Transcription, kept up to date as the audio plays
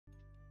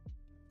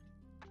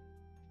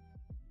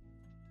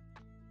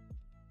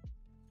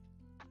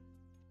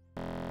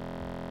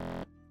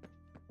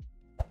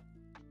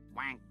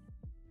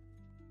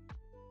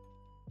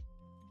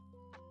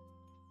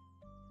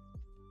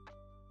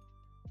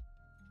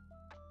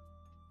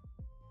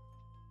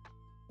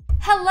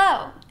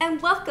Hello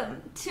and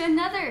welcome to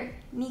another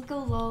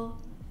Neeko LOL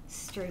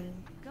stream.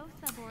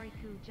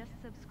 Just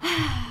subscribe.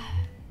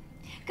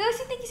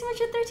 Ghosty, thank you so much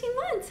for 13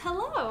 months.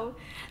 Hello.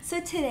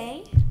 So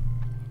today,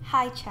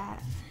 hi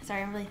chat.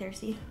 Sorry, I'm really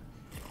thirsty.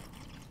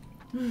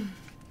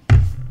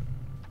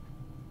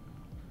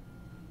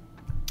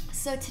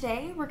 So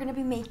today we're gonna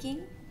be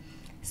making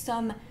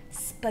some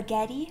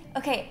spaghetti.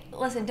 Okay,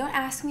 listen, don't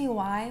ask me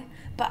why,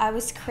 but I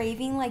was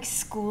craving like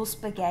school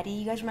spaghetti.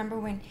 You guys remember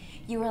when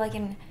you were like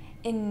in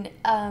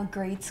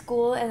grade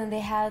school and then they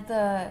had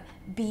the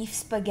beef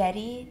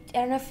spaghetti? I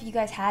don't know if you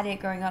guys had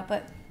it growing up,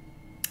 but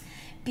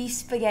beef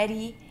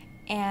spaghetti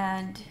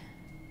and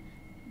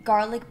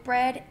garlic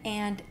bread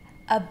and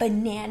a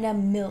banana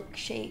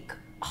milkshake.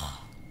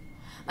 Oh,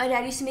 my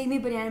dad used to make me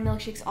banana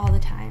milkshakes all the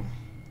time.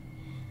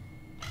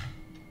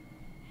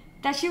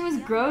 That shit was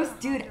gross,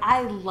 dude.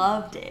 I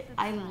loved it.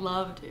 I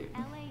loved it.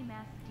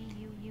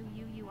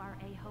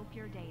 Hope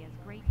your day is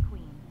great,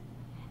 Queen.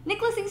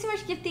 Nicholas, thanks so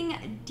much for gifting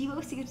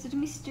Devo tickets to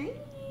my stream.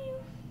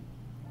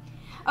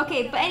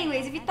 Okay, but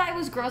anyways, if you thought it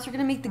was gross, we're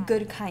gonna make the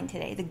good kind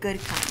today. The good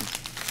kind.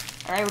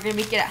 Alright, we're gonna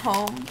make it at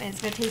home and it's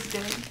gonna taste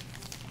good.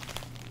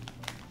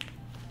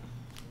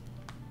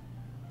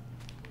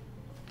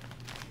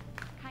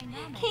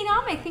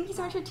 Kainamic, thank you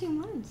so much for 2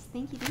 months.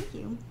 Thank you, thank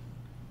you.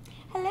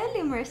 Hello,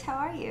 Lumers, how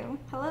are you?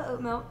 Hello,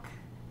 oat milk.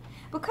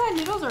 What kind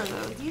of noodles are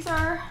those? These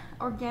are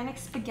organic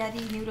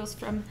spaghetti noodles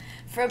from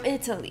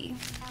Italy.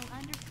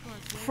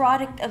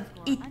 Product of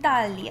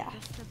Italia.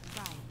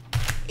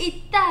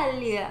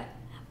 Italia.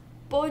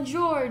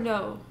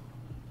 Buongiorno.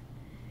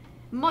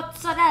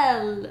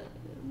 Mozzarella.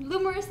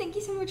 Lumers, thank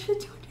you so much for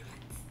 200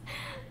 months.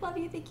 Love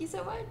you, thank you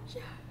so much.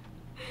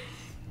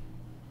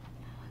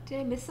 Did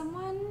I miss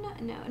someone?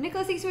 No.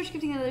 Nicholas, thank you so much for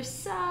giving another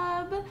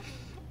sub.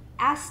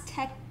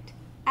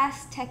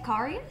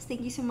 Aztecarius,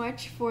 thank you so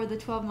much for the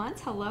 12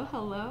 months. Hello,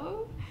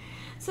 hello.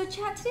 So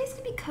chat, today's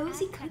gonna be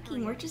cozy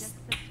cooking. We're just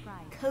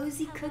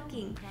cozy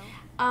cooking.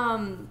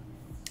 I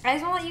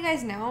just wanna let you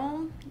guys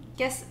know.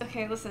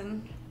 Okay,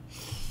 listen.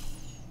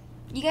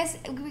 You guys,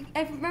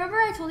 I remember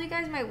I told you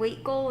guys my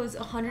weight goal was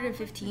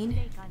 115.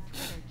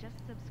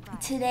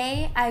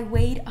 Today I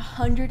weighed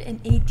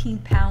 118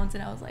 pounds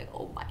and I was like,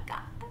 oh my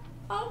god.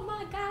 Oh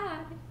my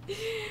god.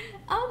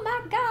 Oh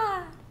my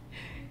god.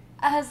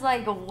 I was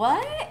like,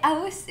 what?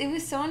 It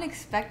was so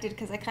unexpected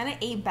because I kind of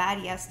ate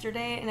bad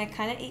yesterday and I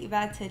kind of ate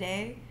bad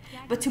today.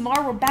 But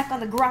tomorrow we're back on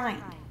the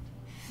grind.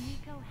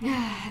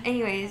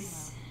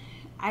 Anyways,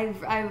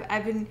 I've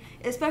been,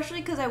 especially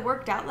because I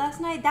worked out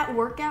last night. That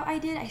workout I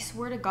did, I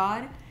swear to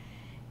God,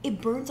 it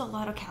burns a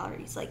lot of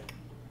calories. Like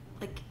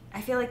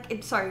I feel like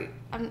it. Sorry,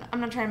 I'm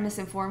not trying to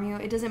misinform you.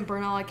 It doesn't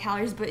burn a lot of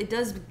calories, but it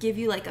does give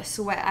you like a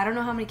sweat. I don't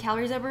know how many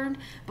calories I burned,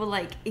 but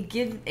like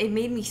it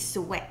made me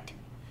sweat.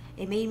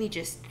 It made me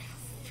just,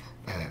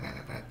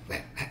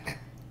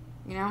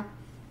 you know?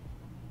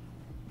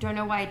 Don't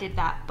know why I did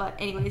that, but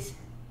anyways.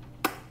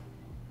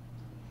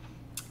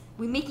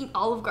 We're making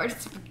Olive Garden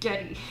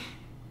spaghetti.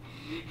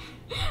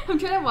 I'm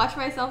trying to watch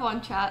myself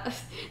on chat.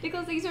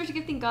 Nicholas, thank you so much for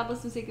gifting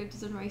Godless Mistake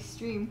Gifts on my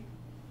stream.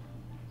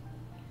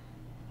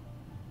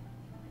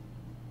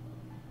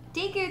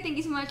 Deku, thank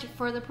you so much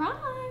for the prime.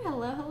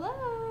 Hello,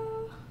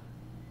 hello.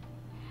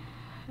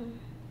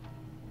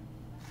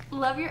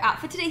 Love your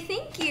outfit today,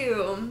 thank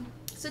you.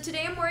 So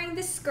today I'm wearing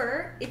this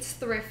skirt. It's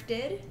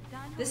thrifted.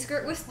 This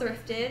skirt was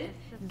thrifted.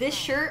 This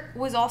shirt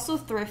was also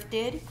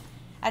thrifted.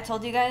 I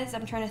told you guys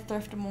I'm trying to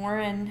thrift more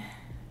and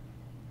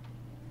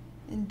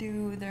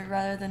do the,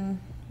 rather than,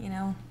 you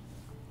know,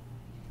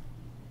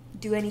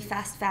 do any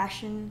fast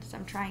fashion. So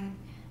I'm trying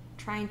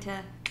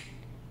to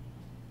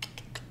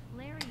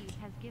Larry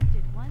has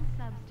gifted 1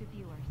 sub to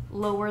viewers.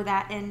 Lower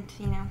that end,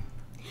 you know.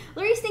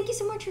 Larry, thank you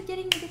so much for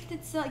getting a gifted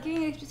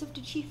giving a gifted sub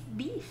to Chief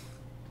Beef.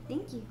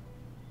 Thank you.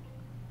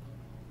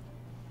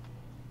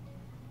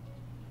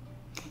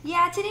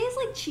 Yeah, today's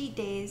like cheat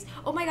days.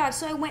 Oh my god,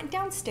 so I went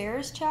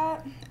downstairs,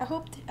 chat. I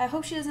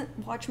hope she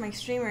doesn't watch my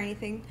stream or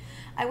anything.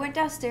 I went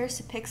downstairs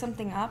to pick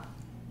something up.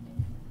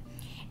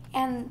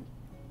 And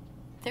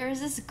there is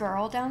this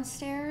girl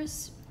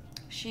downstairs.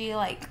 She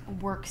like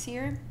works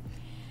here.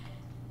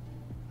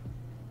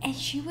 And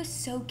she was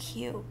so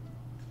cute.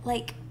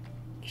 Like,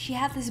 she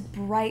had this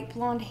bright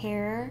blonde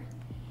hair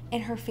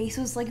and her face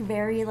was like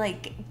very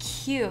like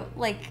cute.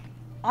 Like,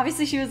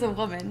 obviously she was a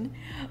woman,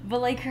 but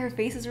like her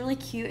face was really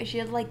cute and she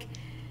had like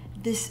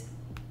this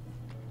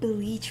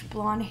bleach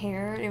blonde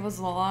hair. It was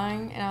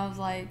long and I was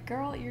like,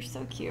 girl, you're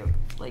so cute.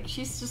 Like,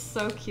 she's just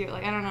so cute.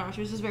 Like, I don't know,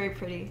 she was just very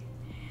pretty.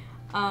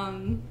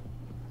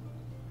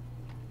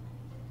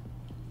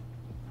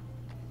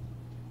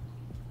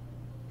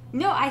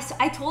 No,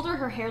 I told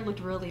her hair looked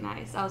really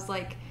nice. I was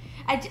like,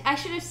 I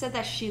should have said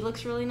that she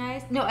looks really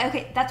nice. No,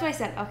 okay, that's what I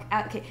said.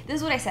 Okay, this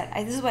is what I said.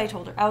 This is what I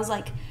told her. I was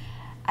like,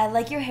 I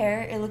like your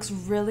hair. It looks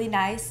really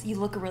nice. You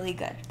look really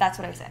good. That's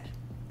what I said.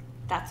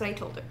 That's what I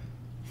told her.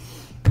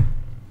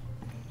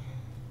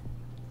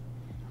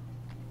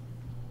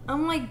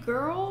 I'm like,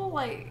 girl,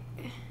 like,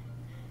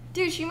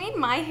 dude, she made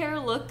my hair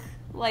look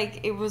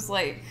like it was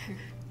like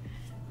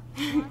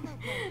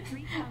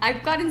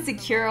I've got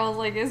insecure. I was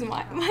like, is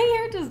my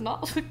hair does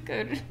not look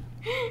good.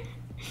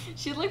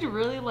 She looked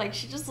really like,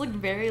 she just looked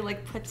very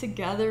like put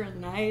together and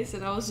nice,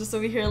 and I was just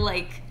over here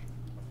like,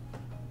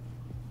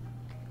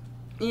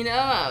 you know,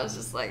 I was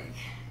just like,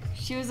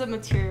 she was a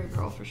material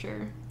girl for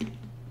sure.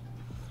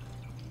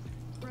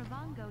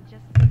 Ravongo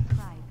just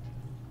subscribed.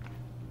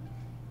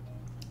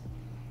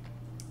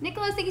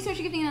 Nicholas, thank you so much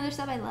for giving another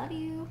sub. I love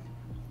you.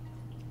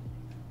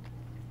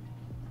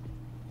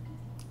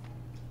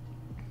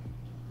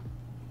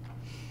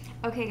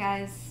 Okay,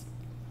 guys.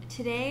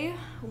 Today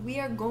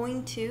we are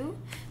going to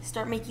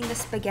start making the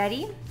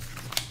spaghetti.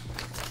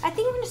 I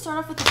think I'm going to start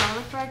off with the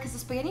garlic bread because the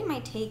spaghetti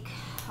might take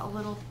a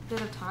little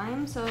bit of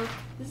time. So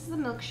this is the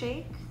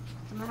milkshake.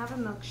 I'm going to have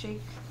a milkshake.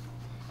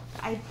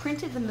 I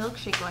printed the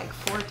milkshake like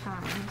 4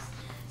 times.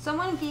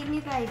 Someone gave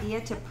me the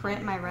idea to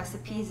print my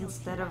recipes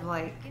instead of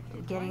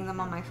like getting them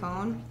on my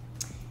phone.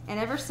 And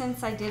ever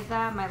since I did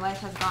that, my life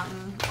has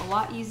gotten a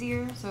lot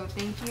easier, so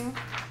thank you.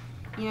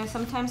 You know,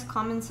 sometimes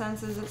common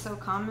sense isn't so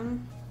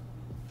common.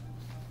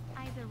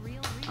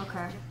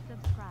 Okay.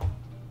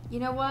 You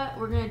know what?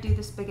 We're gonna do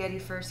the spaghetti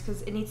first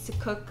because it needs to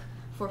cook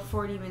for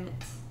 40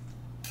 minutes.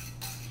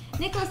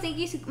 Nicholas, thank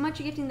you so much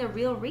for gifting the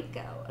Real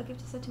Rico. A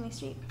gift sent to my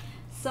stream.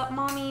 Sup,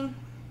 mommy?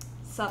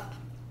 Sup,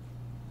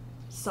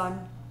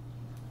 son?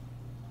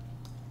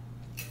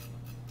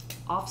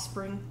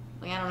 Offspring?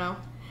 Like, I don't know.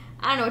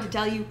 I don't know what to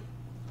tell you.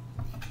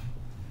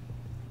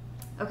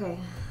 Okay.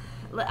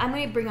 I'm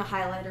gonna bring a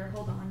highlighter.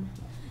 Hold on.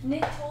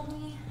 Nick told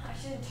me I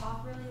shouldn't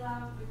talk really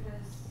loud because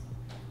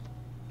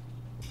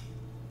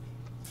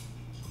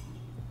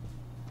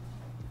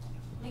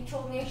Nick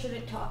told me I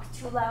shouldn't talk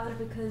too loud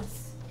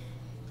because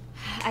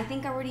I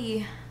think I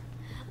already,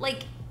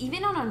 like,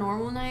 even on a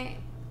normal night,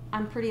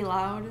 I'm pretty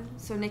loud.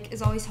 So Nick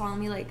is always telling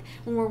me, like,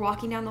 when we're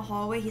walking down the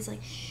hallway, he's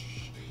like,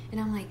 shh.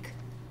 And I'm like,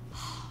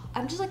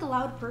 I'm just like a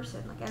loud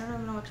person. Like, I don't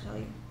even know what to tell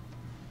you.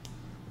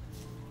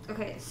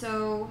 Okay,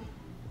 so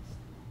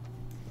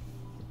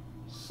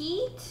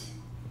heat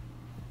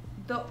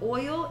the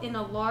oil in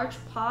a large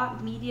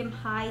pot,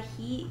 medium-high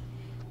heat.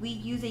 We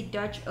use a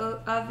Dutch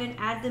oven.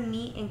 Add the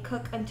meat and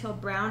cook until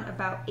brown,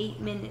 about 8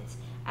 minutes.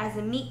 As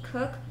the meat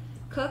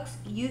cooks,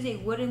 use a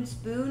wooden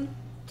spoon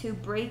to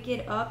break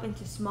it up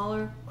into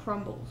smaller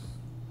crumbles.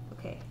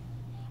 Okay.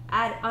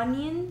 Add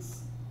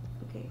onions.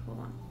 Okay, hold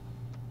on.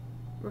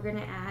 We're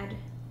gonna add.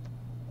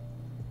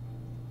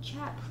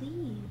 Chat,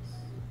 please.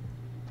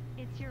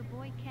 It's your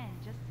boy Ken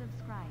just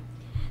subscribed.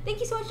 Thank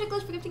you so much,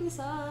 Nicholas, for gifting the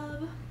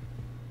sub.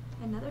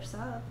 Another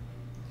sub.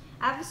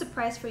 I have a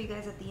surprise for you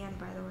guys at the end,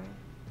 by the way.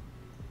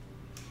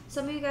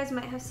 Some of you guys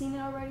might have seen it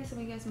already, some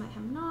of you guys might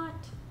have not.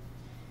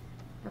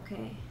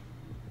 Okay.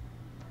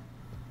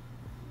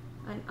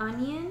 An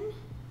onion.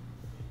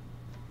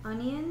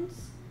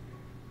 Onions.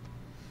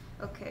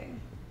 Okay.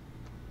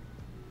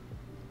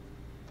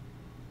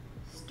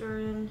 Stir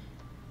in.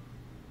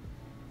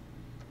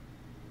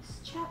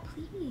 Chat,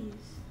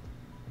 please.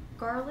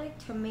 Garlic,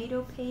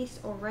 tomato paste,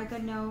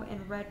 oregano,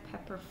 and red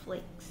pepper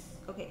flakes.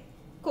 Okay,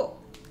 cool.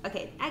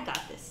 Okay, I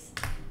got this.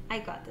 I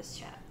got this,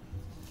 chat.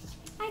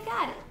 I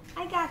got it.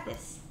 I got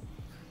this.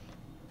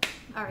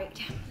 All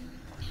right.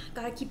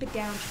 Gotta keep it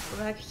down. We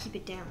gotta keep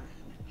it down.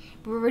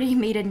 We already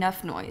made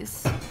enough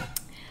noise.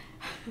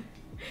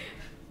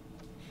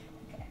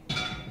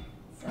 Okay.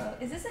 So,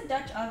 is this a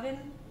Dutch oven?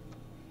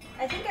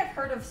 I think I've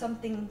heard of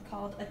something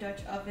called a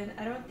Dutch oven.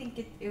 I don't think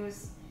it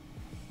was.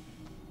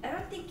 I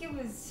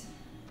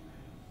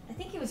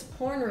think it was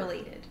porn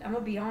related. I'm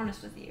gonna be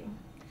honest with you.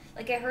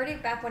 Like, I heard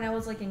it back when I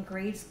was like in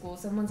grade school.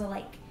 Someone's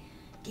like,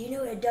 do you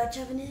know what a Dutch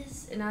oven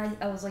is? And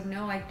I was like,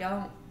 no, I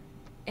don't.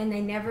 And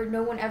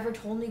no one ever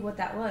told me what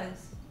that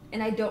was.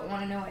 And I don't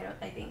want to know,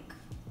 I think.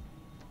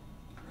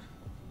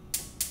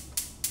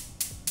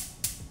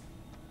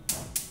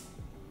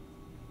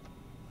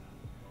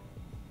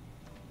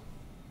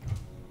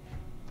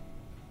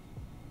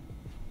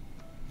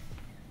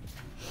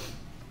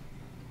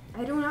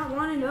 I do not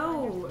want to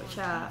know,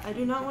 chat. I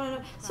do not want to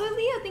know. So,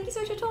 Leah, thank you so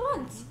much for 12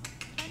 months.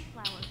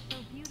 Sunflower, so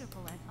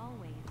beautiful as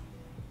always.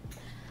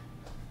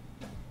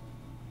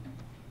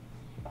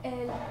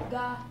 El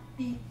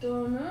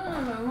gatito,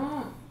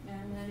 no,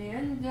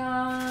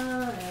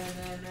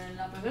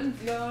 la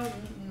presencia,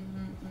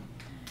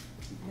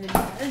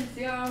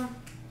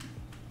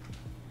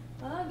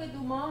 ah, que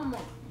tu mamá,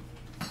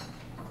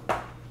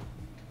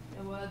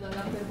 le voy a dar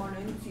la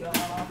permanencia.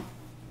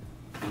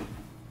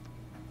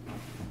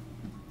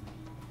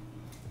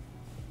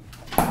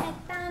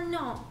 Esta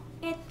no,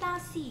 esta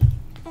sí,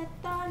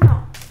 esta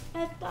no,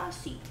 esta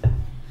sí.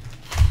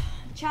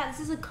 Chat, this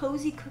is a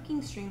cozy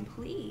cooking stream,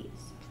 please.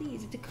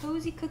 Please, it's a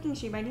cozy cooking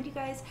stream. I need you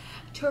guys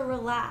to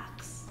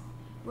relax.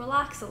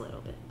 Relax a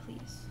little bit,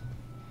 please.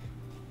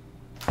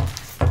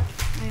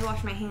 Let me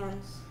wash my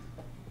hands.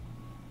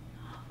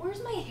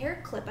 Where's my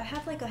hair clip? I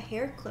have like a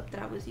hair clip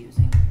that I was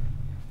using.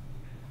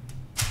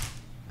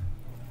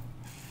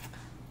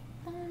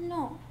 Oh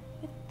no.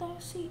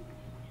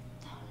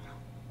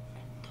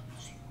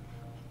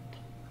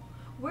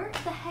 Where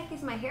the heck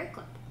is my hair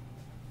clip?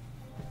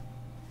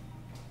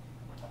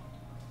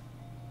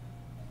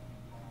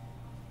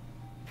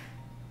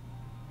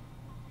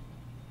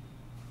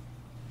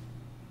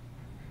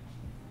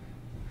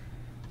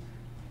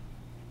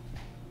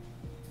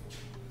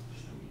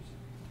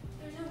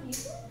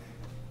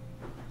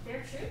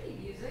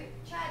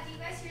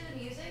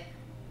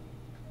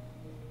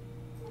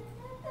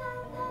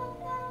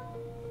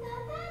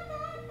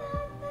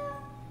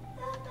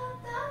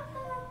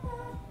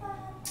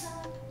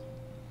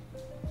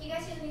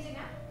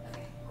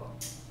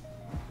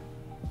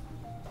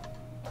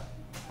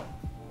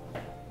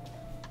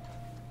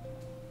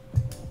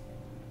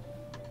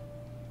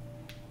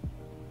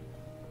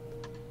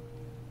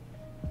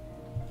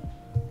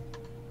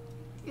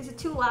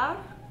 loud?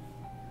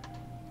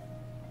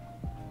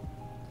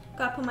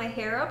 Gotta put my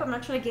hair up. I'm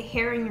not trying to get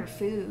hair in your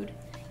food,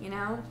 you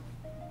know?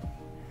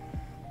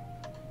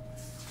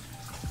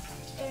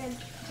 And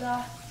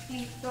the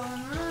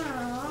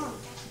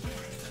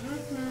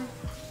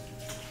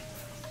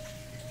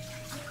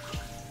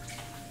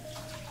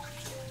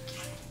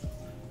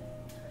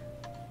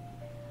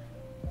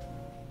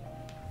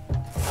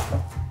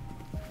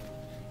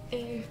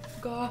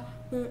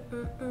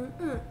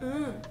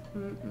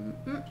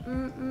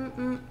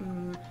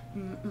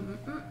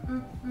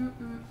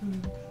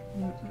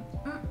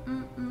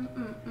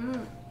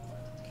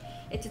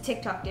It's a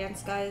TikTok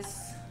dance,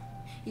 guys.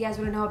 You guys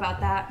would know about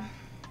that.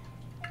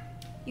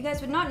 You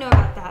guys would not know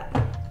about that.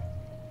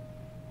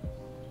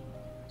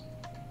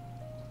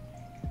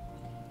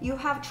 You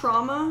have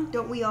trauma,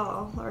 don't we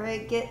all? All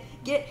right, get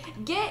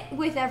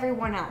with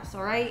everyone else.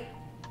 All right,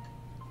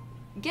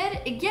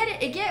 get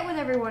with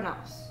everyone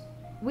else.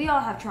 We all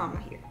have trauma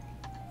here.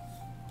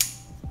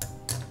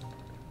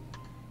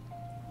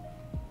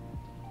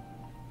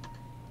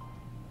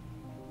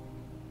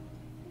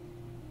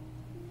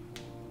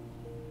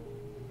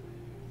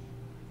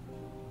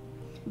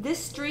 This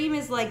stream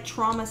is like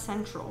trauma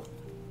central.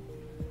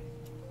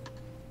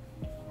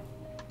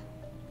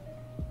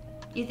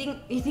 You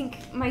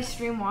think my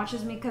stream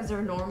watches me because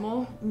they're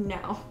normal?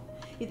 No.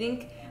 You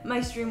think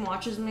my stream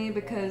watches me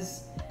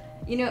because,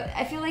 you know,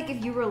 I feel like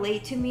if you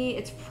relate to me,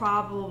 it's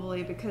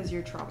probably because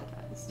you're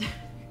traumatized.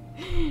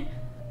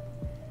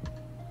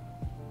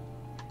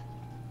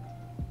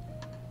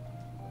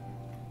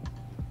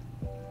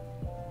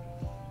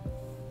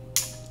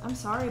 I'm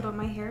sorry, but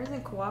my hair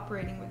isn't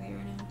cooperating with me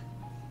right now.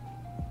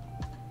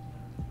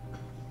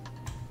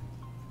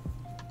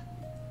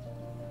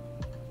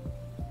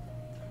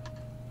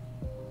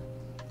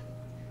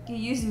 You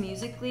use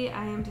Musically?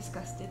 I am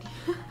disgusted.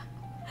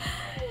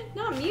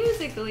 Not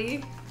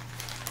Musically.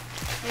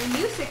 And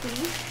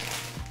Musically.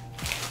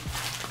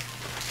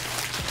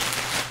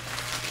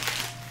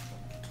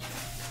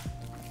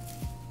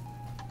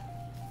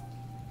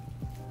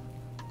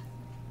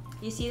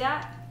 You see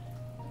that?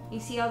 You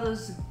see all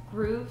those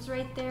grooves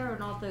right there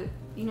and all the,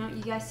 you know,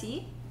 you guys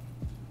see?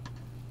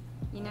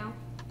 You know?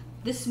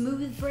 The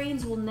smooth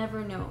brains will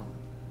never know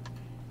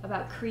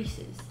about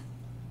creases.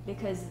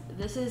 Because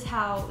this is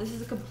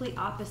a complete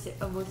opposite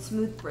of what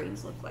smooth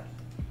brains look like.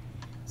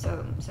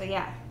 So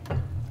yeah.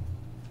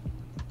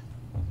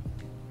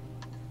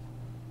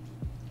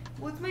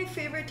 What's my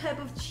favorite type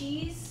of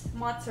cheese?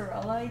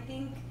 Mozzarella, I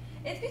think.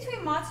 It's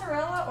between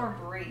mozzarella or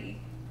brie.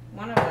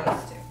 One of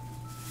those two.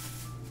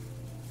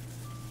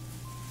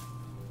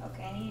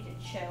 Okay, I need to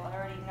chill. I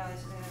already know this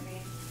is gonna be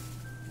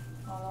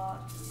a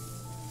lot.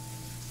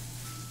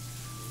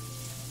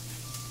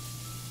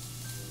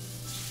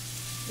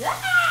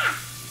 Ah!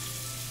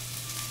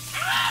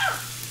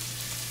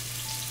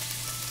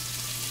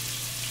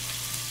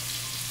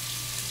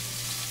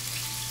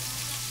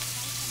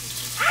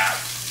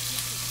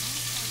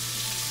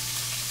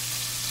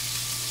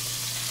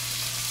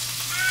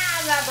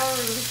 That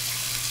burns.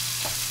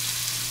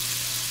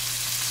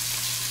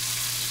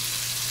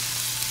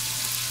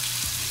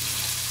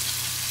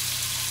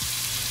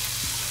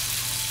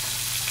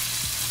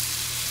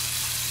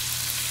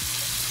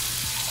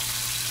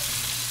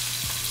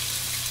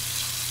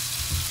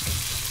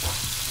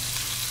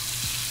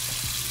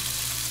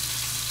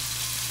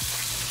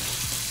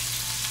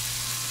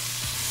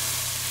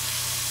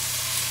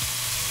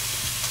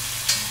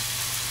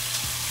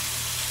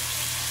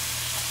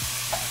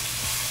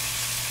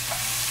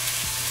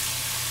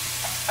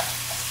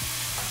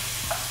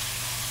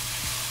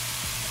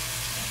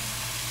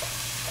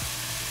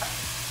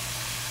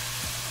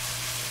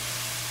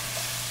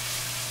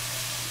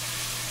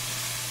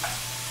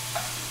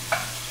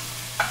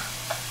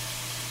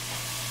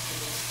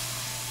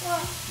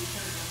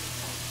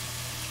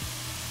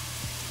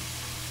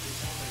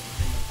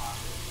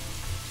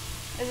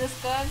 Is this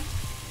good?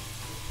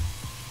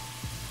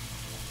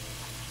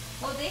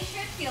 Well, they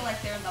should feel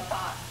like they're in the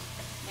pot,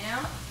 you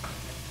know?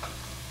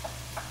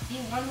 Be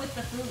one with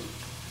the food,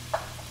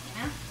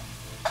 you know?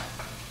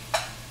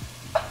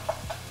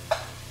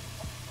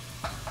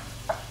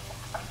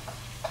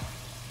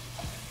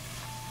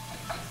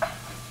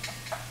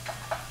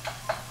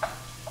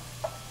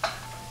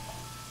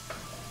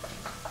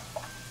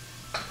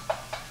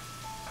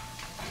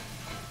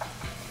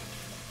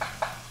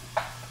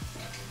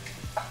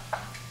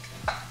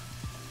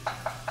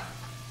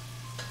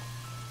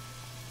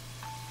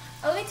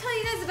 Let me tell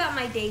you guys about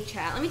my day,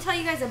 chat. Let me tell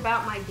you guys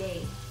about my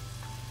day.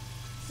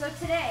 So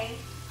today,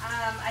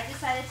 I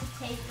decided to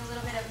take a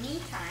little bit of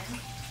me time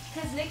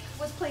because Nick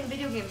was playing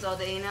video games all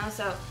day, you know.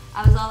 So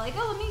I was all like,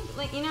 oh, let me,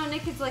 like, you know,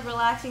 Nick is like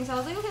relaxing. So I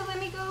was like, okay, let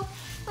me go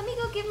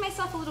give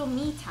myself a little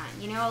me time,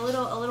 you know, a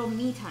little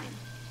me time.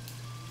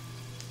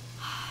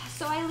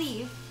 So I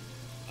leave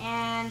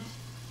and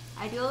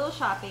I do a little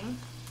shopping,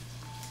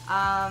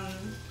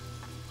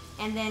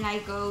 and then I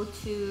go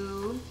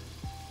to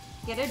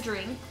get a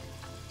drink.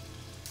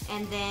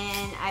 And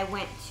then I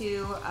went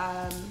to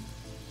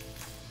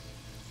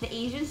the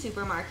Asian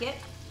supermarket.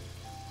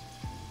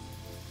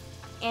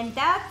 And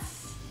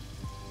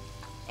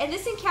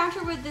this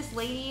encounter with this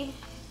lady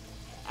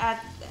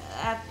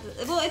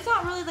well, it's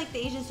not really like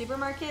the Asian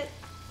supermarket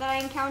that I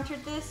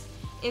encountered this.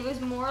 It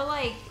was more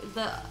like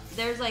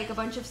there's like a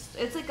bunch of,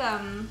 it's like a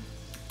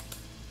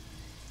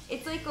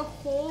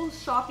whole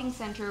shopping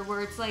center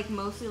where it's like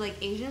mostly like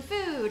Asian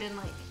food and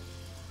like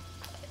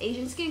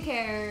Asian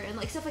skincare and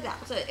like stuff like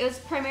that. So it was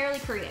primarily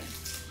Korean.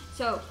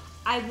 So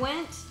I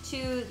went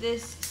to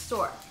this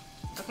store,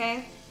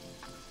 okay?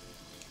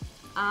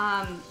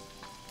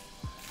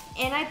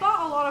 And I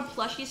bought a lot of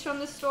plushies from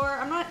the store.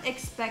 I'm not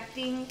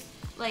expecting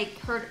like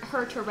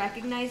her to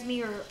recognize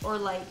me or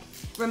like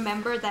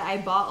remember that I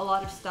bought a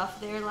lot of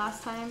stuff there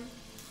last time.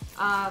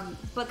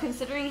 But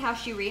considering how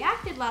she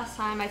reacted last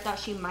time, I thought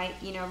she might,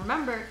 you know,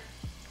 remember.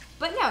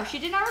 But no, she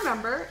did not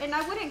remember, and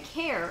I wouldn't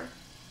care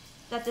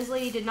that this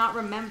lady did not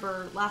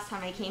remember last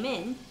time I came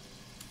in.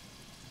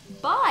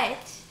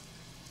 But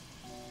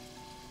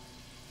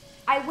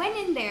I went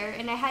in there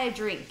and I had a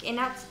drink, and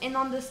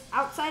on this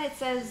outside it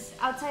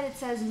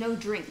says no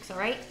drinks, all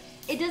right?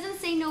 It doesn't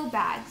say no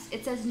bags,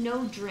 it says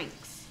no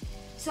drinks.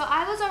 So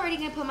I was already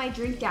gonna put my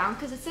drink down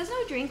because it says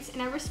no drinks,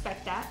 and I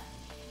respect that.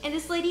 And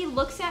this lady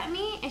looks at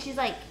me and she's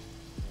like,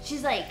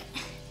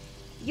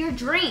 your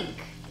drink.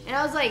 And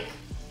I was like,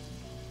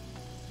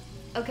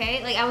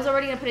 okay, like I was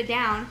already gonna put it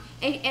down,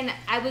 and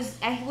I was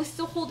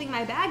still holding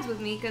my bags with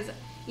me because,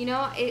 you know,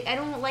 I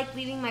don't like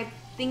leaving my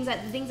things the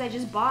things I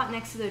just bought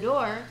next to the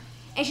door.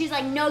 And she's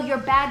like, no, your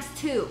bags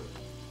too.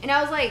 And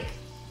I was like,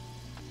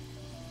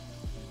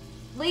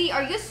 lady,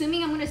 are you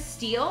assuming I'm gonna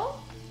steal?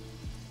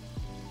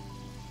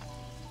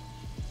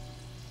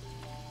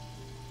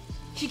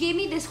 She gave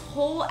me this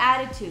whole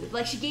attitude.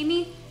 Like, she gave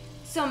me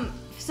some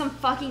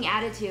fucking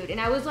attitude,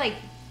 and I was like,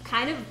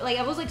 kind of like,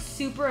 I was like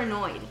super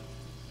annoyed.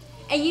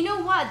 And you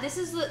know what? This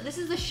is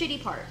the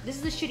shitty part. This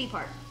is the shitty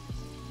part.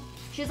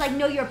 She was like,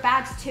 no, your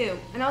bags too.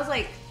 And I was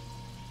like,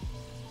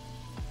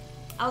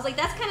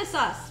 that's kind of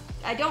sus.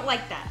 I don't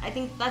like that. I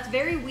think that's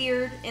very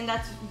weird, and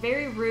that's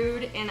very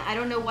rude, and I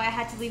don't know why I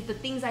had to leave the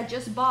things I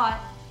just bought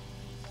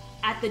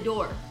at the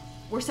door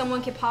where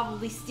someone could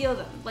probably steal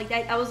them. Like,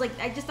 I was like,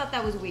 I just thought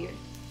that was weird.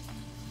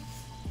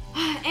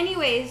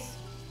 Anyways,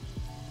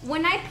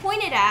 when I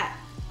pointed at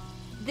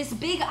this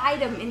big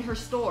item in her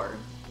store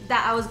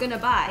that I was gonna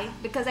buy,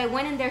 because I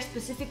went in there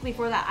specifically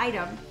for that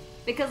item,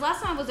 because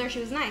last time I was there she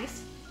was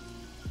nice.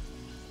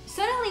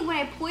 Suddenly when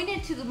I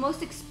pointed to the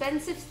most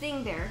expensive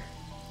thing there,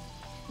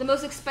 the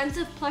most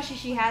expensive plushie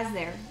she has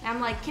there, I'm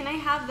like, can I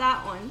have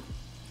that one?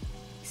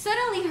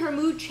 Suddenly her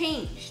mood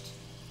changed.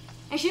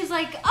 And she's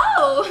like,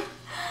 oh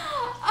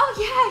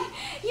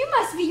yeah, you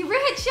must be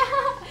rich.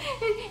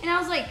 And I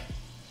was like,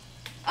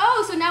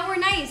 oh, so now we're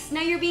nice.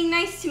 Now you're being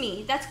nice to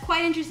me. That's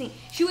quite interesting.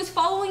 She was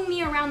following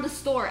me around the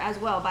store as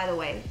well, by the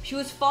way. She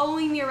was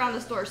following me around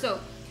the store. So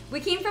we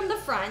came from the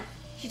front.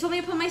 She told me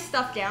to put my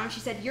stuff down. She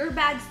said, your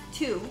bags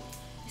too.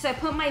 So I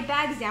put my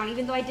bags down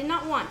even though I did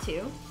not want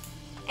to.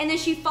 And then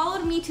she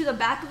followed me to the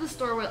back of the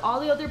store where all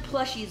the other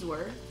plushies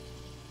were.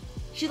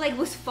 She like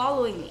was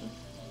following me.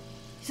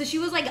 So she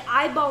was like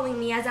eyeballing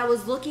me as I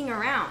was looking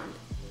around.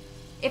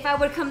 If I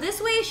would come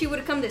this way, she would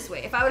have come this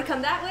way. If I would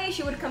come that way,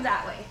 she would have come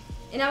that way.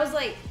 And I was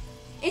like,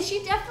 and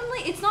she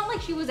definitely, it's not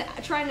like she was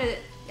trying to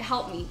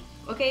help me,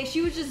 okay? She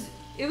was just,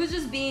 it was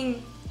just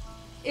being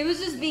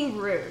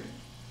rude.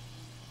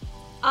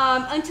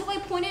 Until I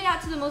pointed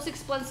out to the most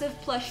expensive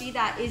plushie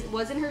that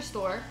was in her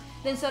store,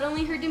 then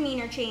suddenly her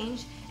demeanor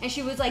changed, and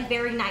she was like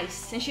very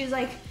nice. And she was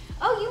like,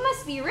 oh, you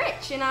must be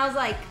rich. And I was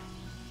like,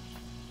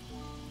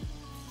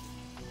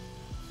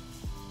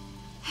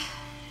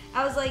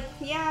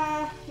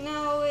 yeah,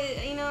 no,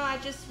 you know, I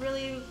just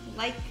really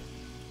like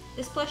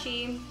this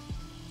plushie.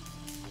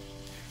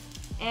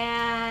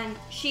 And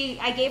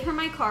I gave her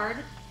my card,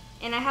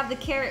 and I have the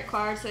carrot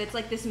card, so it's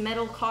like this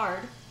metal card.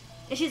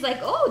 And she's like,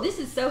 oh, this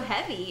is so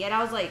heavy. And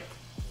I was like,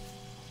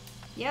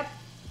 yep.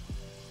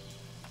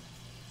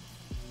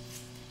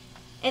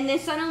 And then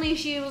suddenly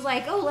she was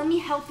like, oh, let me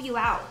help you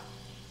out.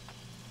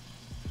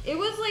 It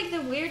was like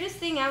the weirdest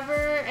thing ever,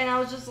 and I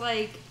was just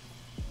like,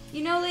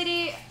 you know,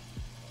 lady,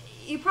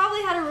 you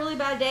probably had a really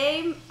bad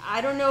day.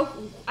 I don't know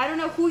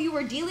who you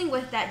were dealing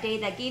with that day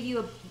that gave you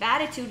a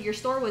bad attitude. Your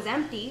store was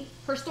empty.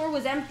 Her store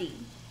was empty.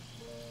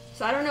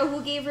 So I don't know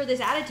who gave her this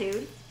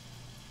attitude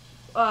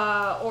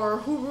or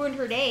who ruined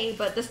her day,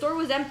 but the store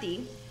was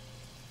empty.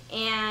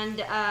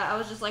 And I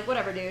was just like,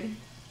 whatever, dude.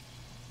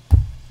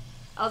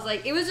 I was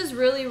like, it was just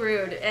really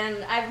rude,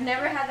 and I've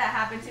never had that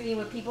happen to me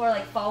when people are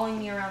like following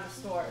me around the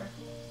store.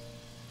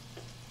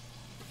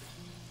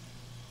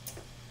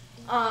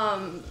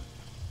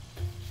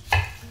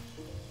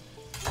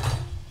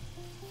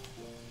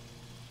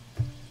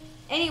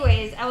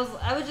 Anyways, I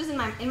was just in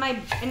my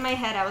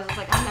head, I was just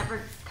like, I'm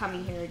never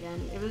coming here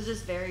again. It was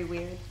just very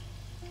weird.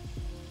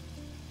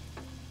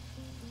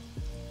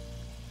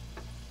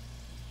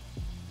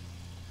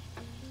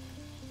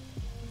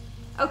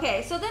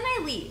 Okay, so then I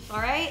leave, all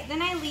right?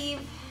 Then I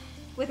leave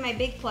with my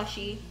big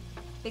plushie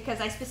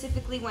because I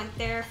specifically went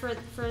there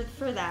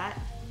for that.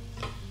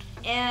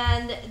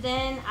 And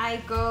then I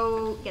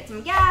go get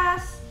some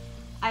gas.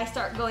 I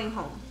start going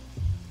home.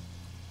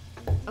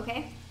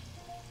 Okay?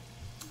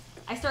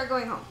 I start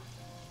going home.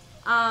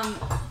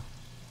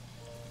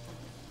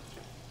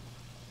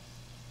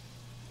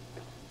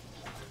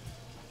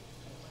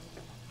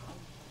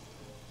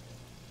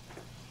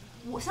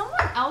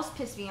 Someone else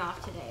pissed me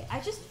off today. I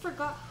just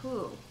forgot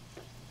who.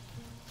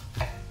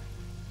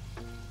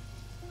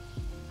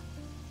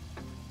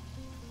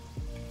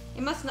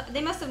 They must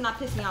have not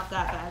pissed me off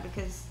that bad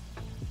because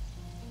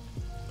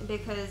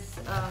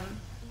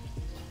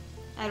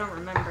I don't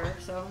remember,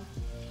 so.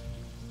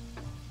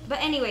 But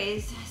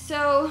anyways,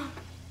 so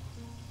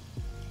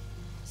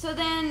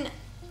then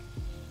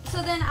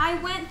I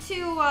went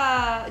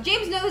to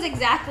James knows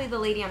exactly the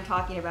lady I'm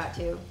talking about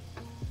too.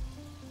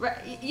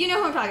 Right, you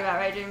know who I'm talking about,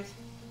 right, James?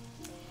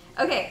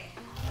 Okay.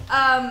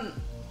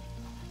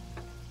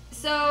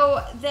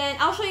 So then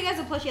I'll show you guys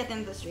a plushie at the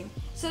end of the stream.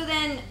 So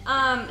then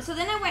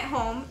I went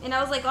home and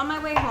I was like on my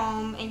way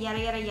home and yada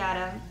yada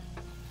yada.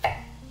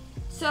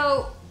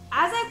 So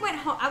as I went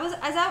home, as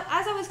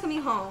I was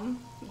coming home.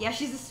 Yeah,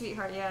 she's a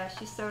sweetheart. Yeah,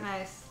 she's so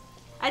nice.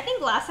 I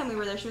think last time we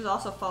were there, she was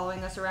also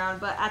following us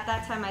around, but at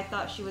that time I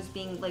thought she was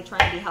being like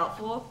trying to be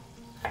helpful.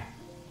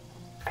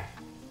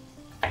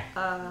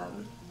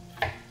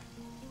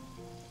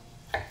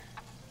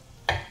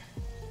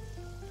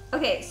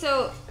 Okay,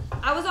 so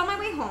I was on my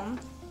way home,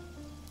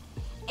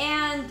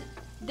 and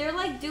they're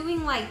like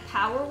doing like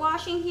power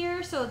washing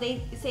here. So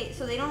they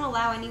don't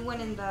allow anyone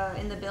in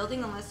the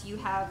building unless you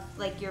have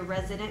like your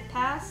resident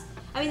pass.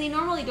 I mean, they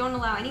normally don't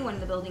allow anyone in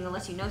the building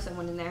unless you know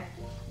someone in there.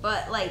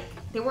 But like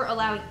they weren't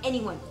allowing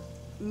anyone,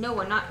 no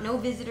one, no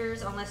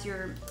visitors unless you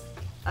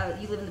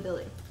live in the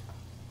building.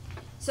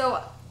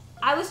 So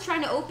I was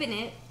trying to open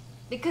it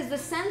because the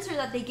sensor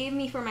that they gave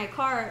me for my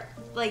car,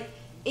 like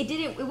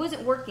it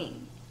wasn't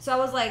working. So I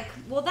was like,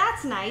 well,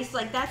 that's nice.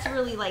 Like, that's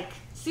really, like,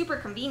 super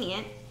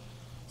convenient.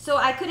 So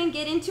I couldn't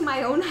get into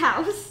my own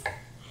house.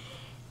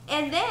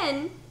 And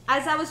then,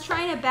 as I was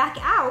trying to back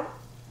out,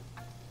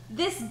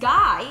 this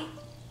guy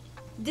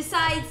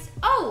decides,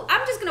 oh,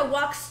 I'm just going to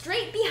walk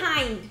straight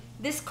behind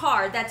this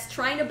car that's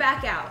trying to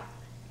back out.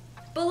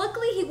 But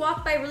luckily, he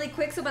walked by really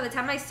quick, so by the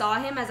time I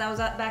saw him as I was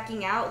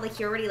backing out, like,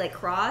 he already, like,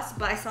 crossed.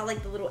 But I saw,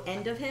 like, the little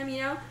end of him,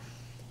 you know?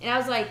 And I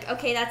was like,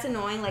 okay, that's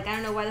annoying. Like, I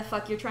don't know why the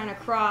fuck you're trying to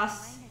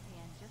cross.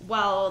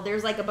 Well,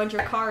 there's like a bunch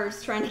of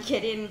cars trying to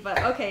get in,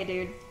 but okay,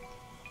 dude.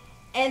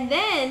 And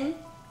then,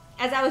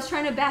 as I was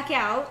trying to back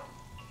out,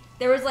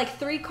 there was like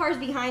 3 cars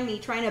behind me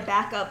trying to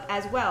back up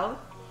as well.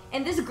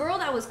 And this girl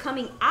that was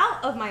coming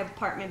out of my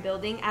apartment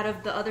building, out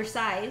of the other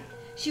side,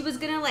 she was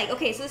gonna like,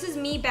 okay, so this is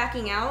me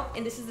backing out,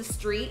 and this is the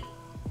street.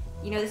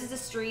 You know, this is the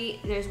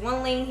street. There's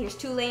 1 lane, here's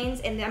 2 lanes,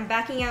 and then I'm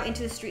backing out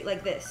into the street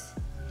like this.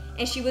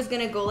 And she was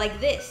gonna go like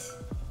this.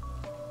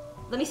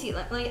 Let me see,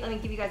 let me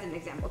give you guys an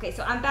example. Okay,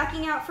 so I'm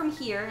backing out from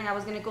here, and I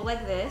was gonna go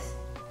like this.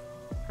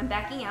 I'm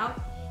backing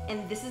out,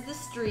 and this is the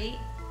street.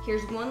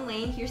 Here's 1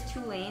 lane, here's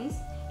 2 lanes,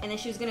 and then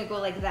she was gonna go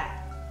like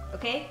that,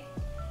 okay?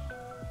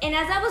 And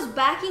as I was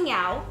backing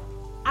out,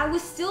 I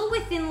was still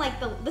within like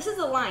this is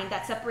the line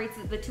that separates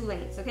the 2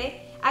 lanes,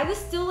 okay? I was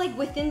still like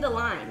within the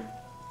line.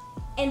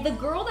 And the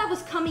girl that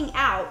was coming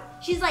out,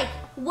 she's like,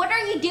 what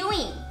are you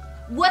doing?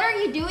 What are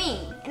you doing?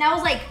 And I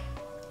was like,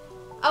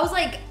 I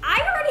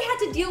already had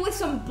to deal with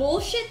some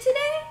bullshit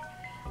today.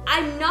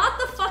 I'm not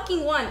the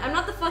fucking one. I'm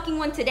not the fucking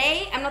one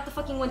today. I'm not the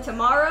fucking one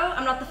tomorrow.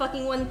 I'm not the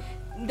fucking one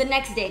the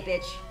next day,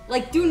 bitch.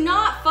 Like, do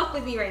not fuck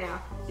with me right now.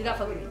 Do not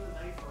fuck with me.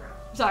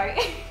 Sorry.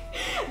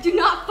 Do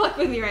not fuck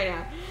with me right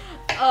now.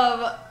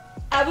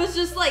 I was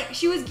just like,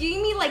 she was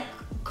giving me like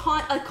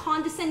a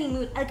condescending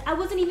mood. Like, I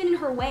wasn't even in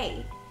her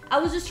way. I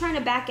was just trying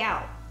to back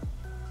out.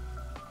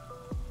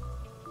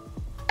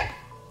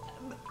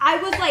 I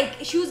was like,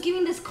 she was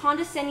giving this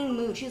condescending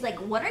mood. She was like,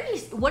 what are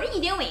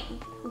you doing?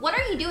 What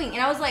are you doing?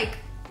 And I was like,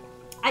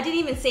 I didn't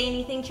even say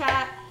anything,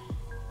 chat.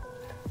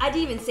 I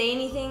didn't even say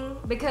anything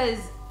because,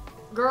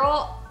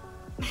 girl,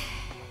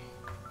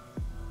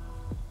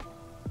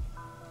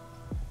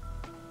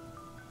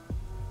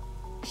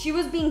 she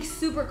was being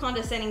super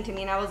condescending to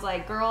me, and I was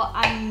like, girl,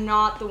 I'm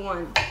not the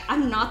one.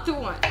 I'm not the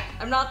one.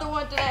 I'm not the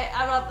one today.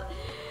 I'm not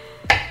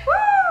the...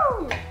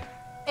 Woo!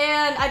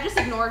 And I just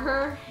ignored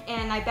her,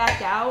 and I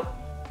backed out.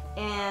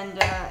 And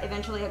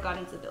eventually I got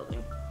into the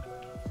building.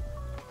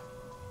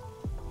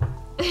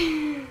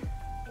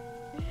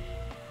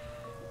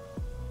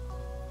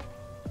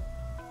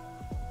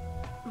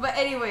 But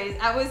anyways,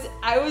 I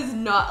was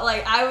not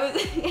like, I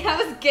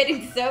was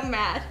getting so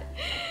mad.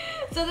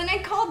 So then I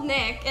called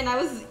Nick, and I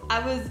was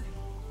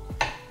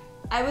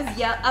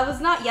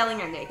not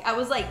yelling at Nick. I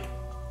was like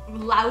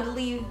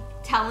loudly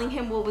telling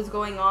him what was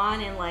going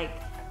on, and like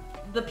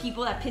the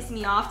people that pissed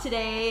me off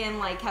today, and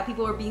like how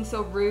people were being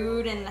so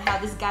rude, and how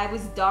this guy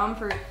was dumb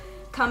for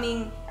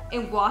coming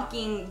and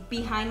walking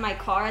behind my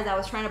car as I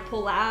was trying to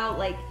pull out.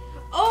 Like,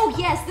 oh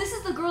yes, this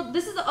is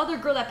the other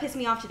girl that pissed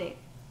me off today.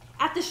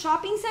 At the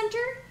shopping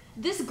center,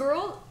 this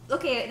girl,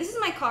 okay, this is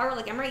my car,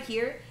 like I'm right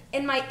here,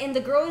 and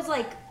the girl is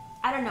like,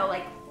 I don't know,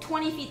 like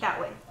 20 feet that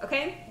way,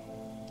 okay?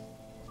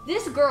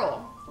 This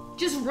girl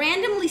just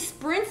randomly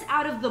sprints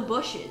out of the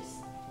bushes.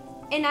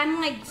 And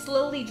I'm like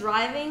slowly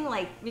driving,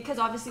 like, because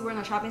obviously we're in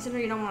a shopping center,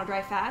 you don't want to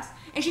drive fast.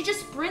 And she just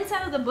sprints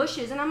out of the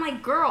bushes, and I'm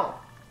like, girl,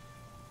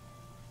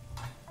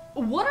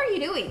 what are you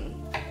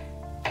doing?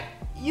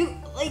 You,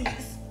 like,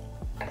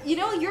 you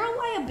know, you're a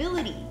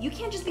liability. You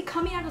can't just be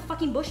coming out of the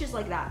fucking bushes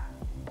like that.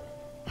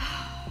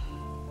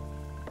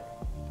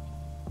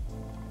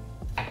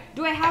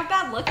 Do I have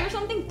bad luck or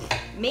something?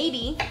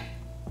 Maybe.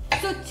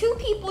 So two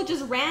people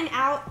just ran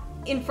out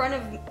in front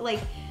of, like,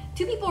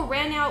 two people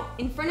ran out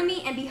in front of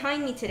me and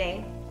behind me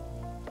today.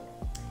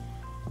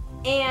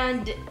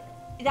 And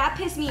that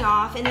pissed me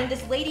off. And then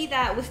this lady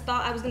that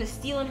thought I was gonna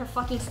steal in her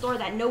fucking store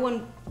that no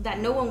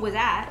one was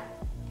at.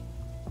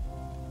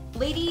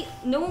 Lady,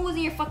 no one was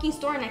in your fucking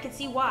store, and I could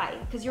see why.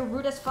 Because you're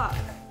rude as fuck.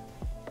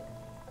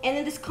 And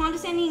then this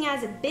condescending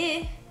as a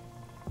bitch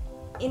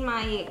in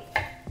my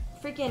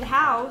freaking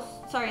house,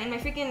 sorry, in my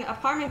freaking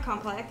apartment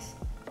complex.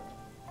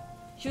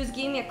 She was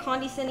giving me a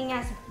condescending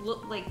ass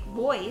like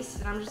voice,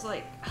 and I'm just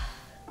like,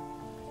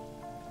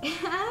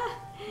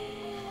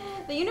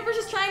 the universe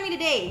is trying me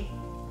today.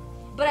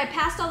 But I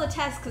passed all the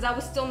tests because I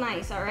was still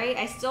nice, all right?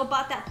 I still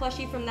bought that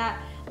plushie from that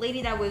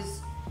lady that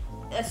was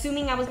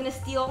assuming I was gonna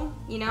steal,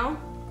 you know?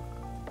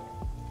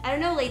 I don't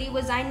know, lady,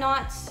 was I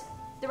not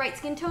the right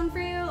skin tone for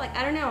you? Like,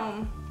 I don't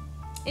know.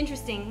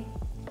 Interesting.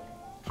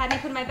 Had me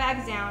put my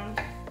bags down.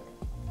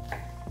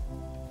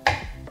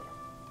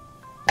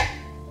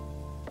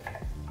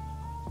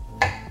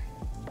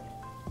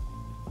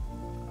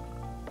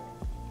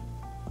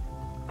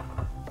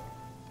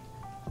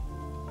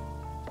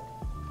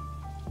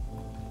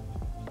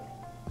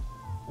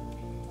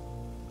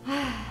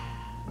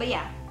 But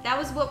yeah, that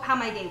was how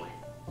my day went.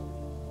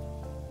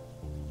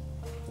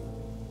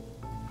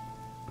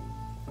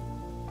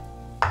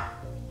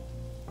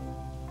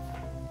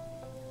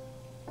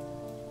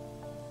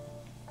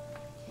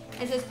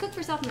 It says cook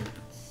for self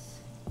minutes.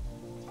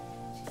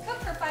 Cook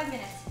for 5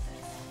 minutes.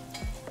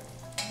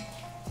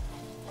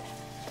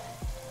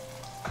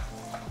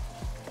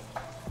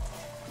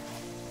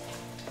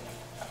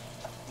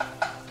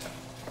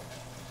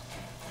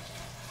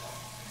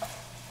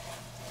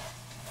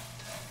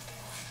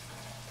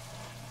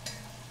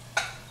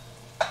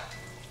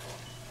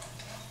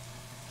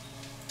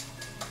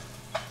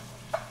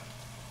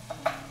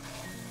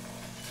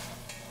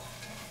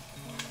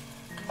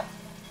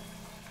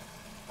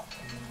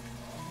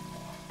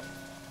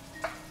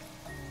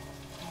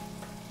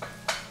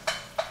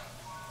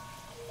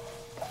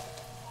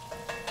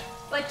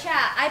 But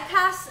chat, I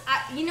passed.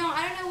 You know,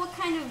 I don't know what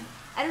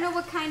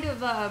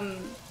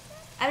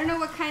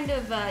kind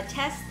of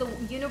test the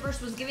universe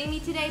was giving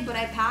me today, but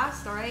I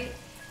passed. All right.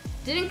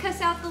 Didn't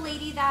cuss out the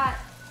lady that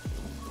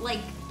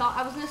like thought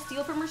I was gonna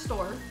steal from her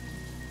store.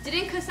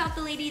 Didn't cuss out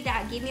the lady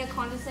that gave me a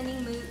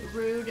condescending,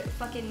 rude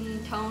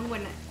fucking tone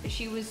when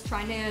she was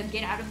trying to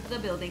get out of the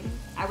building.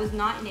 I was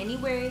not in any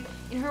way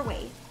in her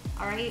way.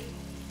 All right.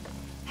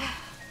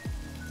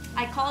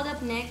 I called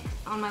up Nick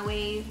on my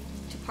way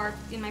to park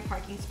in my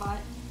parking spot,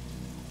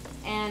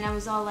 and I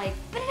was all like,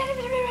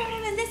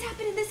 and this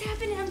happened and this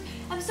happened, and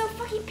I'm so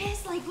fucking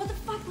pissed, like, what the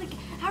fuck, like,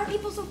 how are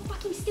people so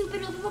fucking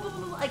stupid, blah, blah, blah,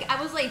 blah. Like,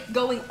 I was like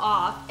going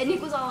off, and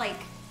Nick was all like,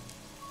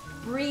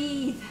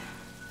 breathe.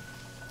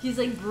 He's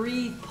like,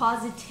 breathe,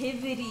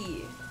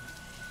 positivity.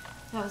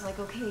 And I was like,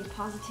 okay,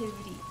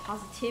 positivity,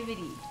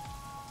 positivity.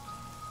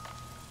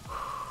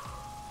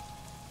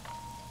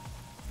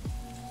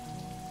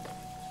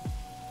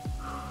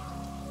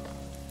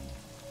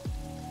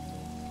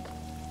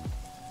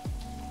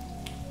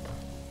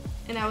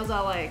 And I was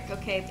all like,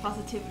 okay,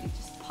 positivity,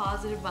 just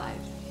positive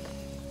vibes.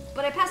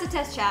 But I passed the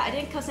test, chat. I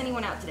didn't cuss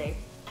anyone out today.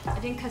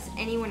 I've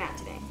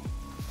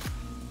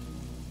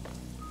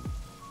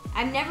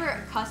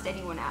never cussed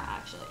anyone out,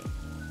 actually.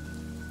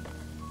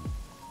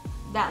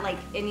 That, like,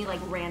 any, like,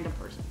 random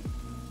person.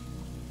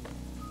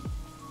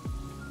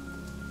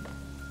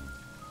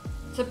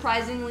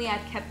 Surprisingly,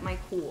 I've kept my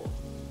cool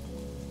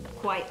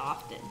quite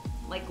often.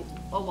 Like,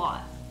 a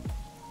lot.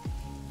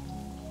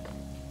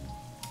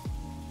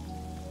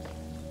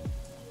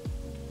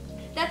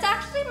 That's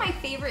actually my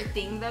favorite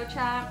thing, though,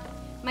 chat.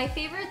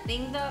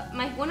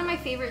 One of my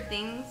favorite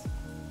things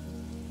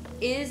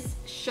is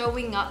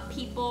showing up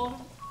people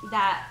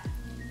that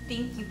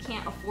think you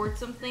can't afford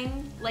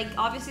something. Like,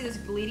 obviously this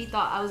lady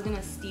thought I was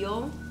gonna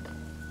steal,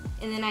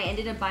 and then I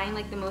ended up buying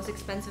like the most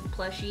expensive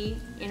plushie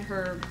in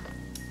her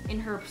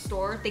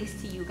store, thanks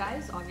to you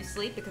guys,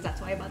 obviously, because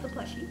that's why I bought the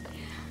plushie.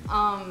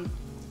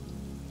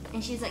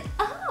 And she's like,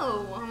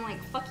 oh, I'm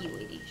like, fuck you,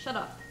 lady, shut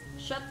up,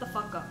 shut the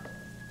fuck up.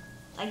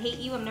 I hate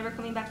you, I'm never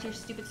coming back to your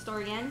stupid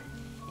store again,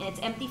 and it's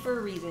empty for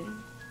a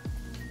reason,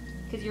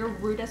 because you're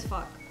rude as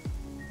fuck.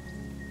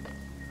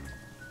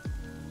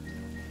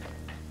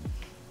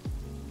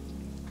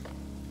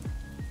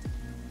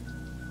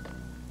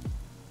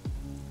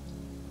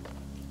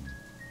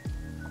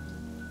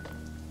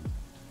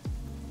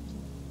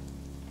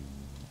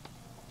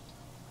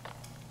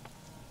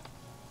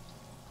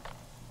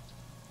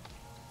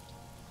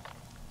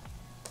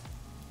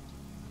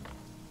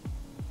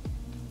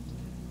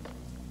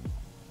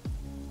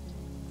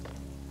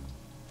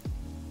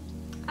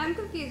 I'm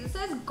confused. It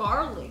says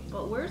garlic,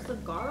 but where's the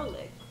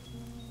garlic?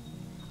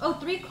 Oh,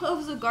 3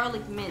 cloves of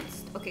garlic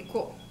minced. Okay,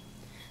 cool.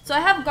 So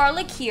I have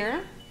garlic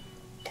here.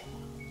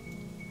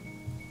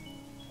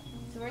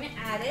 So we're gonna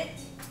add it.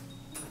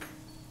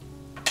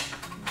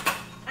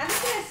 I'm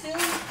just gonna assume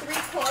 3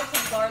 cloves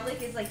of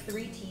garlic is like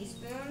 3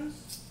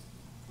 teaspoons.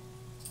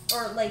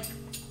 Or like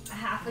a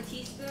half a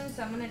teaspoon.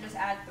 So I'm gonna just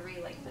add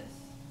 3 like this.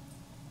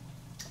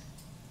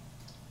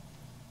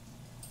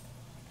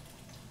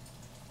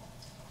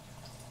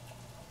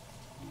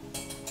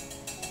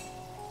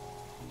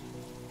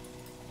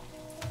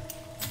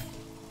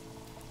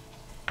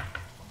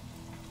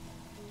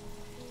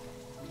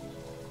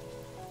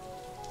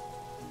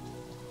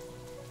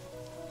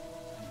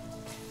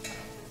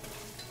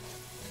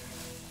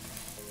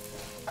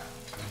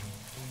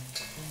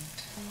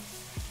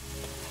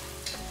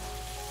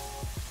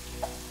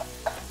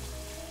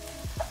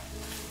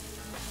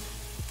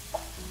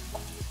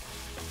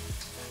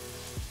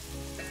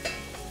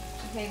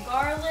 Okay,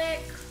 garlic.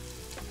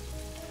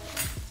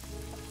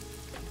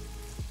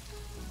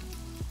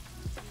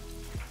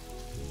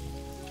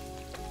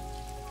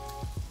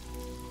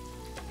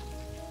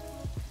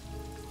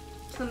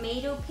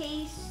 Tomato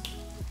paste.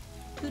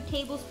 2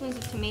 tablespoons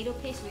of tomato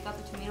paste. We got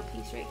the tomato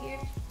paste right here.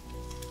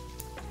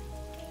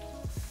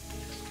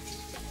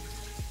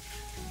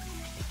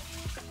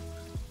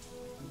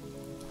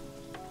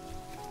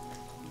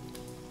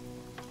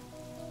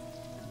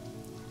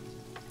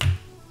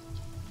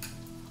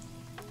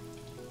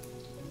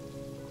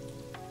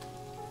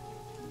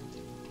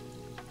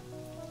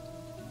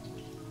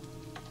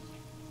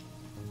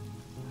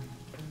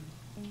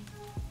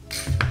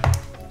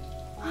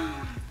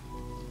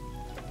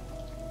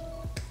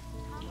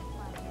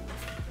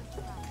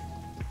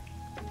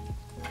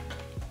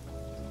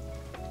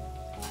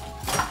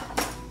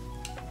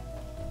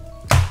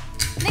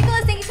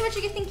 Nicholas, thank you so much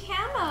for gifting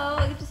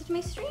camo. Gift us to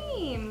my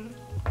stream.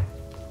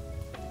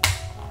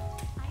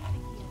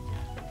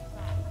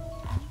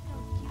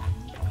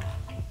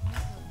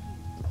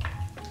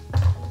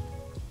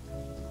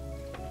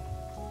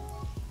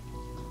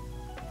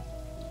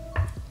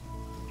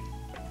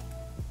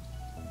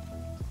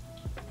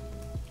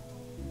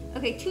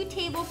 Okay, 2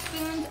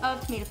 tablespoons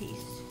of tomato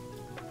paste.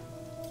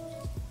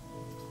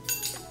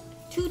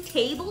 2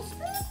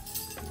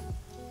 tablespoons?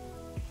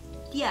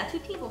 Yeah, 2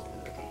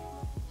 tablespoons, okay.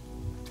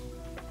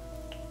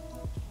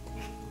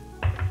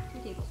 2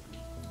 tablespoons.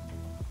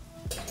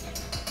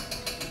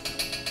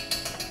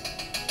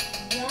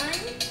 1.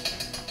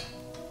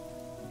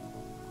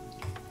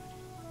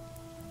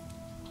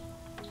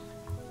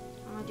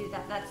 I'm gonna do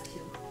that, that's 2.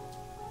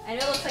 I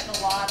know it looks like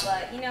a lot,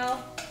 but you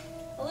know,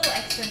 a little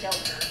extra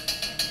don't hurt.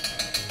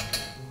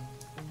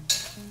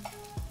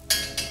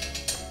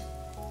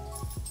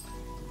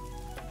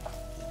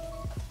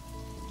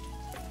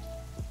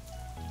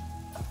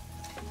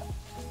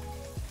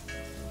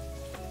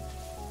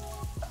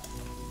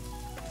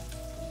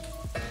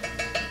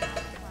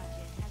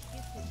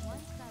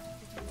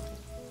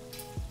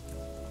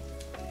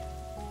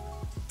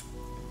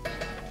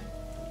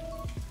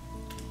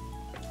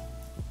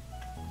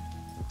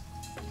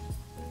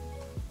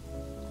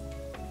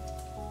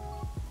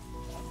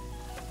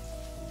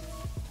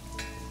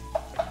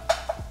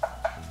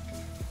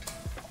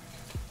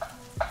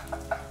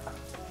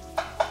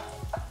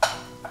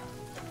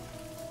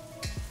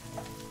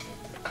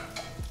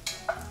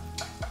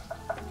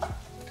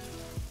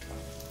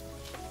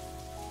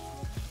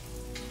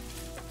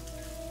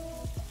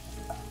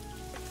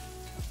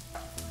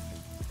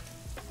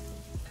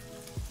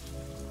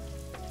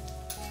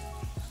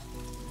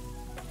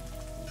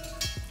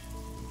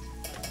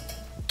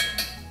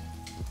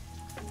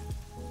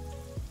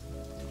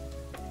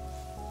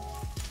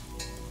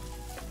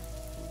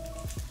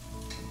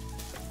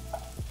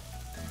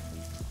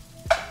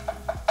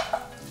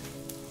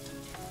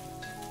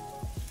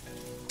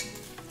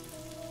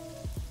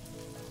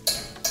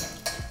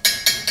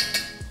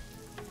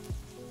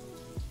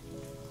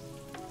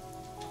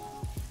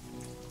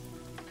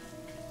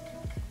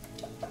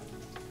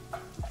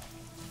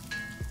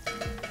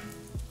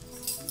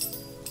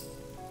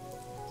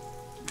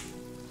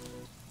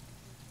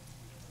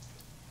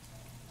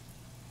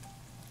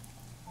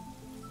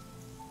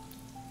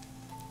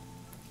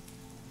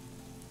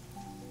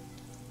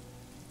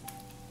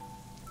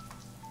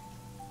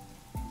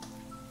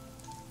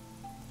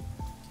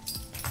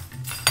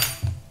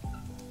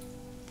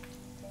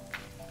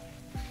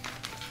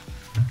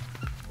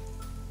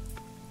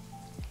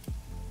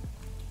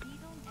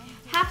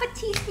 Half a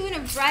teaspoon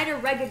of dried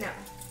oregano.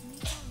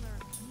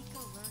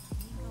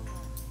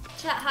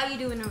 Chat, how you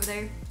doing over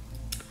there?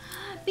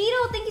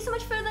 Beetle, thank you so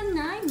much for the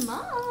 9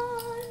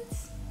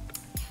 months.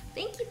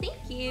 Thank you,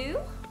 thank you.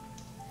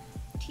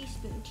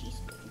 Teaspoon,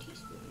 teaspoon,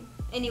 teaspoon.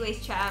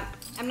 Anyways, chat,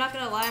 I'm not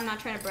gonna lie, I'm not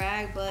trying to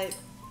brag, but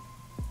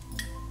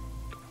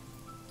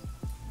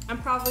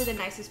I'm probably the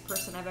nicest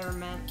person I've ever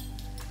met.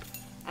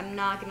 I'm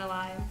not gonna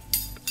lie.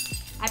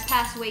 I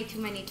passed way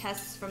too many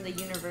tests from the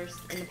universe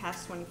in the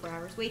past 24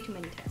 hours. Way too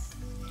many tests.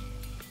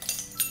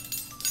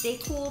 Stay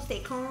cool,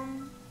 stay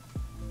calm.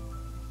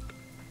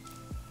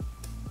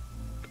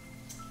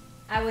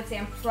 I would say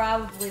I'm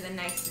probably the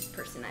nicest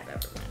person I've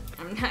ever met.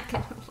 I'm not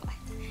gonna lie.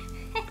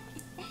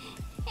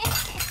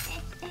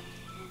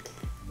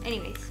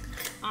 Anyways,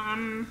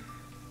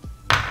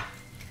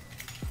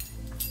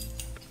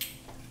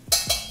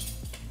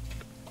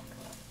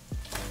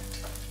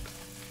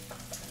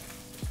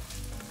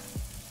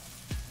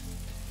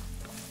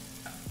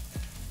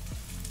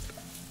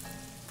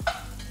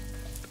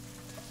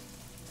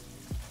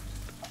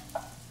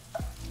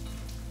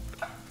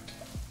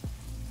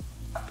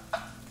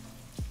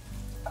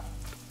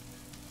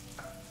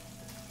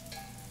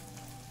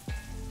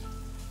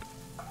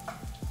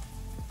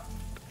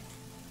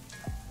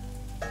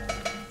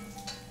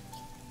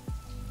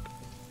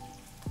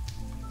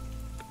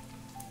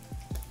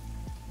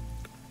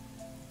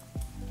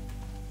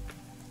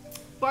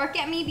 bark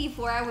at me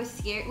before I was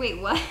scared. Wait,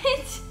 what?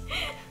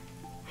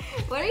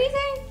 What are you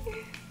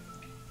saying?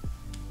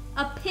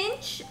 A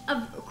pinch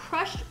of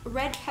crushed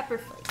red pepper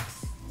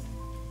flakes.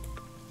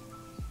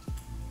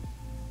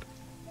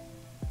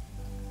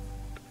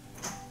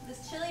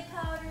 This chili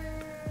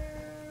powder.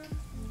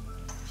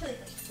 Chili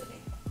flakes, okay.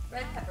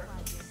 Red pepper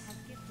flakes.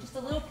 Just a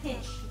little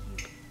pinch.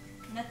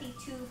 Nothing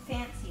too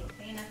fancy,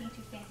 okay? Nothing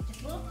too fancy.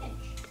 Just a little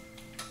pinch.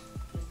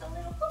 Just a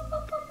little, boop,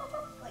 boop, boop, boop,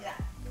 boop, like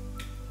that.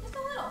 Just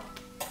a little.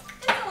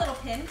 Just a little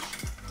pinch.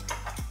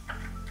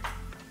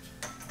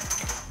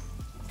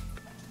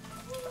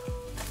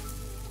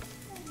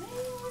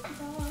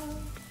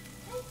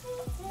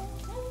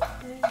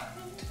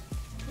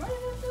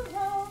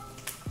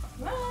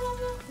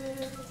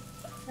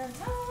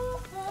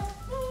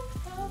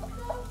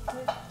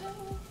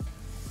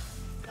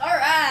 All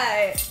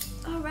right.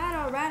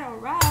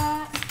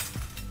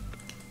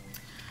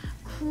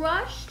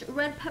 Crushed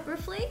red pepper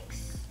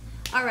flakes.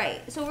 All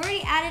right, so we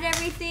already added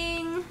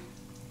everything.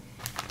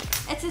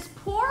 It says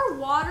pour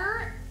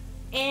water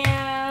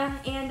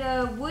and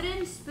a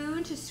wooden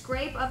spoon to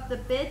scrape up the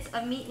bits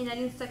of meat and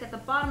onion stuck at the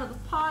bottom of the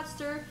pot.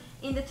 Stir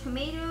in the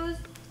tomatoes.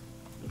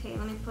 Okay,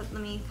 let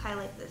me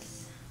highlight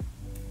this.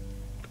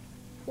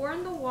 Pour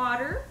in the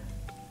water.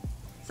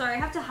 Sorry, I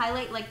have to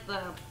highlight like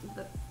the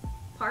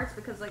parts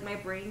because like my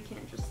brain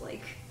can't just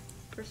like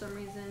for some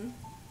reason.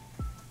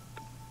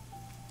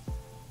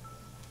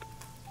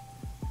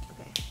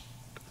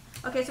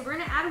 Okay, so we're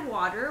gonna add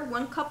water,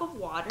 1 cup of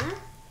water.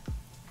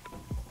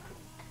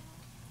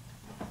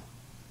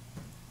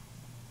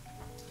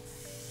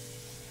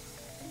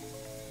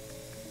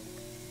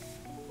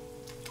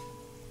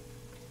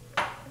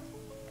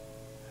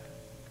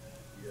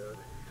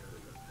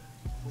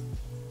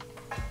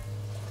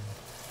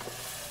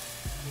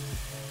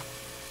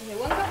 Okay,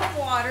 1 cup of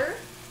water.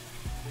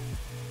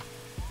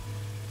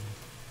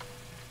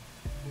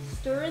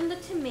 Stir in the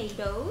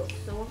tomatoes,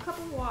 so 1 cup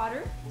of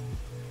water.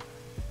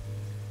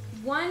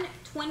 1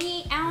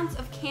 28-ounce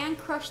of canned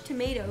crushed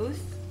tomatoes.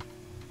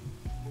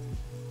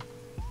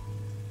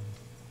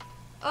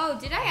 Oh,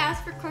 did I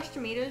ask for crushed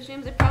tomatoes,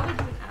 James? I probably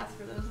didn't ask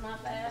for those.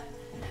 Not bad.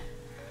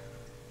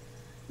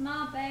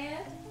 Not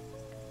bad.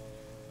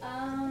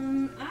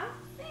 I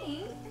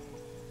think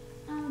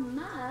I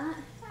might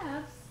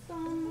have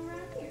some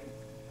around here.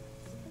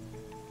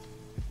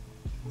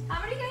 How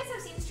many of you guys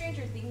have seen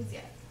Stranger Things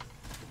yet?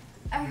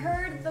 I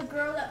heard the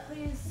girl that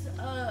plays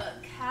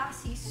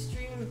Cassie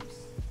streams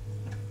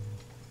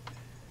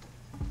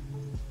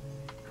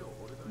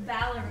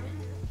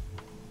Valorant.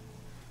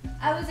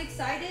 I was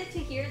excited to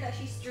hear that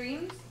she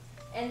streams,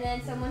 and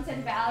then someone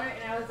said Valorant,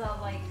 and I was all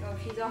like, oh,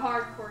 she's a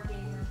hardcore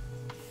gamer.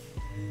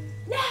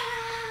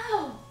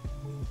 No!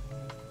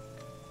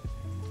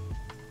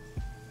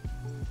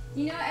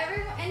 You know,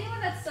 anyone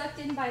that's sucked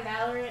in by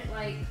Valorant,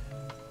 like,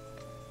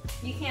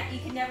 you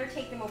can never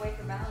take them away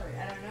from Valorant.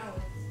 I don't know.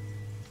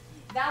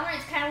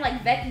 Valorant's kind of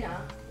like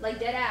Vecna, like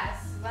dead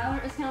ass.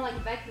 Valorant is kind of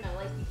like Vecna,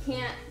 like you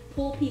can't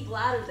pull people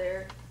out of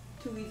there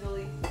too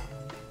easily.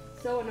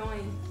 So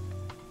annoying.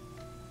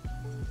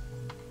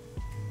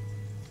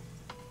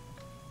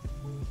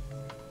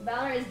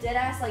 Valorant is dead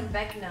ass like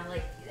Vecna.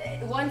 Like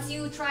once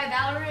you try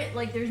Valorant,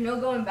 like there's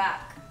no going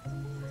back.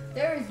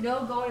 There is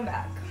no going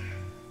back.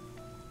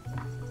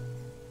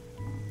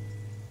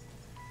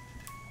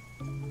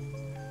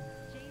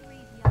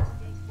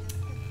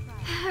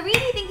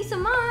 Really, thank you so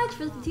much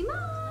for the 15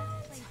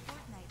 months.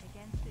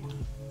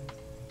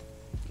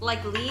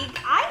 Like League?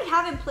 I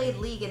haven't played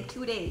League in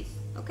 2 days,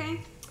 okay?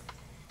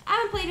 I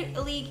haven't played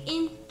a League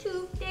in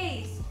 2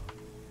 days.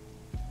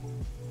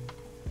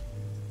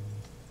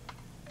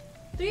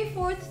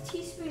 3/4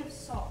 teaspoon of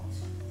salt.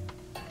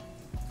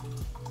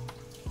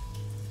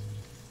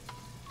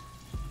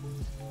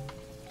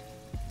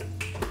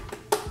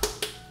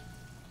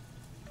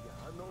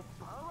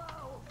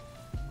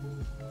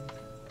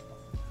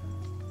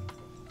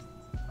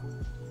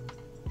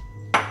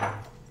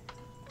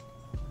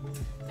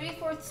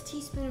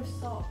 Teaspoon of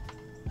salt.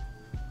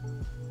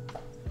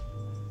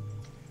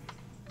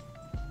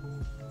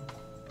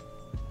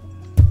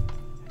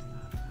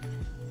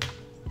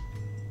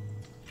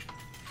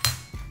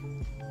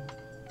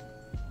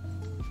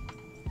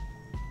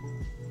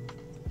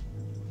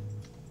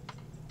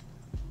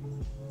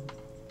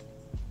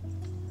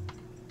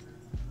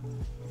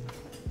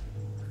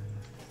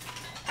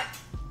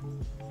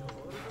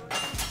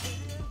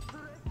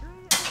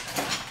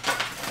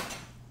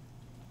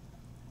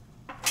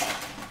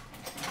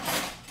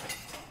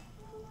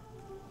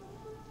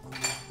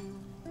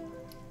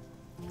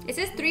 It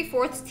says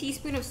 3/4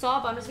 teaspoon of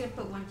salt, but I'm just gonna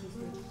put 1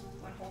 teaspoon.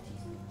 1 whole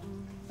teaspoon.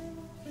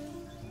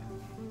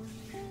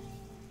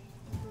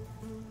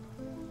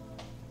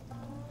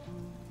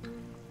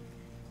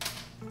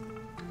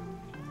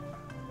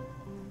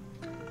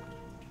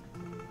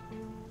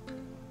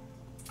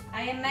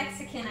 I am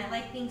Mexican. I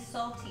like being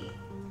salty.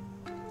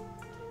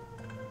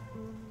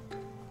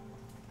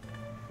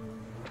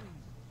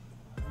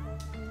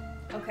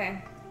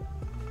 Okay.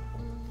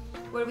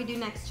 What do we do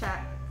next,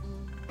 chat?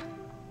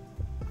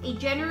 A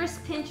generous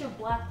pinch of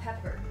black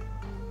pepper.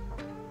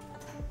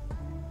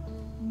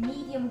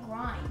 Medium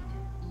grind.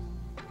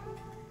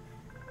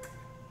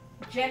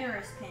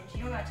 Generous pinch.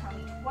 You don't gotta tell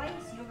me twice.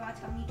 You don't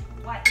gotta tell me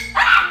twice.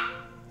 Ah!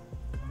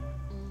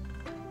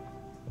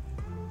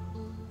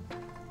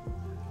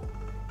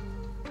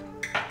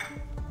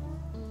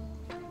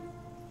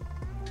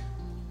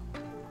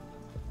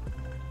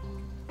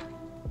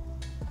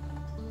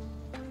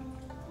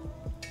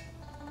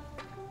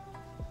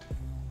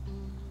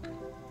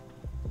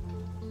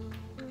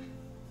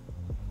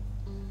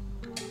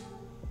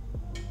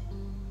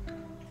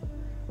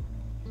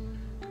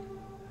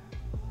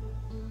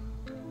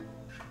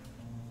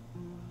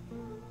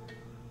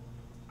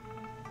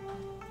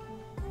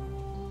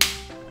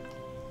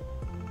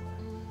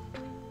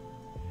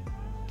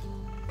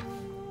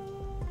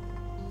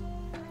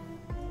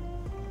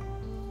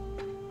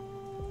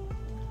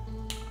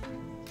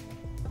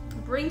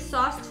 Bring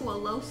sauce to a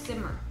low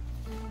simmer.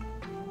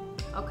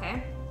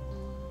 Okay.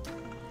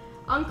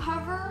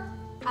 Uncover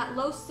at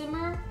low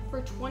simmer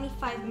for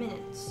 25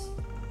 minutes.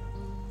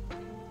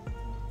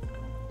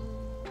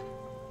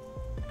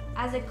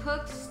 As it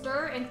cooks,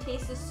 stir and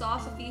taste the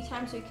sauce a few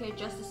times so you can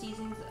adjust the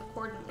seasonings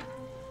accordingly.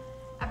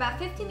 About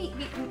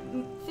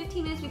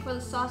 15 minutes before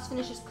the sauce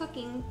finishes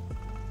cooking,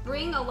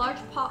 bring a large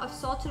pot of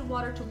salted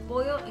water to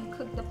boil and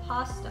cook the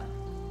pasta.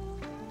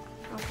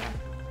 Okay.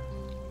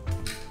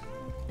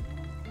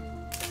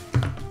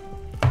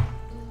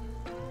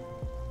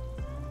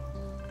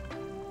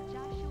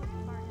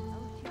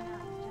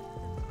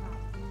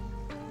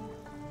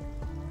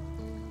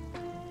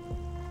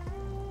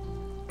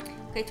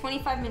 Okay,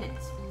 25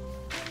 minutes.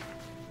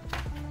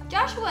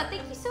 Joshua,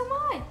 thank you so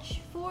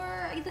much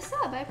for the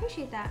sub. I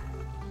appreciate that.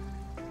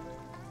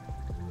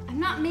 I'm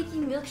not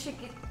making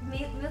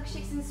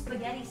milkshakes in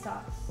spaghetti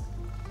sauce.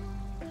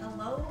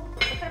 Hello?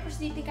 What kind of person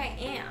do you think I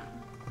am?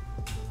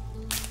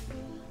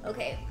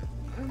 Okay,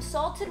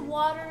 salted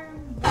water,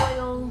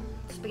 boil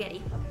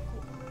spaghetti. Okay,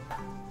 cool.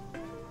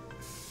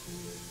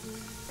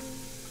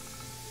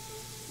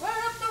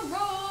 Run up the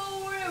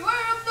road and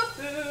run up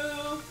the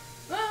hill.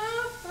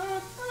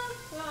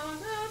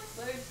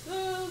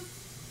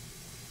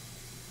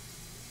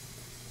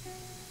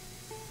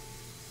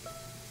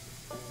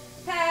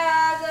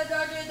 Pass the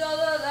dirty to the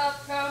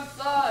left hand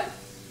side.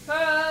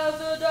 Pass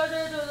the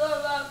dirty to the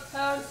left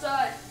hand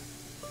side.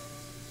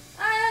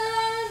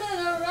 I'm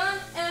gonna run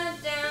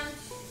and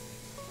dance.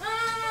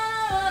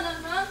 I'm gonna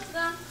run,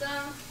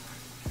 dance.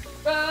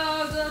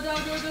 Pass the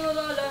dirty to the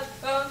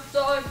left hand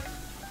side.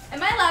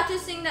 Am I allowed to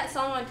sing that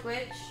song on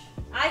Twitch?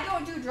 I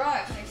don't do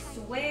drugs, I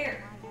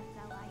swear.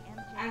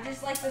 I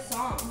just like the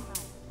song.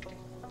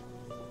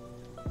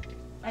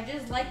 I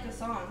just like the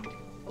song.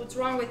 What's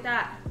wrong with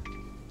that?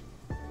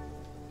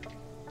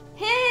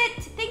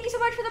 Hit! Thank you so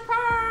much for the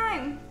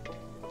prime!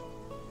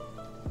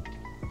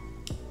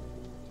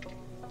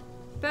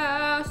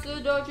 Pass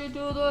the dodgy to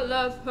the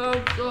left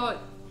hand side.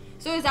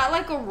 So is that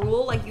like a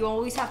rule? Like you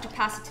always have to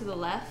pass it to the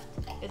left?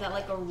 Is that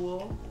like a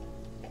rule?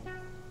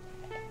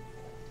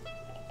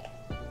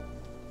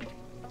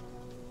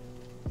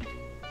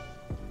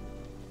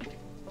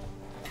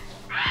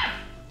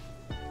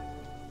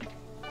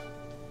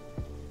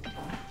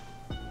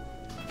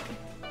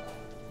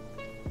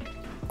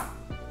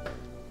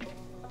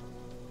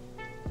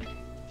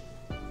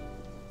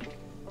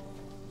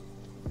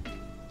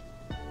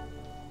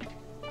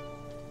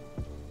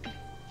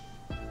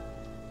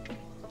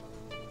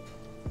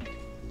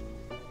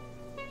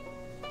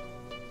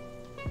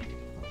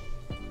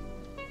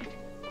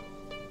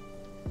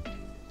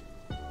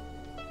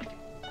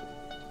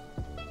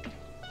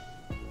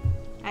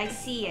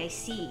 I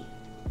see.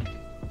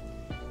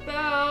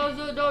 Pass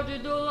the dodgy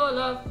to the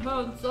left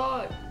hand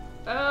side.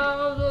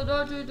 Pass the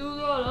dodgy to the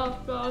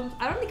left hand.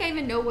 I don't think I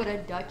even know what a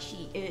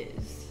duchy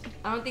is.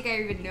 I don't think I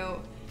even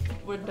know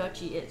what a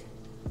duchy is.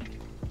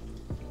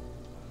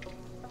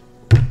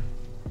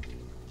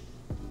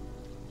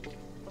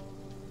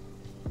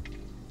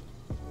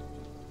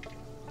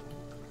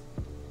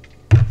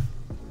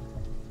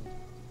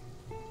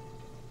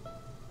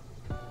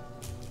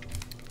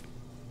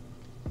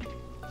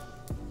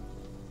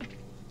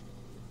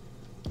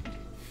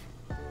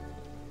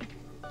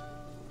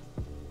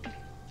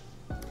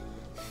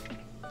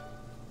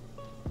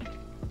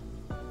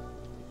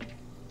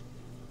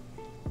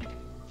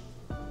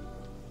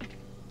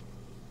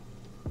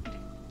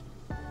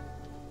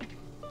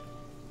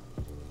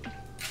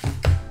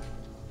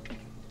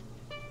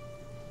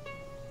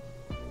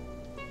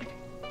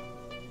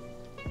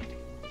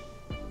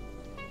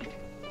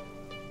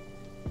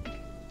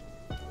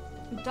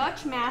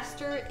 Dutch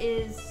Master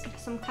is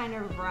some kind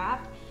of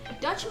wrap.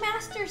 Dutch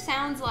Master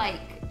sounds like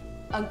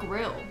a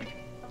grill.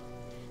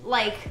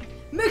 Like,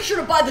 make sure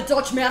to buy the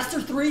Dutch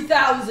Master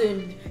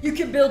 3000. You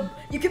can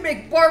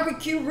make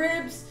barbecue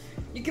ribs.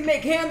 You can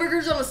make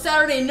hamburgers on a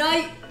Saturday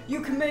night.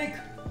 You can make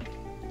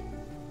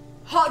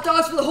hot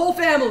dogs for the whole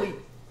family.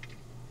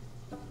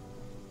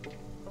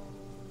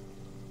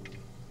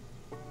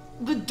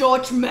 The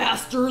Dutch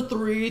Master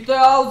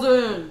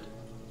 3000.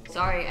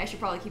 Sorry, I should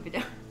probably keep it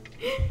down.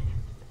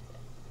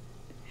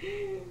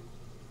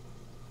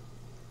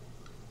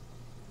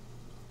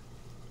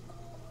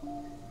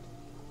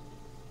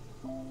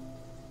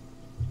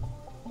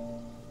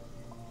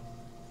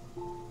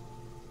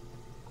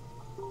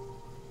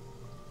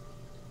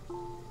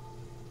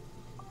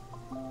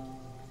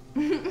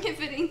 If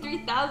it ain't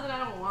 3,000,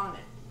 I don't want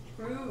it.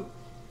 True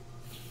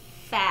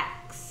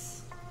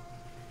facts.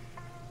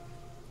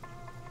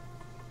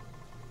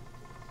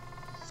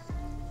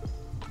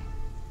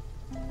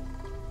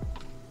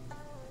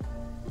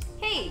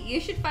 Hey, you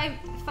should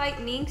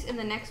fight Minx in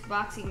the next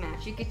boxing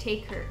match. You could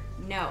take her.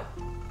 No.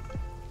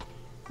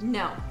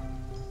 No.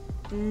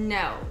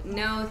 No.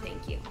 No,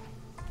 thank you.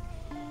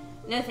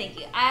 No, thank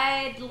you.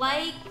 I'd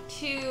like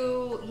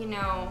to, you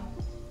know,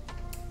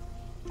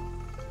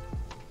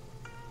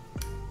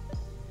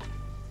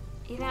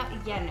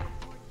 yeah, no.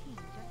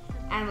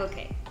 I'm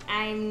okay.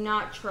 I'm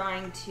not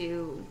trying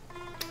to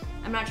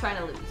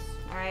lose,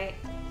 alright?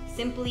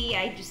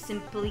 I just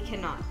simply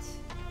cannot.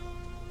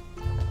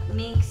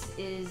 Minx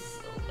is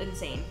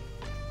insane.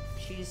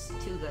 She's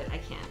too good. I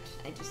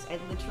can't. I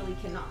literally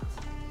cannot.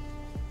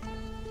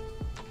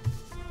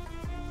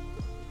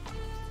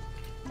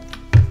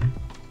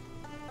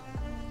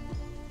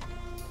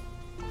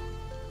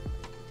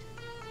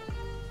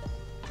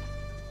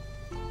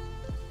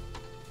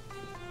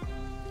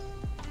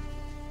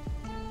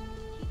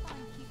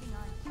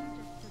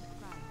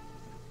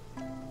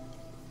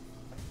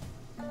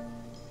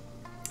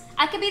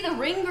 I could be the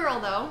ring girl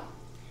though.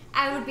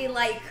 I would be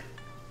like,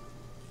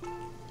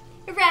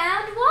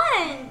 round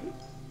one.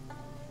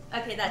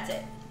 Okay, that's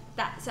it.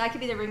 So I could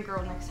be the ring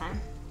girl next time.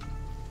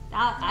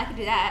 I could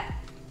do that.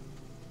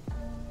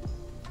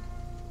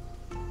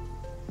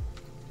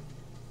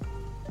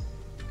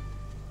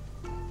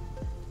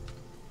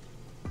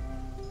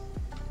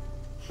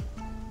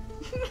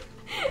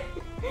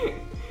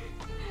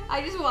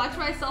 I just watched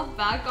myself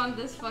back on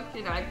this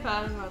fucking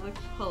iPad and that looks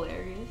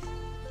hilarious.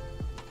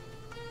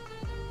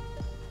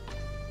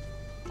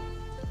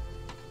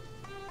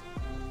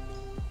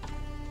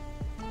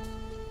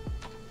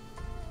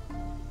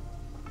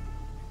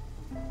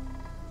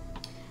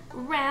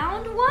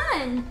 Round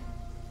one.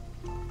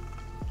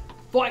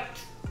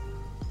 Fight.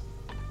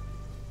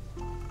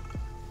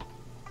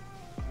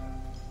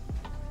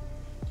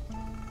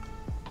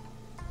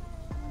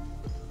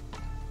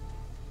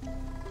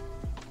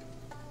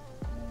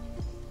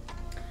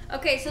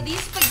 Okay, so these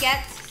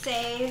spaghettis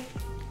say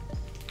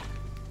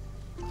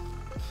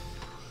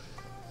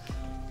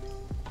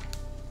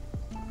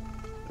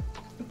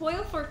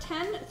boil for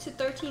 10 to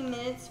 13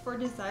 minutes for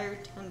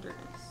desired tenderness.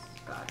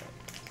 Got it.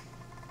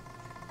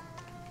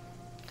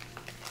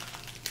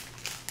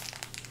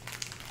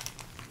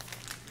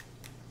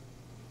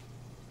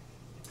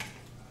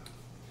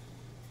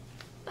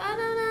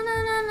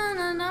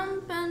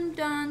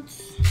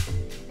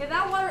 If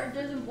that water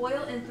doesn't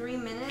boil in 3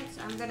 minutes,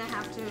 I'm gonna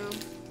have to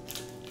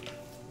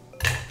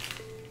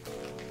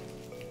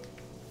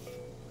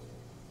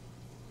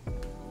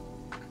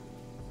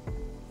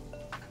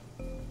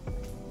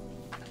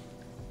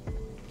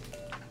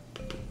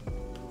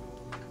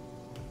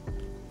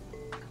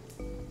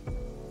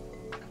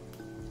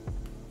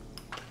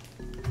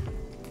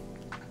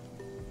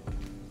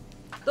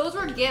Those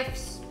were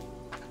gifts.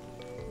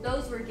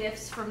 Those were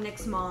gifts from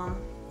Nick's mom.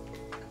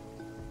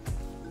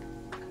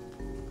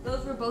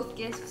 Those were both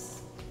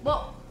gifts.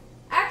 Well,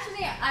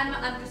 actually,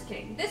 I'm just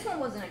kidding. This one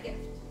wasn't a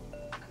gift.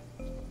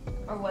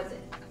 Or was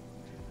it?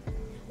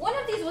 One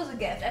of these was a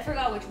gift. I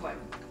forgot which one.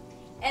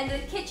 And the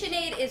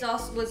KitchenAid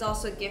was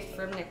also a gift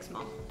from Nick's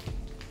mom.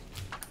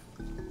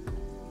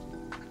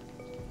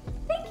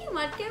 Thank you,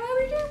 Mudkip. I hope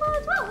you're doing well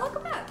as well.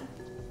 Welcome back.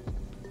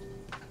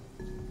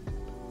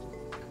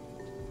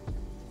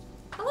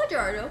 Hello,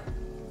 Gerardo.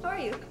 How are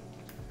you?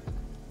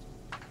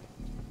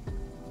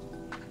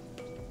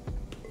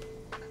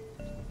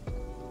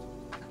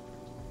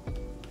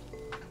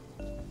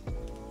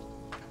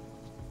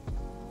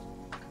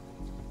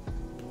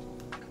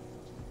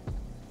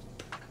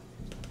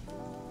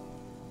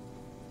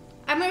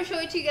 I'm gonna show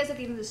it to you guys at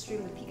the end of the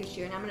stream, the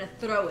Pikachu, and I'm gonna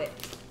throw it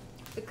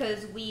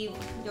because we've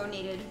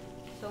donated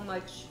so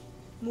much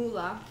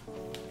moolah.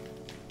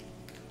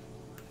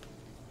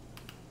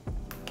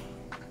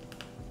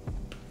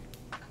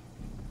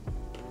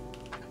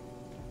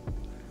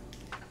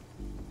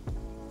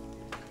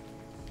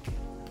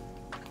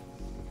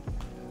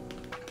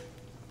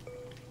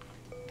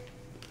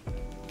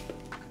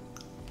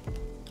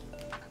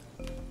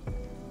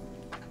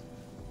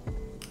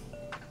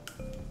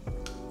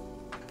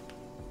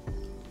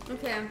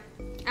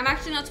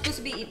 actually not supposed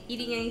to be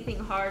eating anything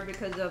hard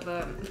because of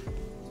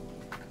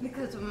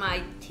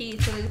my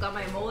teeth. So I got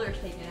my molars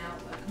taken out.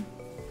 But...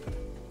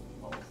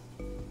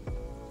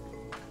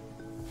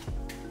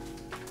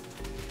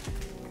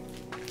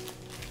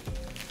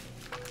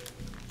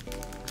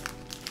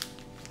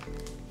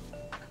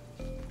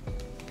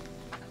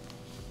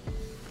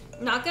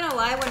 Not gonna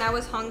lie, when I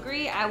was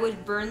hungry, I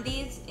would burn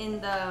these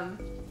in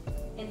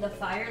the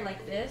fire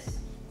like this.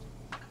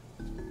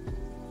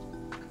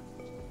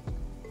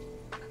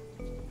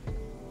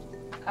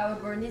 I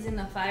would burn these in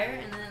the fire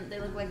and then they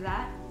look like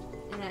that,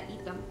 and I'd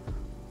eat them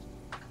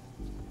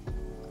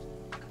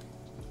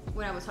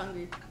when I was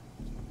hungry.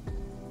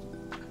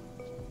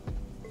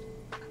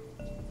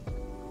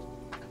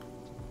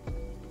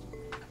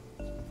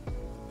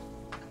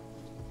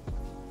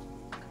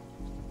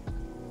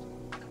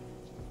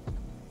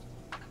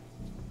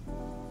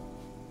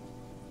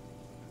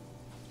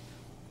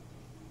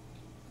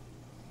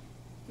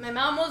 My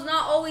mom was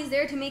not always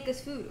there to make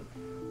us food.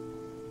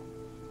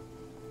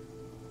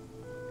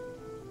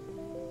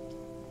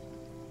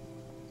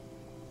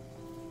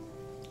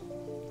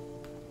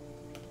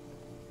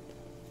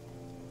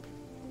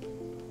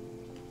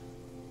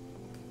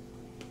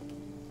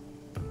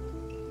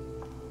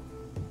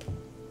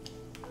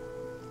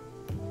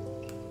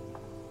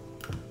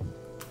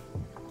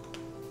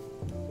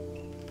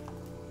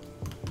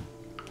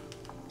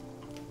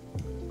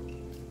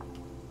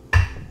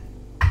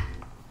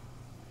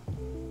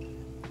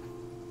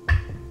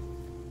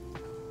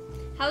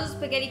 How's the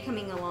spaghetti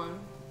coming along?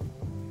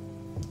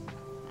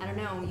 I don't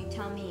know, you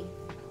tell me.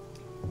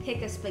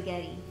 Pick a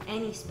spaghetti,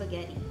 any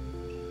spaghetti.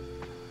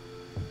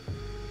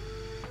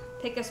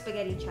 Pick a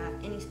spaghetti, chat,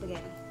 any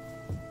spaghetti.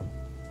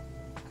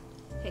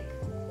 Pick.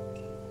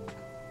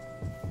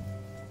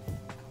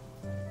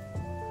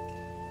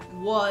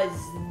 Was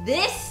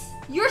this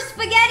your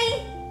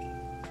spaghetti?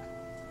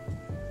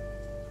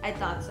 I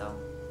thought so.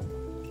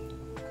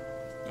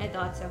 I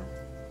thought so.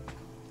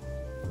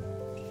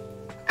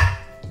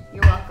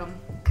 You're welcome.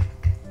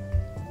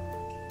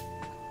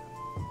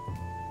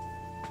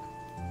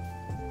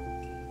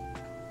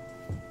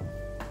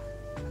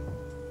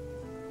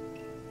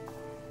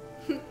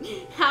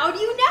 How do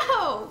you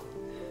know?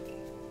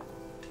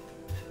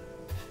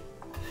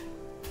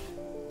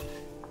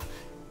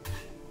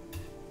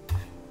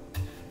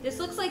 This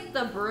looks like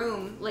the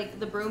broom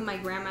my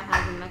grandma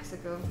has in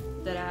Mexico.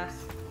 That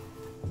ass.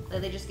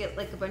 Like they just get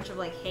like a bunch of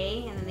like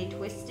hay and then they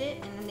twist it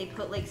and then they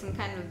put like some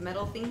kind of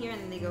metal thing here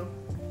and then they go.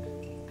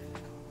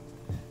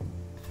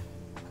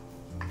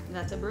 And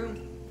that's a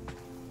broom.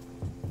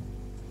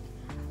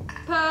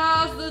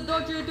 Pass the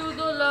dutchie to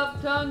the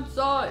left hand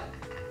side.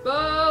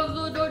 Pass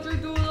the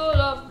dutchie to the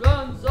left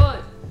hand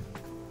side.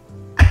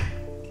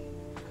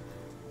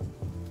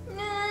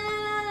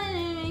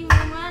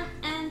 Run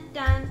and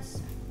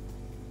dance.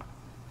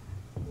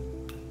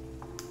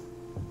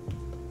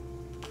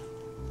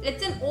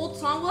 It's an old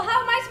song. Well,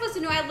 how am I supposed to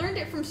know? I learned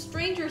it from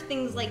Stranger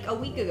Things like a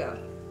week ago.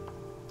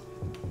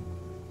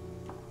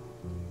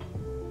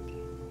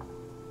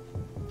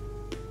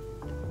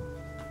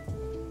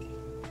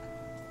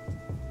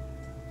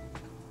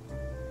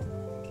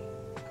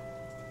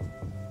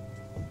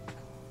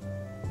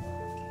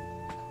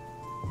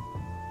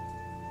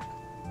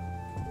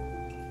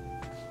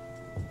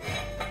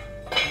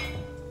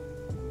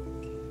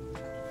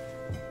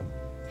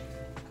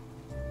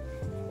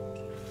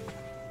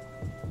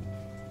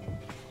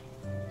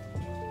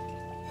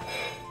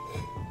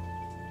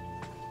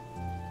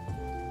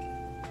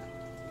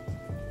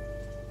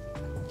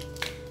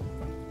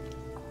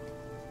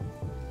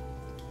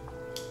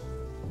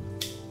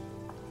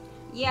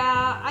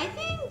 Yeah, I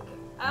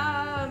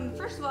think,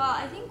 first of all,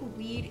 I think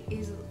weed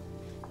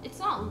it's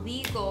not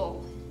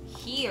legal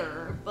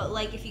here, but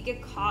like if you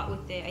get caught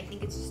with it, I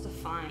think it's just a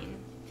fine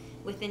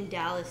within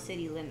Dallas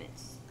city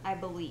limits, I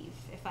believe,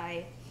 if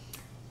I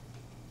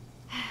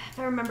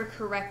remember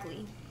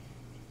correctly.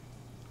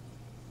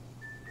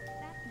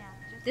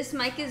 This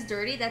mic is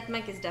dirty. That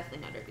mic is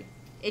definitely not dirty.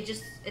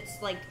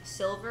 It's like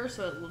silver,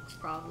 so it looks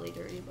probably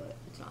dirty, but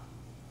it's not.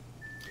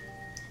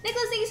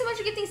 Nicholas, thank you so much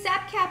for gifting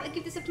Sapcap. I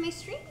give this up to my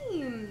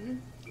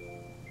stream.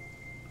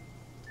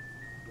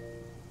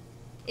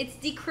 It's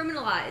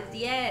decriminalized,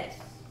 yes.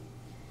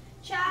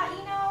 Chat,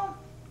 you know.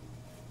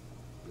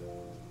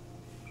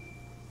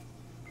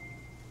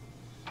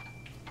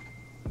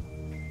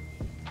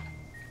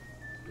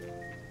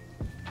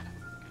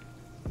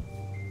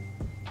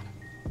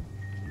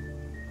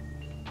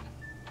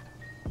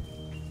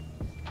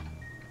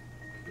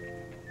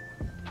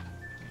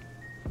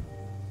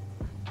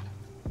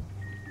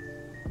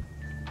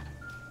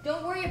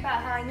 Don't worry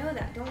about how I know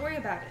that. Don't worry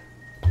about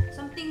it.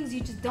 Some things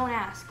you just don't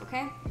ask,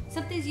 okay?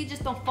 Some things you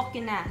just don't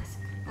fucking ask,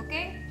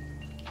 okay?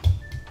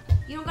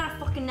 You don't gotta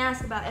fucking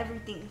ask about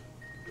everything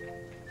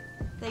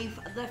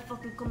that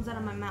fucking comes out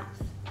of my mouth.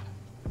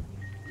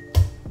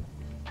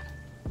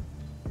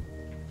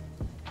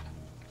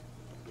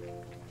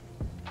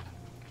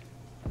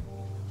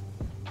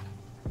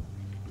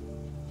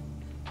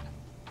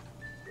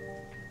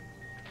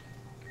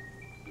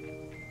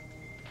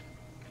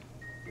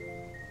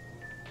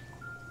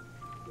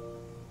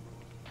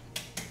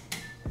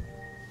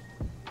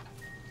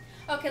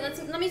 Okay,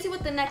 let me see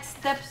what the next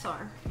steps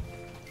are.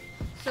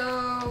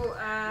 So,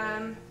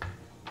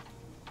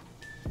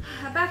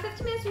 about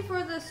 15 minutes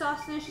before the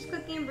sauce finishes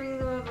cooking, bring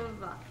the blah, blah,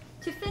 blah.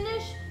 To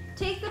finish,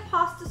 take the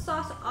pasta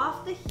sauce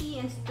off the heat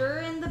and stir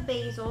in the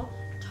basil.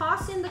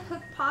 Toss in the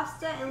cooked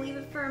pasta and leave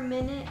it for a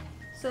minute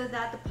so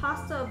that the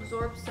pasta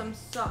absorbs some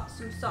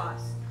sauce.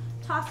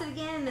 Toss it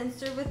again and then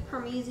serve with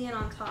Parmesan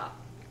on top.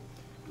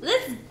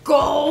 Let's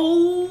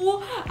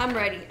go! I'm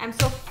ready. I'm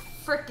so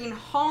freaking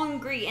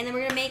hungry. And then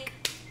we're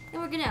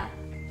gonna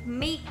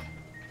make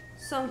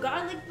some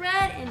garlic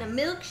bread and a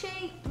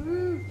milkshake.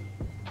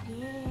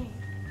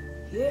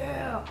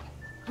 Yeah.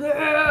 Whoop,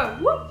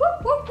 whoop,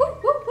 whoop,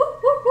 whoop, whoop,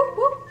 whoop, whoop, whoop,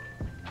 whoop.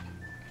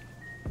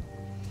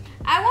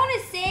 I want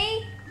to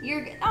say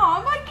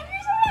oh my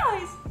goodness, you're so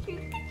nice.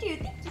 Thank you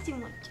so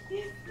much.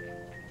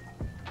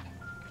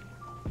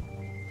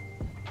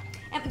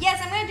 And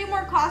yes, I'm gonna do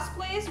more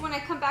cosplays when I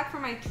come back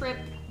from my trip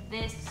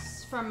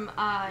from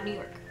New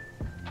York.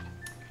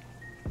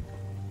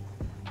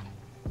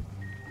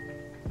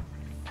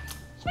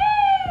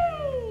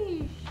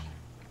 Sheesh.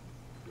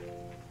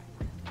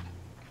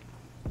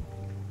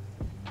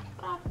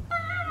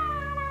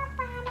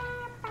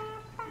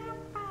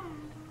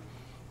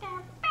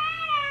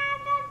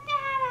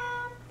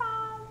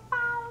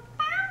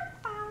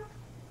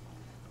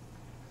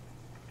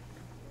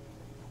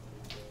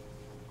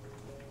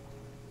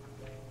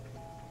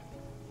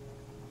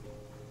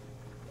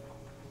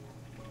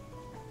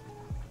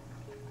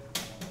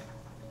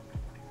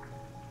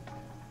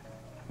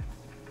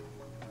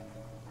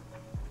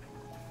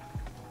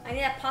 I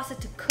need that pasta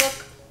to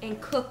cook and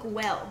cook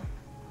well.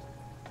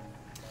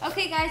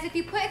 Okay guys, if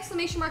you put !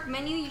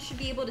 menu, you should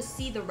be able to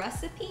see the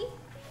recipe.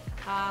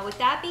 With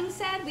that being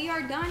said, we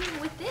are done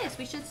with this.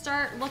 We should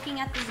start looking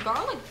at this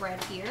garlic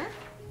bread here.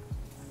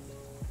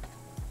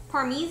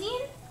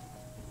 Parmesan?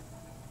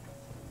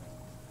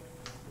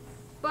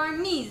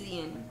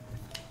 Parmesan.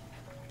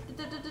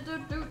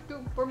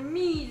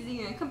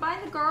 Parmesan.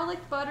 Combine the garlic,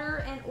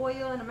 butter, and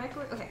oil in a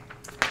microwave. Okay,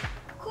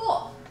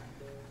 cool.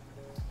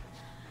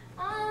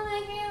 I'll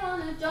make me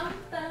wanna jump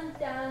and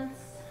dance.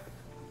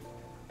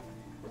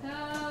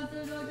 How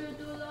to go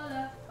to the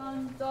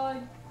left-hand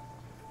side.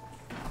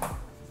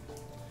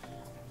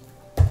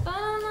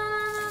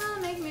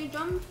 Make me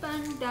jump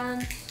and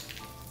dance.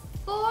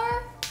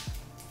 For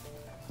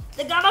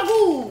the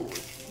gabagool,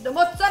 the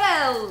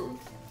mozzarella.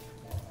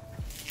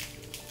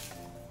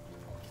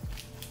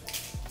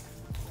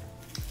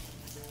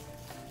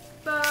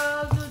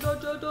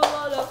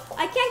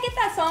 I can't get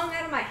that song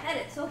out of my head.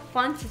 It's so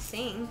fun to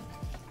sing.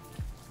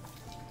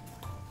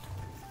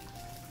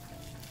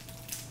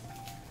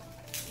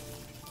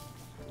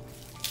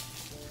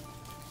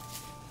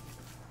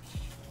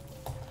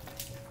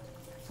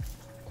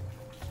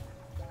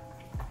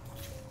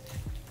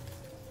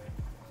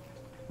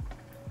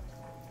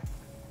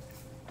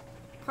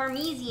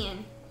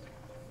 Parmesan.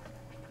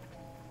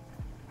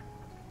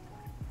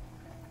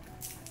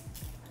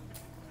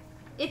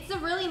 It's a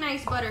really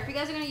nice butter. If you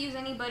guys are gonna use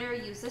any butter,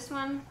 use this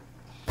one.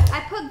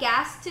 I put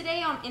gas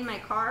today in my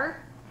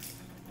car,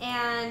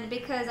 and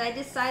because I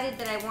decided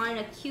that I wanted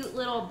a cute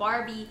little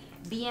Barbie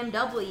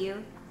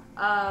BMW,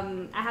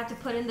 I have to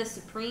put in the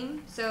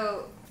Supreme.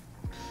 So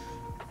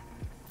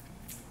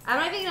I'm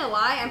not even gonna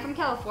lie, I'm from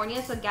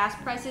California, so gas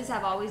prices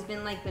have always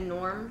been like the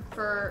norm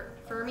for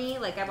me.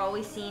 Like I've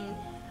always seen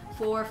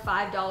 $4 or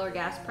 $5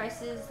 gas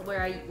prices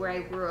where I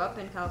grew up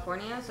in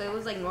California, so it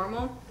was like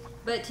normal.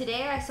 But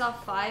today I saw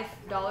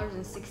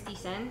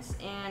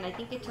 $5.60, and I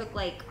think it took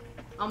like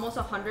almost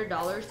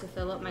 $100 to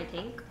fill up my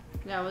tank.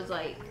 And I was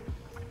like,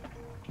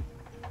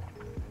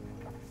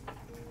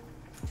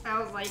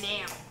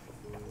 damn.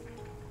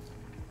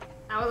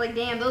 I was like,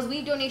 damn, those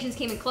weed donations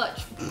came in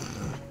clutch.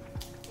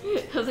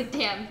 I was like,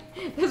 damn,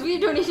 those weed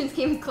donations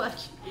came in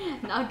clutch.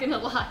 Not gonna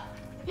lie.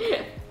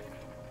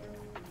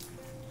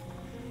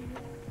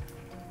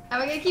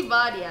 Am I gonna keep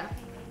Vadia?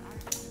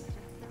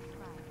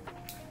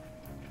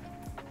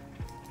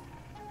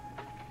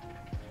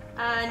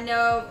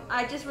 No,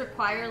 I just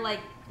require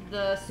like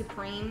the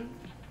Supreme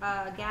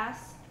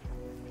gas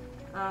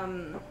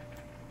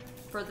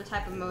for the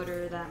type of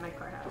motor that my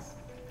car has.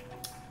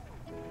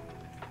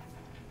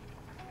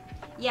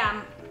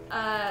 Yeah,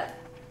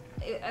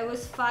 it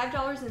was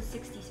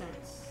 $5.60,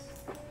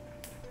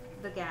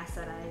 the gas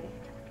that I,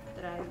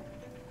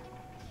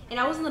 and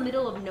I was in the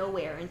middle of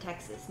nowhere in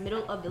Texas,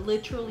 middle of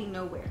literally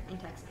nowhere in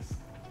Texas,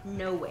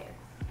 nowhere,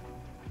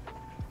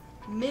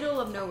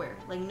 middle of nowhere,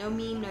 like no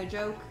meme, no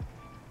joke.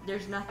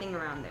 There's nothing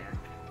around there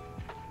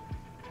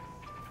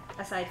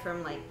aside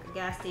from like a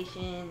gas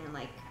station and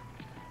like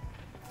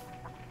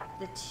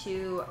the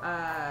two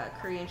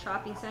Korean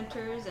shopping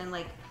centers, and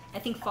like I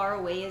think far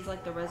away is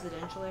like the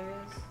residential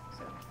areas.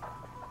 So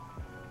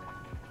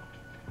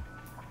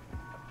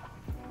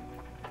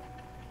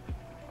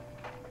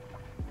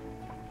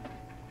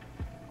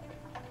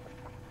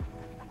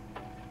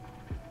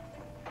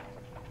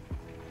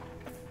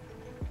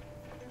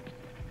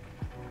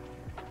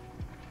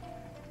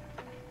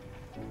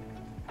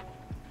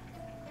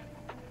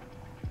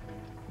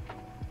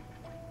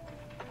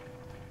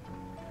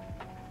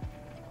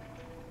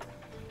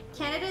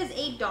says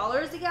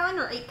 $8 a gallon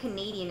or 8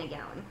 Canadian a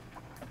gallon.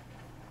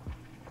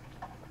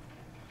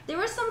 There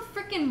was some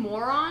freaking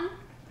moron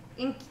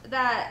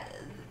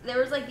there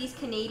was like these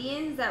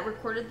Canadians that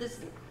recorded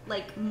this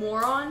like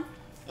moron,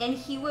 and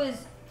he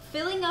was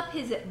filling up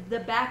the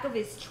back of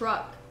his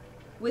truck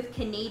with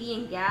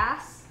Canadian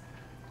gas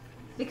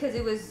because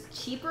it was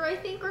cheaper, I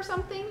think, or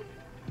something.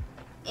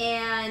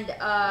 And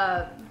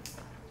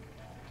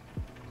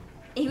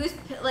he was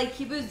like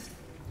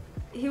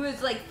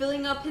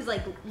filling up his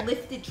like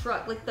lifted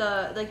truck, like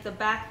the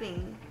back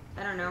thing.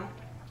 I don't know.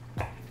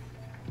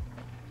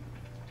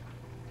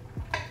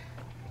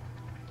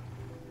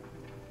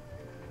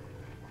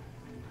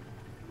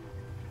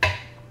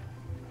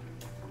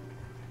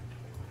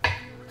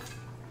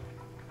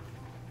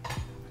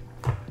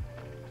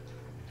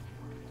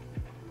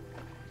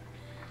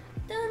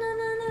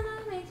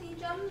 Makes me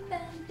jump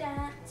and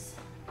dance.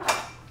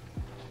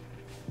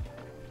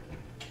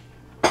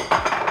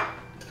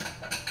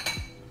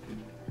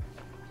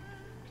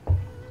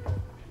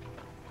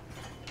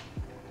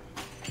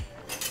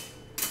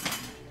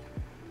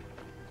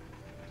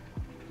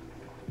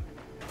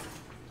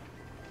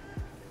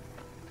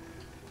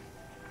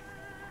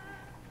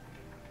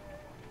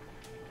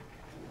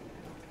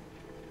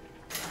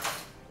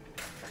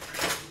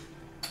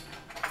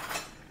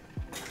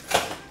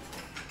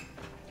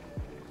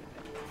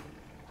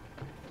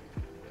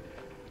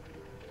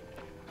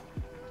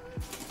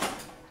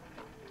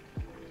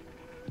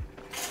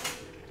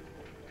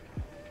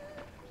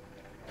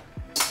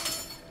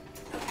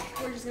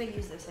 We're just gonna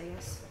use this, I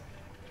guess.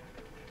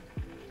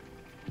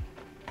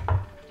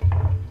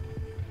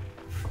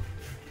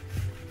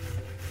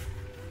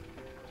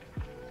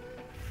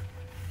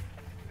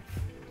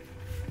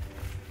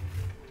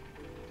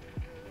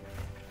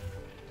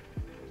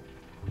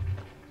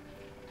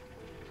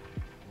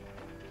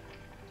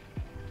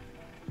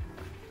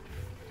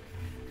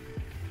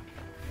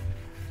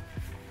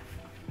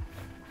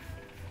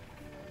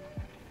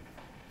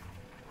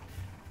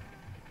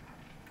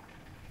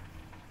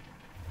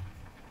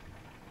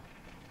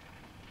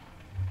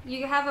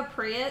 You have a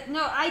Prius?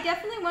 No, I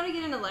definitely want to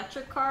get an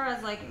electric car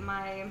as like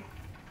my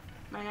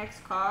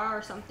next car,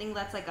 or something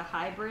that's like a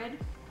hybrid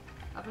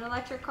of an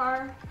electric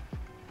car.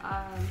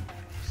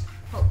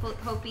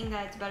 Hoping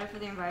that it's better for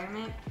the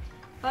environment.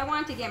 But I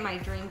wanted to get my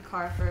dream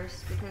car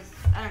first because,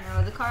 I don't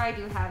know, the car I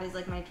do have is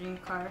like my dream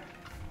car.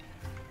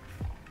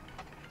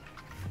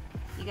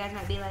 You guys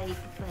might be like,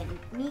 but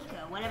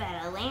Neeko, what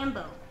about a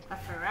Lambo, a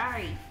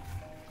Ferrari,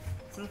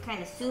 some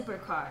kind of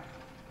supercar?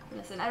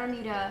 Listen, I don't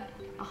need a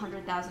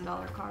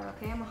 $100,000 car,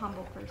 okay? I'm a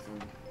humble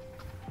person.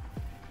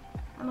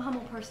 I'm a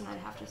humble person, I'd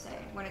have to say,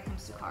 when it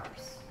comes to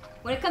cars.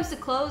 When it comes to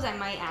clothes, I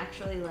might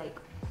actually like...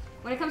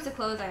 When it comes to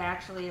clothes, I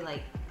actually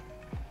like...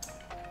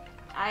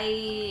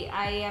 I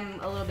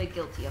am a little bit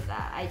guilty of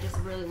that. I just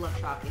really love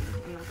shopping,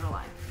 I'm not gonna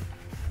lie.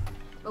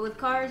 But with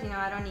cars, you know,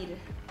 I don't need a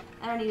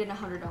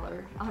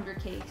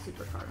 $100K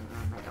supercar,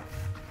 no, I don't.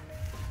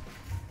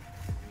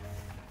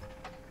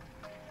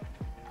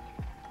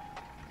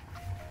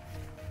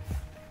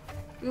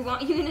 We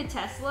want you in a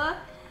Tesla?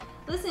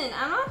 Listen,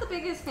 I'm not the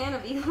biggest fan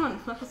of Elon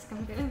Musk,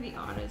 I'm gonna be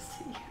honest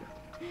to you.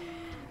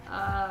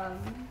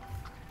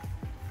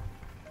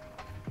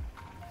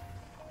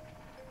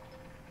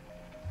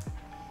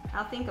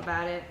 I'll think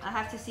about it. I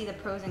have to see the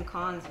pros and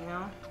cons, you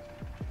know?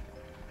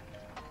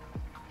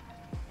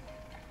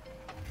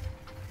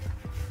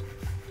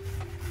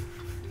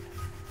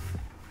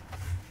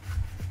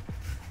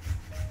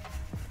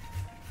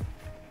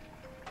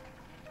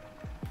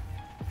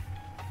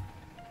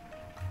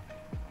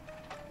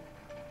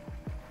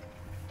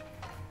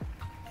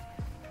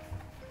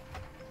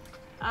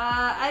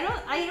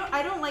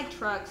 I don't like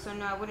trucks, so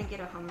no, I wouldn't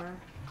get a Hummer.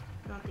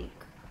 I don't think.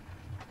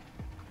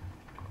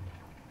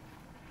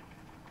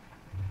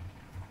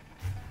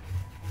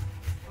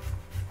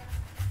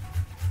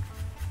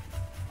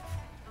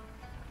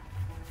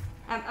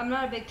 I'm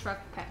not a big truck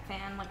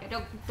fan. Like,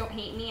 don't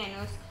hate me. I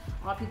know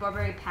a lot of people are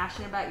very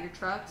passionate about your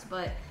trucks,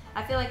 but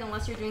I feel like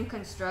unless you're doing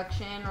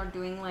construction or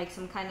doing like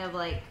some kind of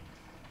like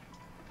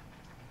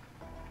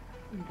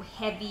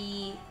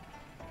heavy,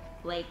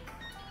 like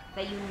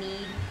that you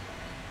need,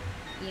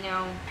 you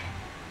know,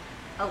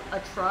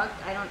 a truck.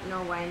 I don't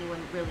know why anyone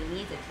really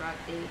needs a truck.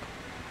 They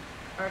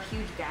are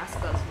huge gas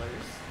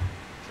guzzlers.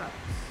 Trucks.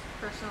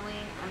 Personally,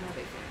 I'm not a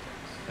big fan of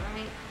trucks.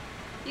 Alright?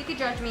 You can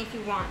judge me if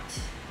you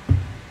want.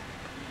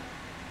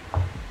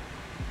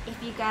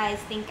 If you guys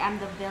think I'm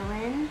the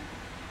villain,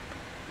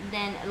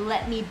 then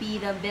let me be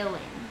the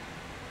villain.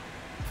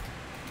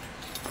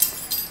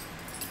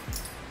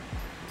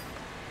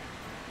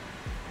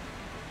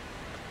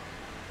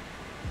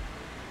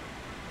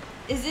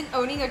 Isn't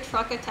owning a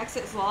truck a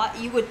Texas law?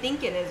 You would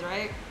think it is,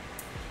 right?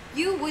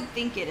 You would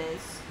think it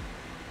is.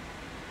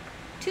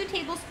 2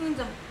 tablespoons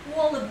of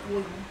olive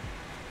oil.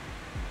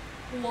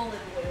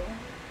 Olive oil.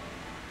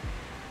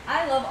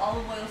 I love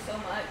olive oil so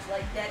much.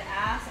 Like, dead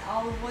ass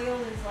olive oil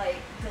is like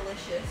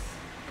delicious.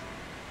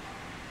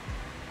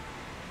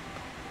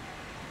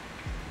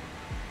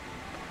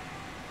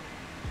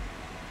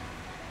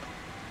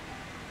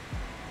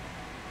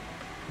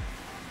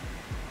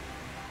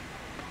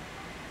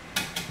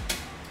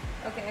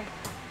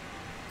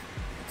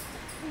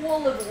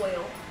 olive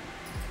oil.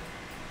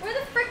 Where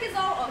the frick is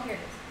all? Oh, here it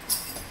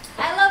is.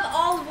 I love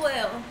olive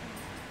oil.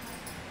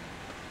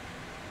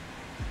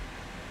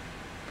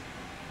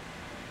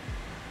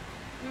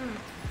 Mm.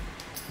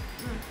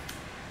 Mm.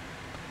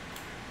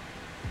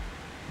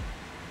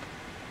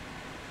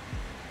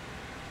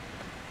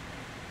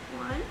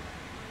 One.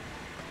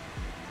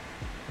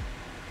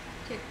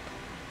 Two.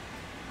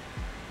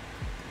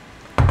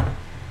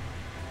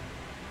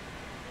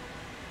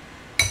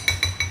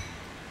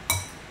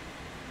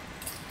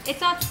 It's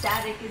not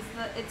static,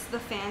 it's the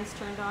fans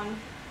turned on.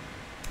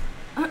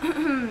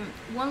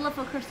 One loaf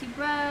of crusty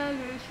bread,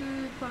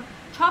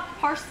 chopped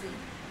parsley.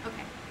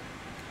 Okay.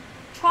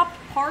 Chopped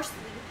parsley.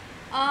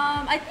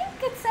 I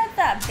think it said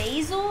that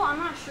basil. I'm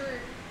not sure.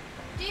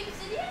 James,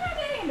 did you end up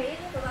getting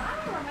basil? Because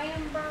I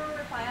don't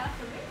remember if I asked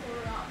for basil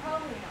or not.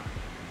 Probably not.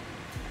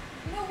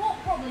 You know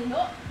what? Probably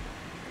not.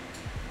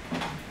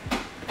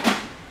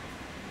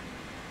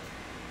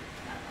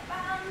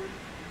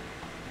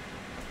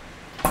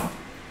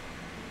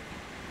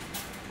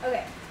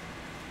 Okay.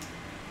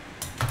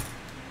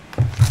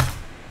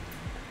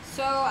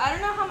 So I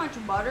don't know how much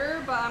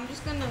butter, but I'm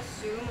just gonna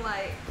assume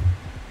like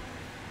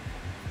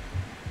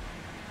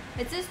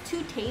it says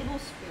 2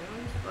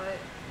 tablespoons, but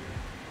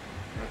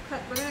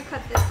we're gonna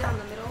cut this down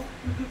the middle,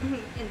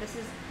 and this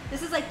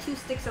is like 2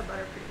 sticks of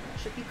butter pretty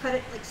much. If you cut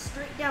it like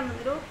straight down the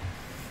middle,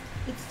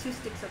 it's 2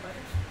 sticks of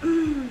butter.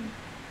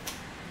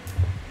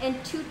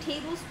 And 2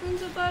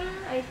 tablespoons of butter,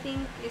 I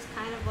think, is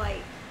kind of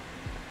like.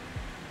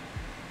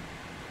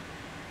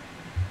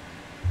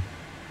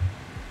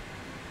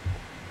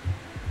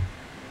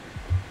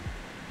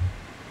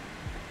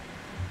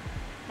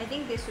 I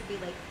think this would be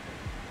like,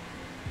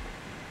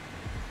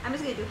 I'm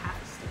just gonna do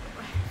half a stick of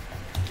butter.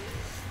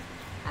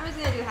 I'm just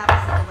gonna do half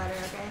a stick of butter,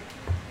 okay?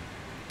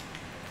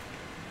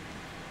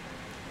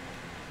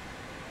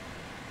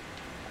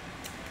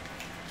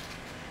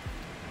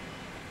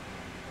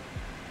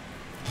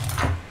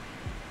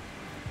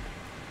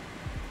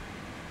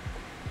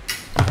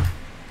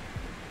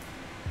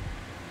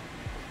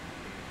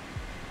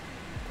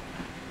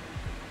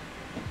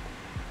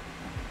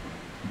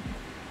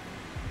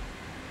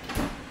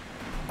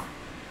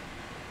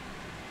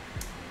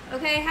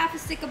 Okay, half a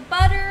stick of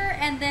butter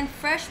and then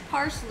fresh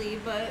parsley,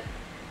 but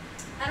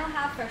I don't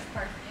have fresh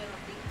parsley, I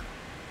don't think.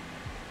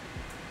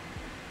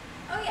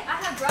 Oh yeah, I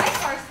have dry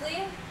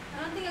parsley.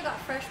 I don't think I got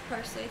fresh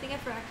parsley. I think I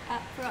forgot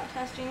to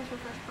ask James for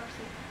fresh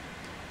parsley.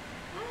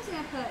 I'm just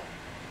gonna put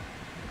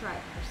dry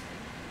parsley,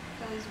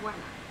 because why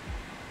not?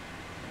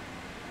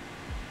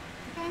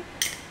 Okay.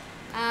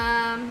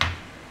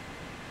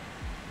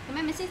 Am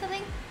I missing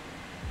something?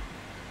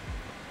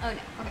 Oh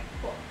no, okay,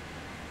 cool.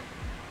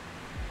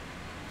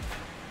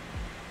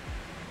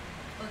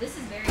 Oh, this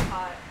is very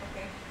hot.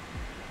 Okay.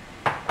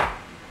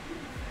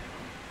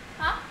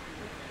 Huh?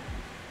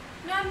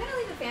 No, I'm gonna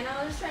leave the fan on.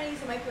 I was just trying to use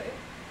the microwave.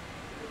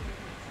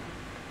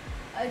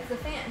 It's the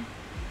fan.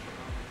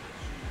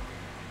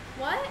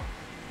 What?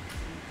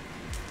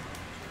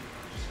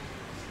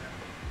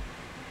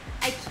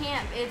 I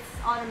can't.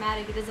 It's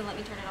automatic. It doesn't let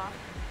me turn it off.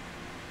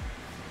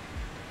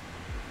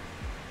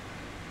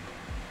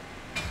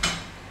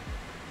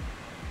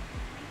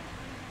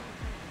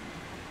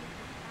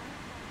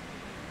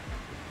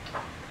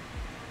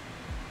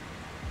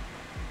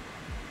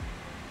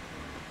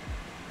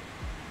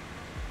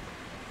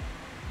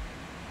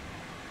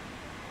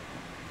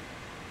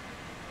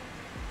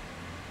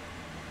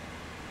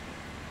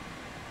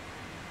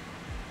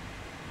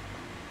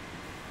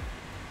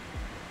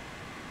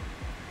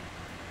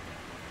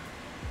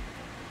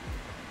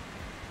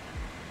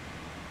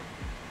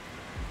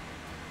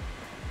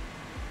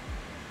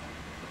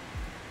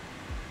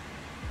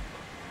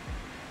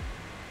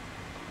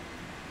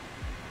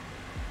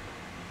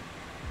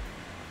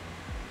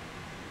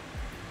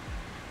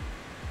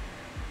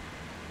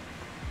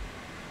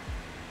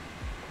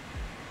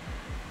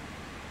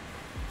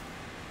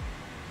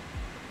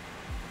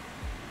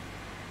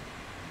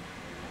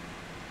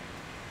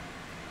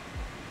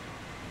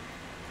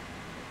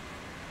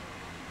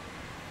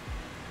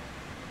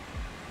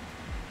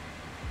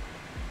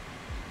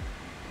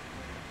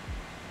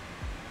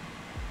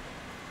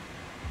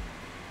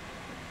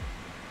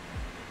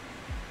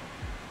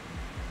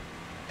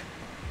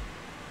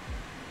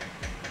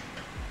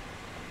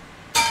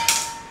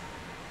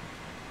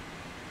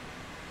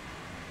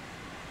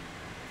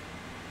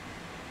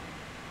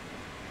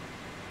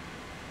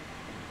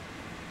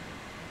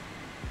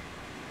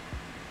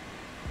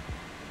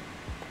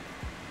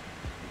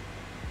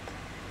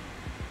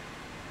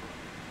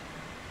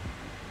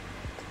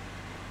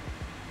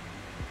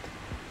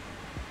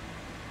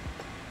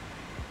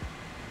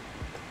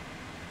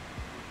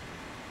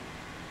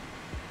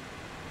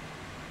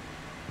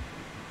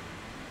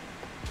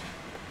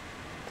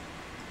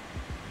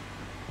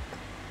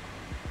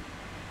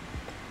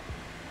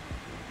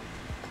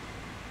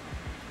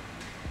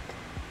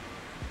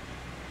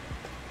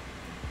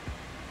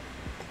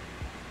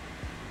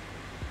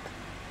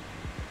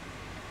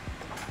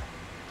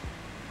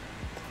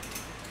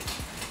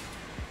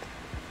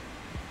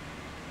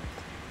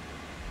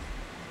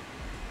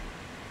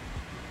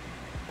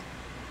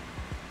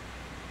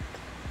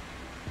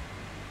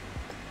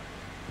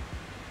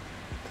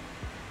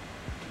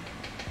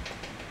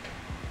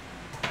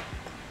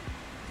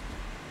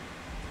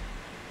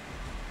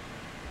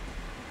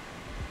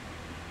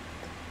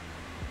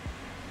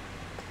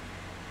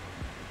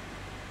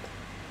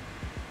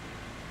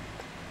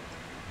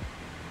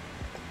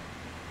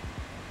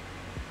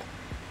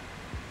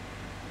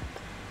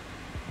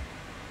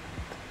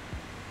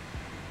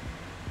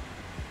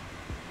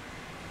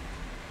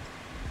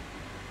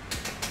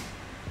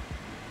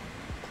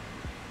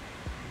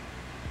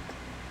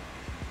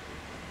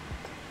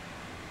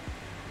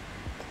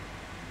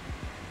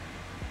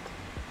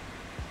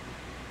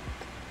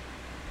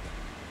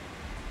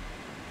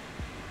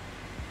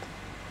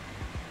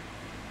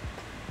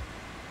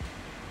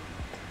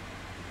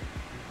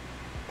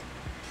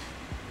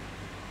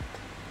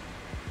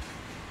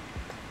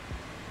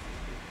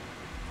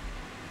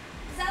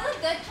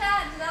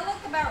 chat, does that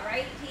look about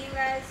right to you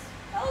guys?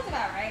 That looks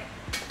about right.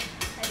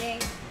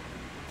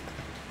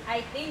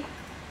 I think.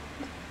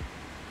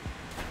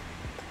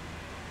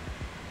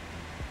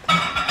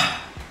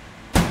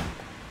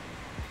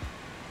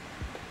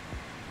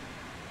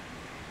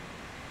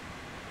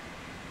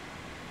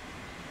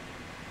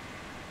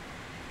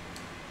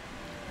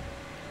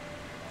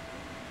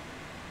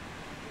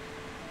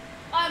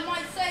 I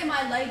might say,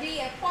 my lady,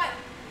 it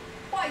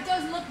quite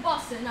does look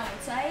bussin', I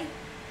would say.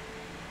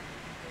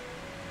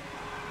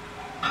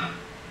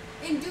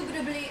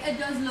 Indubitably, it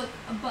does look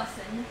a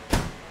bussin'.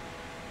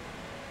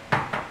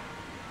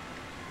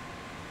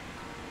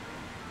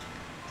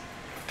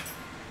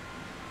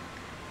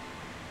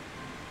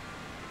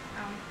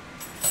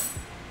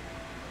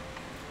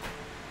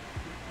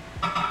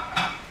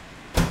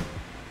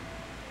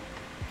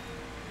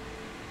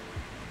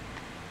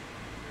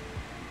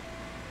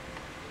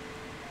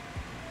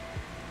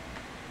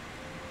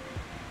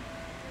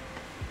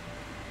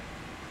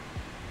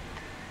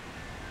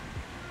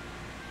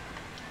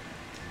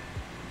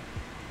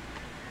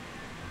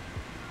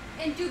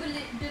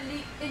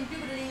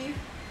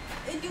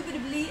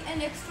 Indubitably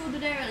and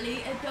extraordinarily,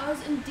 it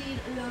does indeed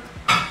look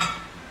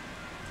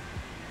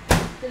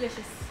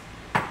delicious.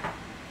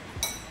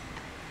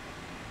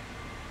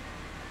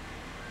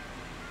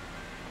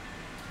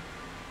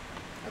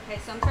 Okay,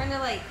 so I'm trying to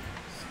like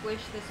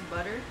squish this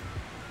butter.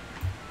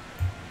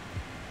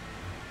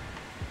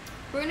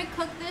 We're gonna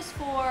cook this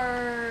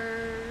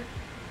for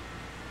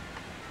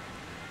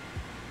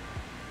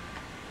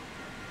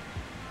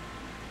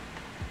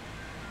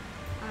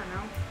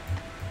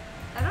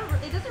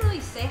it doesn't really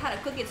say how to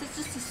cook it, it's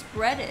just to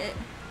spread it.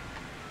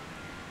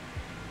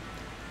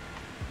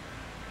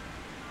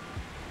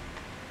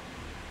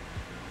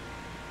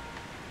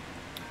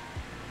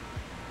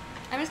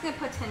 I'm just gonna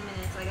put 10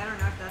 minutes. Like, I don't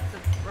know if that's the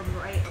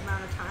right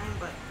amount of time,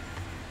 but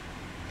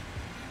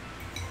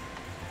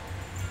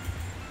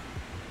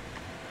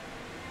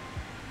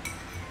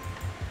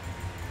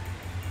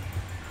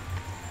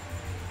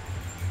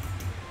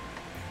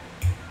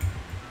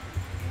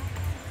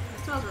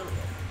it smells really good.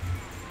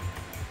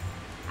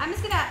 I'm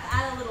just gonna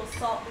add a little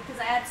salt because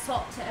I add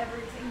salt to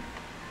everything.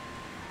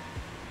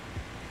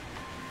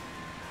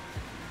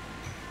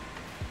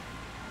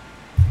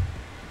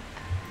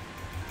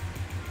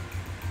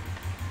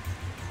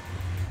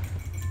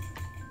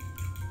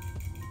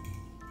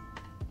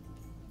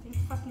 Thank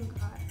fucking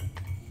God.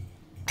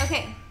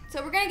 Okay,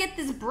 so we're gonna get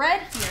this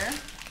bread here.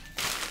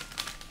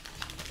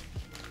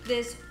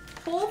 This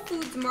Whole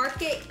Foods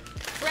Market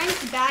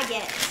French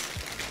baguette.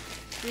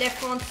 Les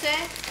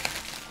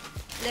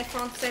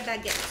Français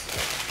baguettes.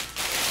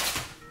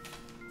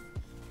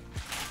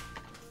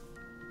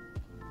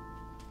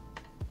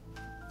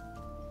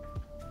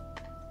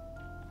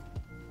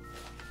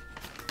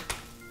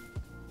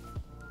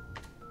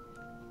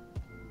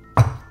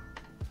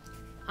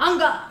 En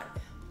garde.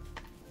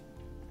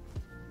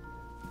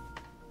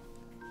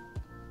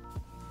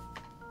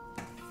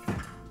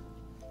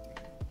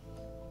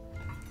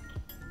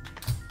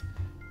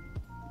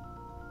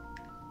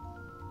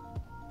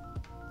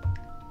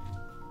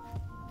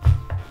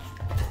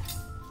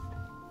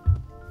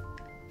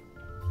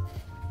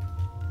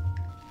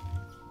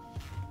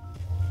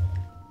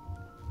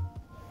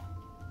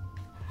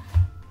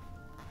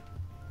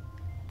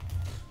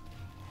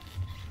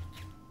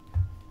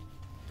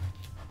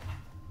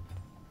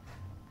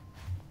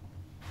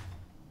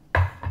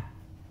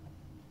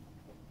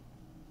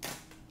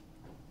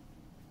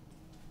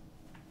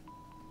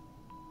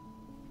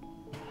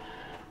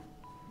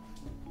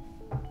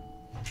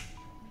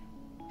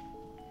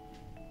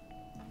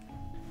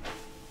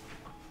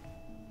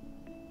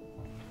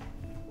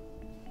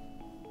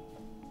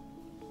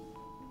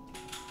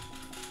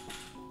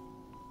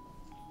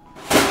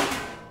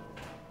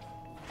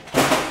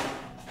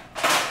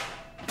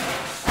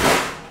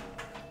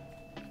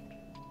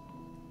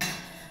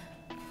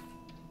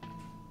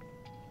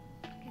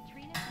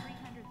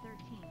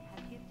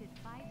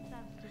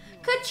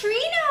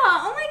 Katrina!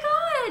 Oh my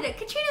God!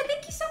 Katrina,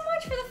 thank you so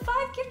much for the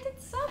 5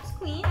 gifted subs,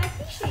 Queen. I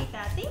appreciate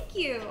that. Thank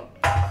you.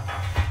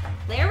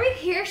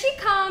 Here she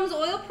comes,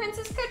 Oil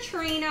Princess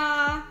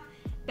Katrina.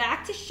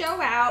 Back to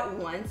show out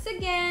once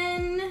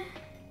again.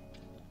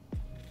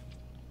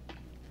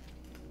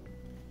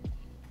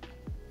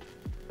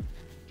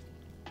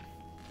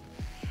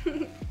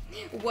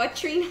 What,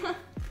 Trina?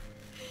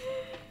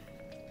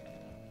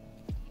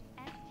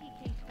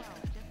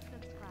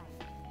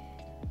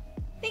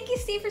 Thank you,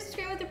 Steve, for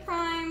subscribing with the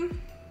Prime.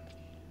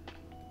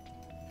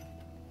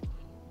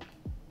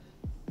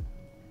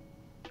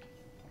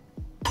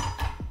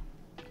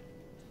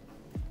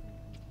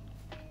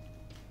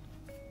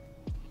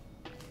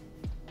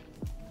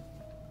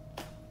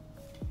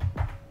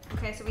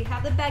 Okay, so we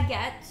have the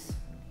baguettes.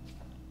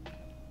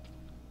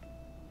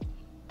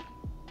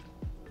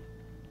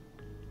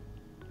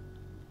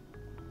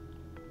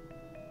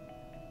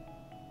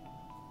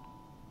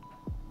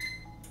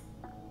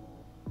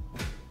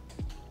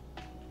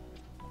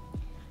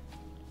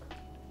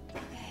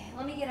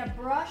 Let me get a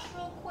brush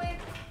real quick.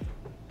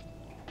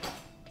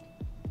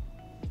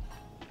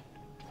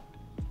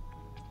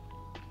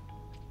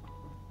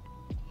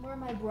 Where are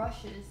my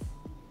brushes?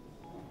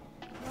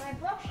 My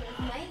brushes,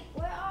 mate.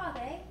 Where are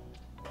they?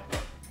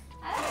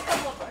 I have a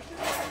couple of brushes.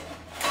 Where are they?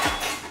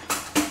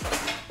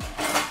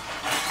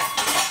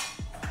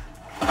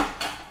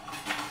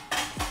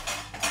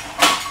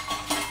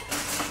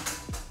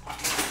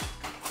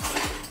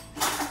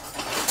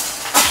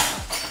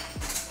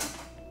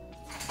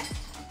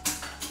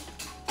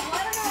 Well, I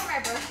don't know where my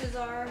brushes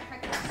are. I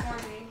could have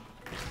sworn me.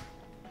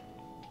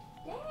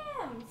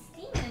 Damn,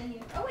 steaming in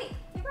here. Oh wait,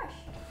 my brush.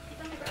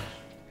 It's on my brush.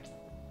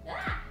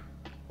 Ah!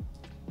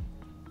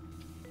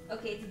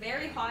 Okay, it's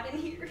very hot in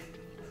here.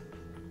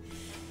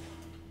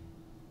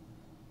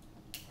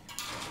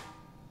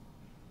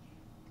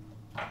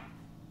 Ah!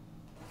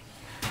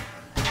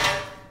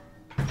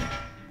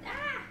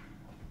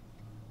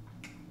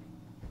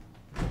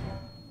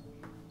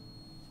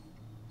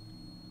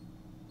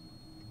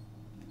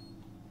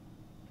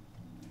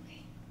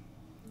 Okay,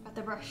 got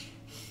the brush.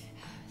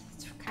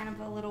 It's kind of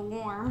a little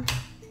warm.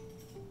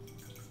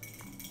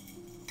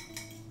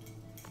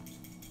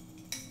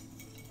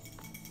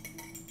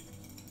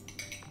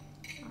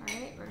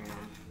 Alright, we're gonna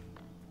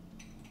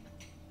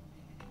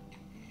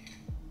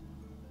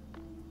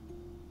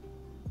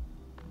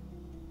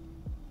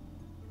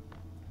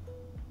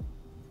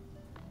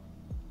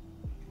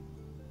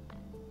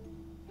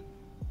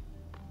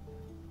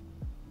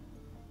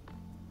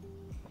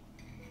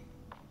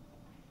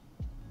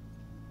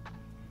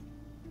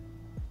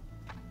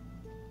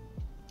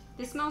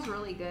This smells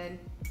really good.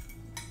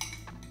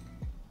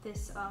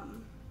 This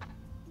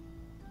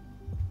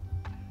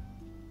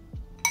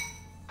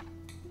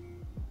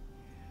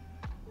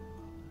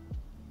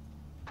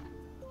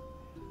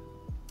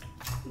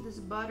this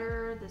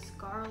butter, this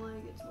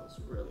garlic, it smells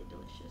really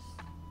delicious.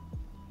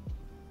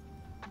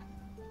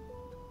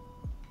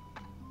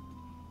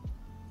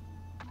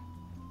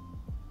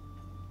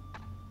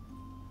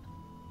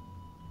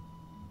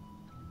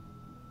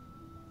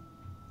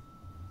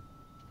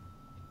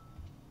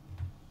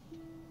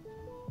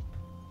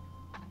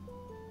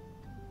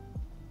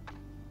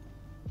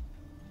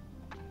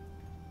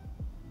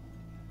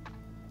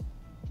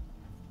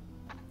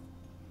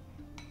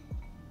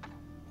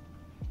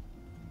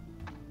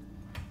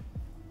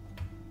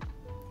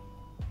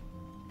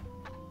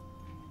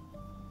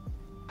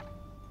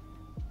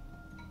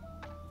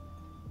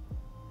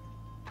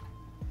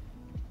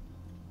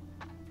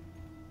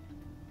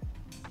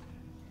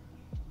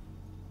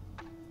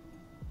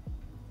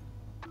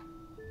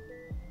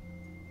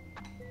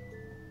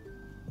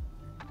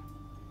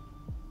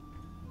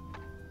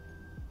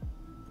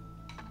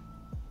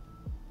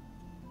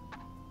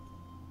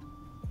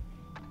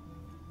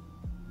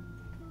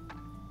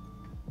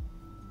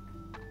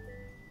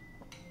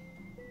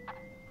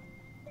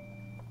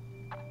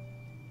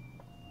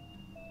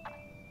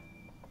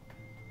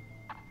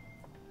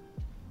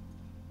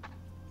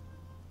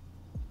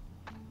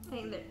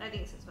 I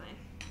think this is fine.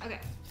 Okay.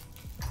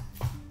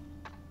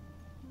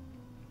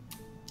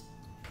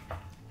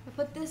 I'll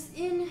put this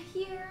in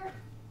here.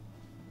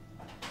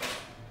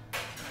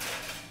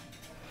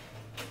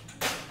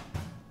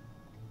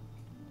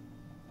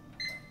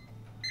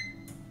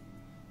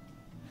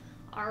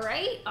 All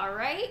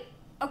right.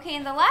 Okay,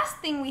 and the last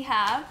thing we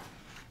have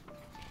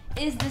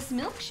is this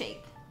milkshake.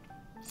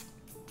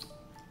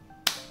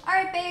 All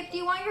right, babe, do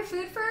you want your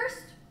food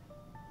first?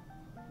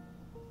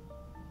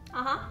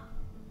 Uh-huh.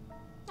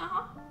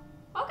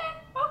 Okay.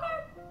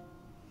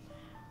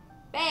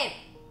 Babe.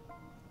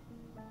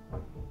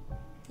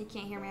 You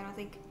can't hear me, I don't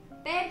think.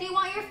 Babe, do you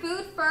want your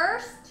food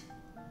first?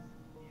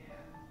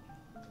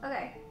 Yeah.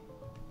 Okay.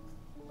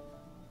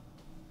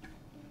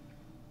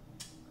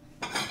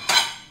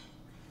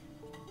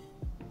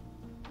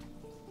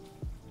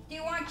 Do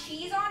you want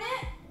cheese on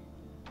it?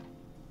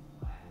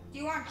 Do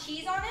you want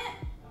cheese on it?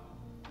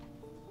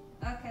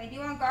 Okay, do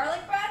you want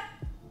garlic bread?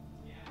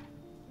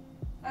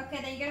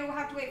 Okay, then you're gonna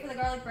have to wait for the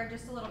garlic bread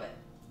just a little bit.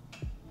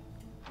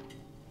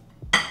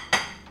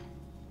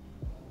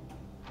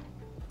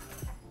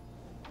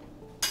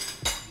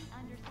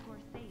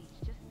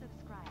 _sage, just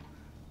subscribe.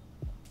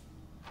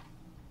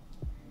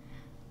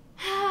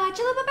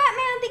 Chalupa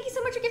Batman, thank you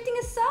so much for gifting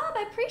a sub.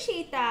 I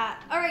appreciate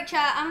that. All right,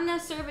 chat, I'm gonna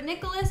serve a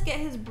Nicholas, get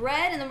his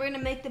bread, and then we're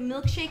gonna make the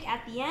milkshake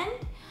at the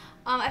end.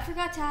 I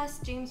forgot to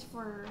ask James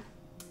for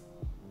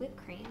whipped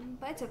cream,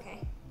 but it's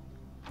okay.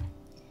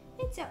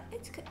 It's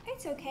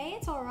okay.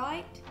 It's all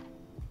right.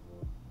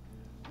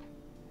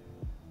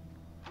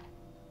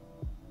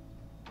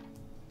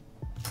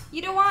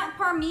 You don't want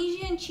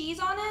Parmesan cheese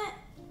on it?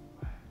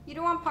 You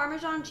don't want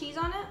Parmesan cheese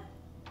on it?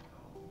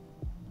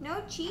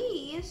 No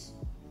cheese.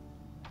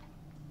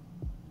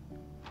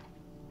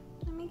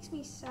 That makes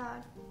me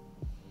sad.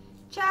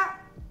 Chat,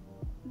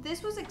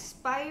 this was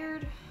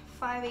expired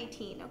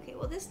 5/18. Okay,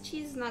 well this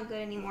cheese is not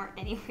good anymore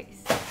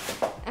anyways.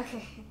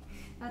 Okay,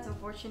 that's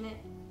unfortunate.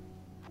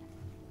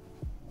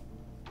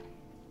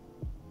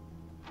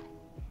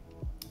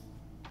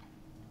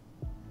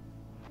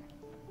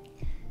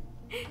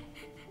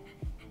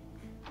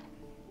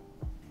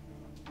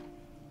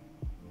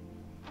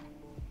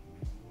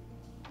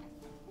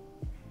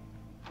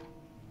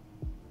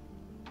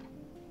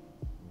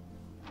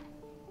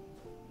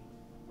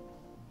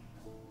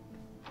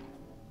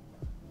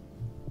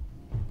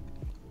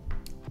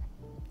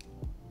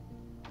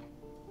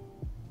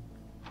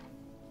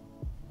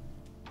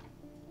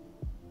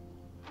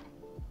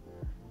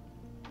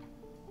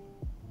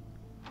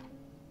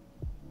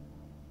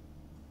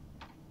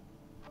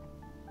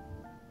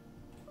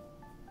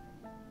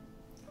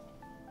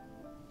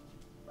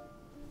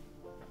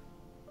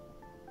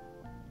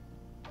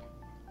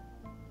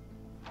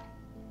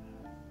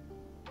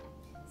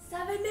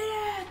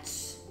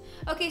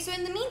 Okay, so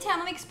in the meantime,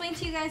 let me explain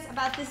to you guys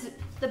about this,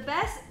 the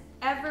best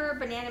ever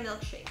banana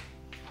milkshake.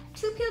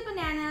 2 peeled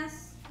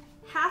bananas,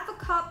 half a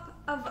cup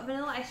of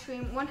vanilla ice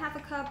cream, 1/2 a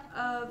cup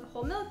of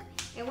whole milk,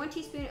 and 1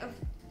 teaspoon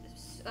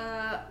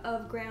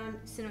of ground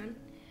cinnamon.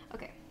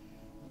 Okay.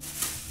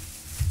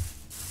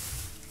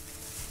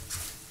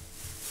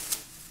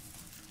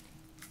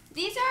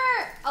 These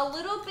are a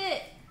little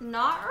bit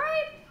not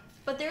ripe,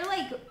 but they're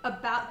like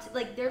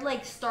they're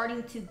like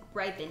starting to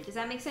ripen. Does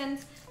that make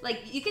sense?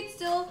 Like you could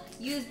still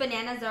use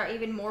bananas that are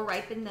even more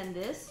ripened than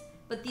this,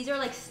 but these are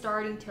like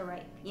starting to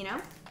ripe, you know?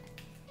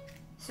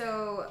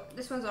 So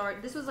this was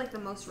like the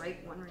most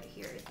ripe one right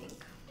here, I think.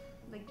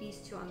 Like these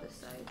two on this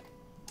side.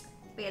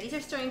 But yeah, these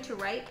are starting to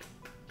ripe.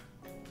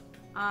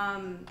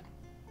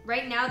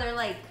 Right now they're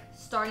like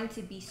starting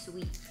to be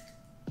sweet.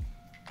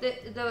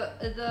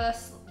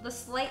 The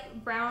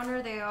slight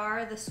browner they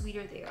are, the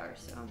sweeter they are.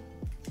 So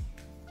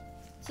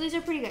these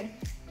are pretty good.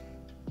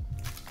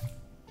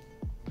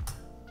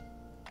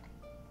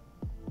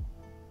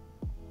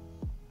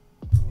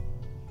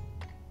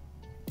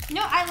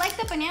 No, I like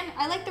the banana.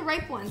 I like the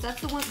ripe ones. That's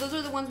the one. Those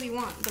are the ones we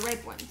want. The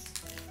ripe ones.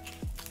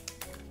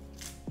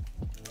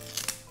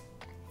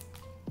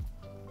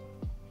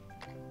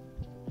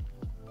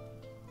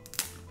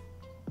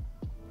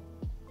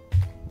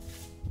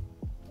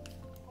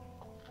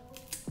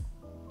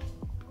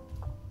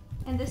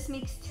 And this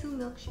makes 2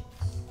 milkshakes.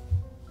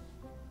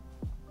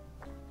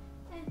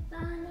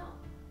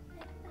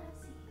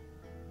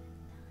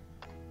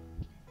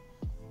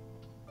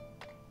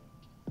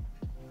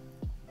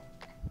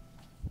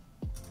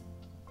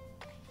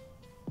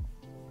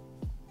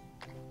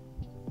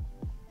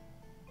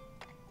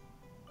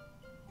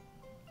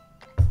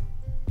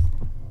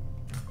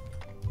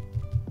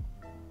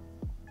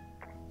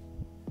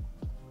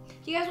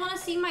 Do you guys want to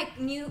see my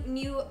new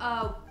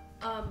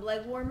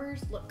leg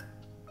warmers? Look,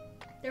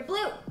 they're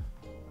blue.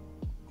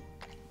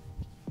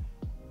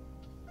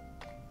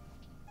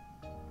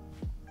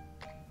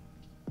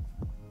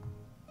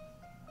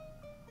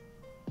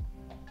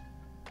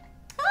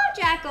 Hello,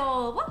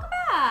 Jackal. Welcome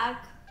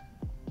back.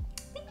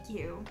 Thank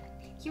you.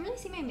 Can you really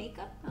see my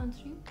makeup on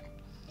stream?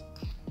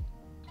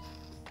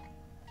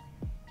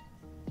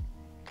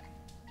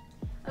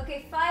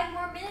 Okay, 5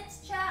 more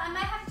minutes, chat. I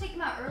might have to take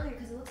them out earlier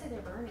because it looks like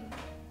they're burning.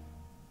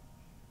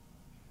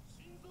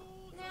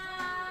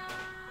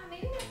 Nah,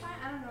 maybe they're fine.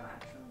 I don't know,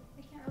 actually.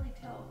 I can't really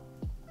tell.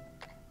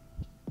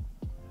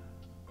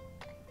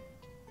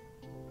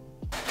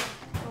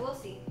 But we'll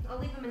see. I'll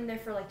leave them in there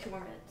for like 2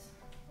 more minutes.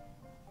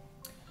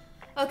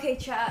 Okay,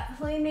 chat.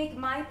 Let me make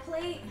my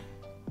plate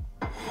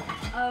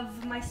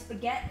of my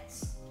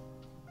spaghettis.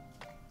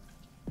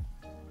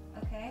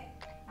 Okay.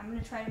 I'm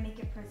gonna try to make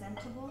it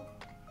presentable.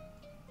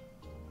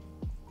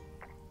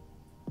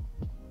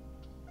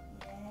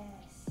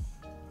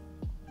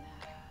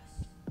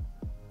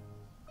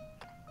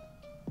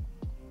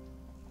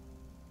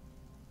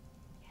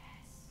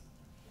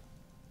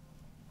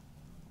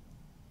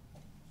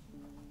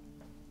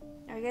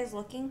 Are you guys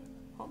looking?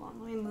 Hold on,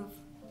 let me move.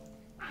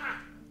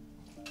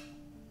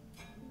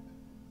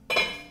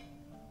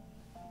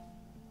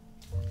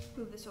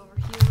 Move this over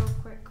here real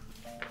quick.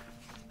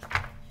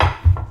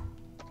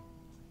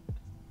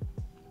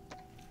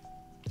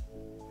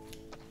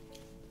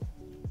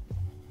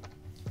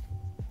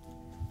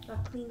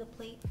 I'll clean the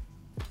plate.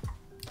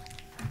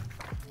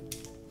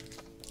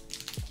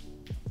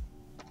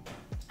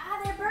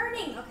 Ah, they're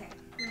burning! Okay,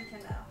 let me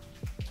turn that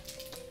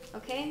off.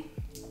 Okay.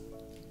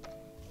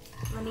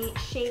 Let me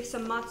shave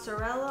some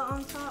mozzarella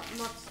on top.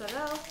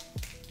 Mozzarella.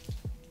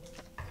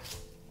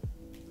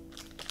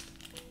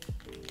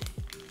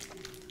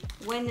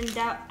 When in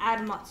doubt,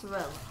 add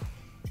mozzarella.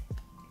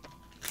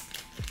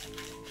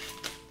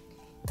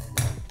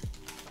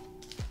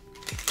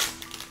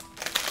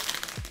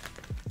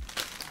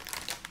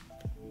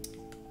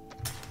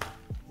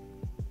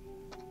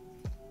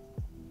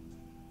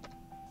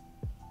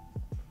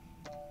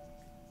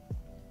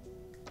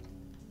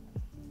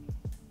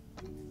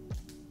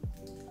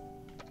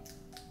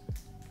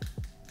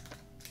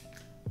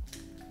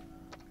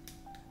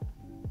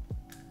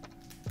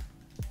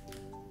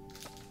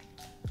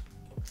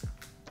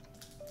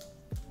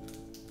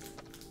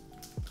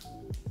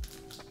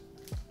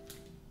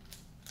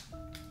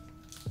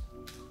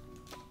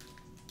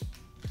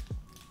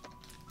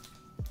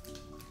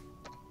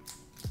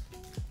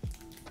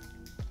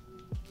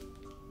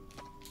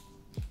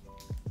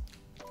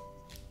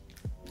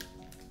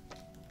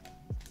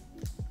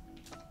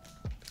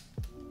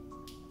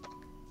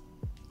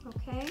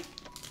 Okay.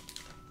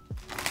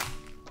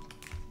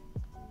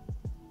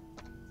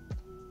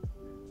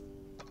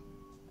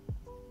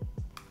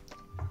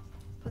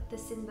 Put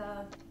this in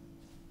the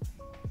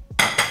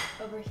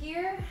over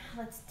here.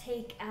 Let's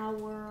take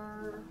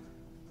our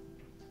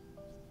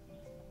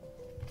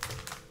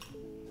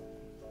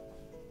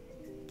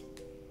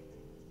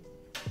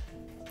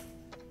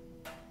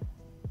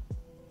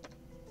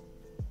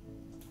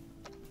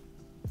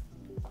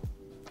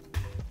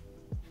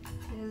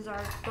this is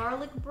our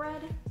garlic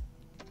bread.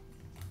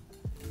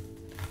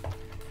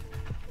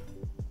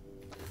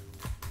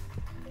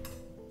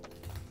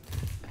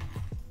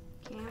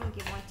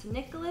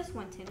 Nicholas,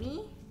 one to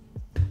me.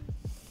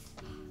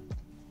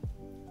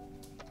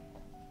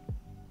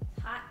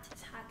 Hot,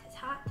 it's hot, it's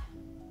hot.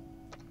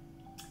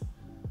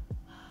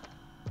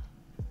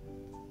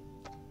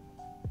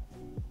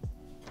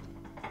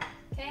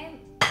 Okay.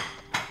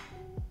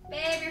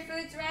 Babe, your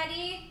food's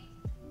ready.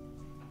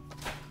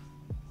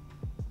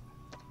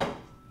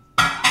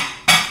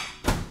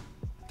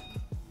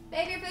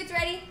 Babe, your food's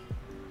ready.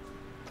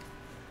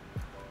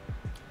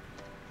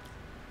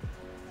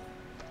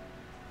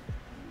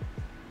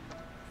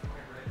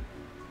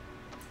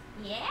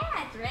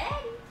 Yeah, it's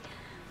ready.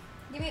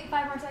 Give me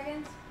 5 more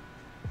seconds.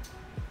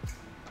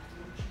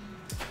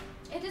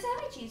 It doesn't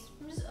have any cheese.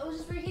 I was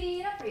just reheating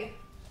it up for you.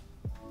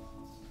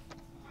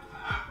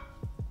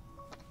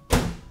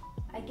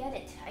 I get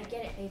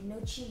it, babe. No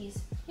cheese.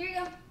 Here you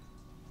go.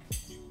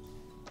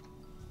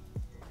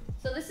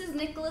 So this is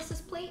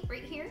Nicholas's plate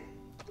right here.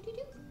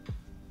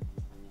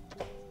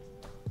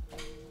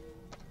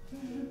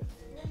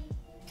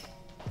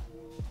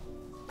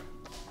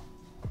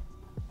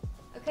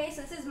 Okay,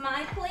 so this is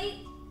my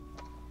plate.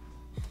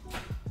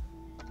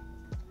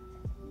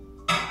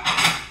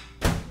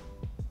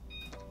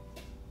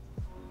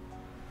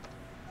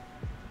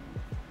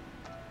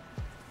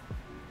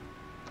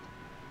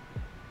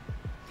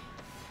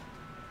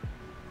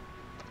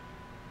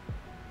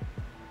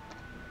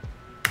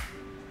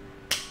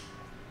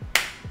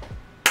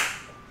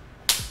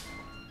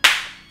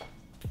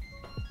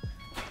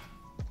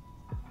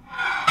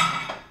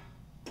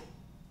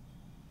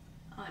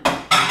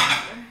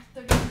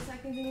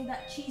 I need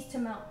that cheese to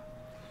melt.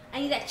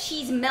 I need that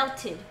cheese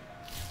melted.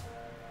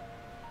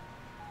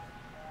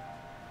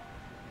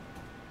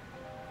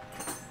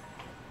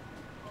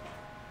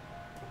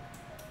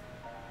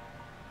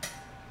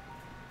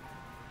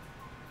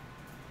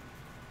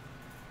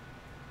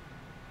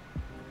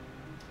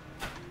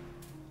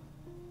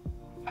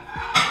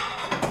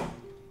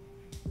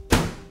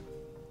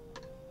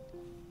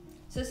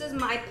 So this is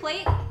my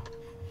plate. All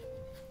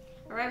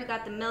right, we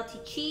got the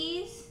melty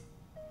cheese.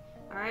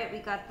 All right, we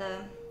got the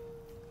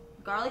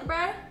garlic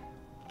bread.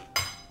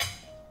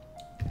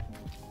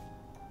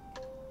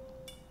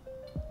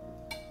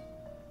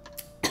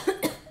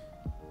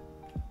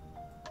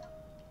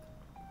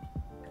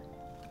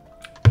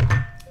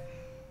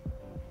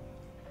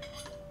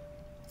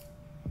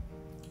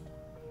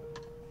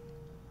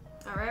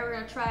 All right, we're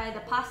gonna try the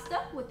pasta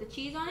with the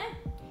cheese on it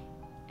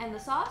and the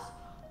sauce.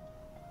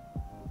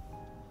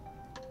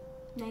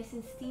 Nice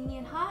and steamy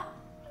and hot.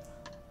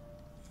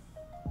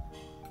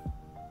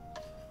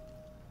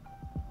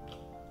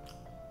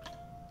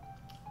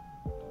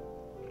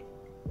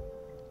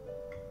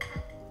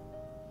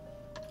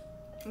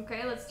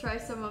 Okay, let's try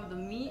some of the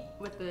meat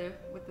with the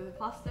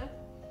pasta.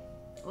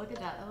 Look at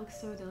that, that looks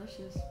so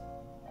delicious.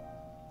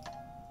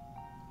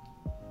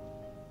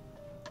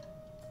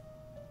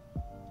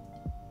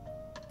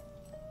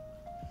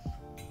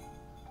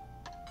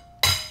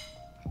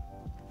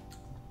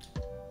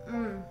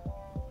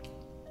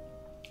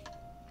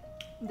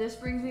 This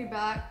brings me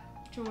back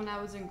to when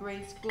I was in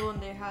grade school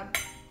and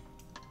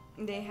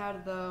they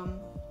had the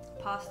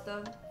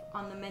pasta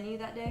on the menu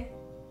that day.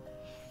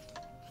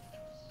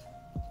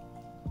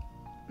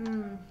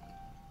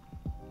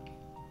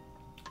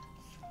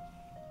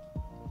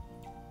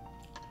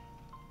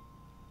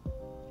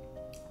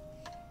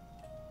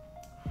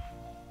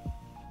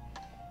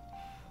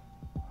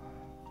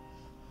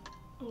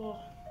 Oh,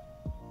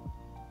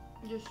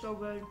 just so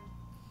good.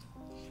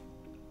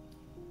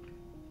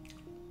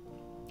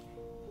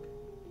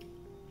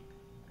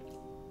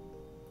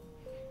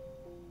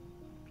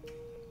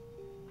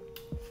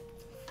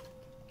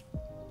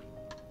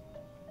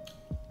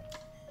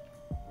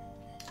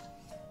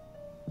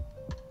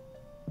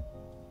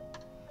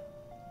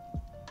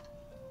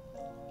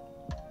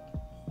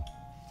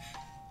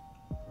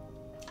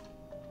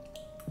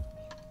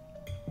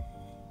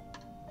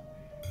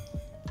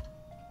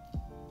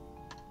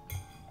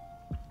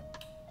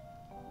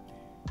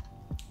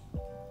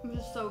 This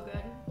is so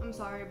good. I'm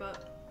sorry,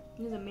 but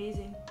it is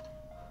amazing.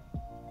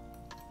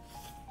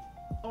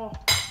 Oh,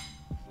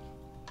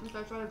 I'm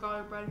gonna try the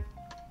garlic bread.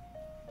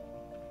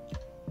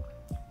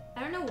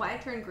 I don't know why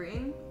it turned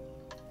green,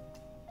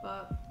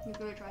 but let's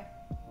give it a try.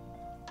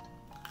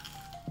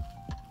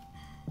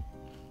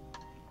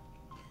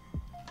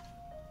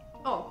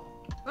 Oh,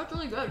 that's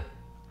really good.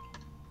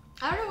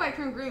 I don't know why it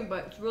turned green,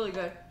 but it's really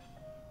good.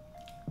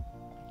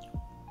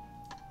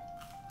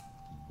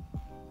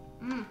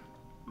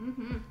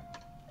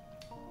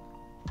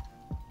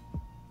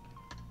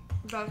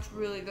 That's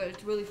really good.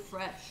 It's really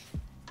fresh.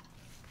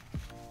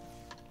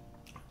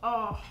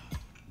 Oh,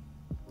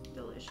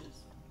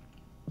 delicious.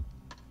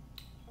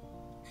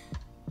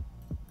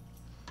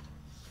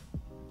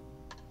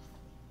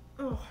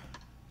 Oh,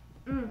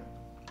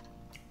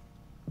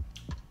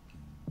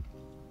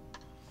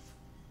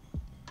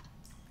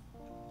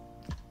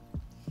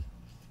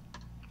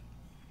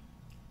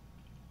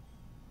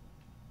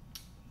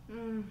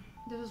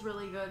 This is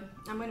really good.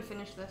 I'm gonna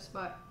finish this,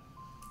 but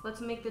let's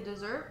make the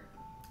dessert.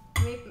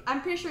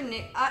 I'm pretty sure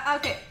Nick.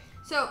 Okay,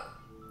 so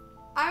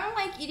I don't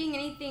like eating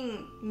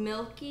anything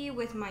milky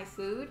with my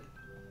food,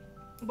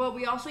 but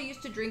we also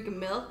used to drink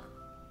milk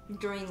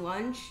during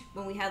lunch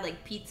when we had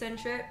like pizza and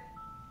shit.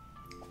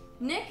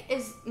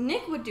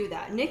 Nick would do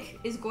that. Nick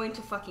is going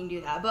to fucking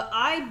do that, but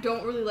I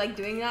don't really like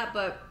doing that,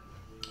 but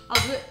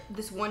I'll do it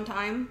this one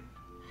time.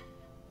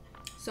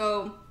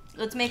 So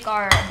let's make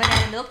our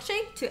banana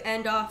milkshake to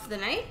end off the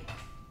night.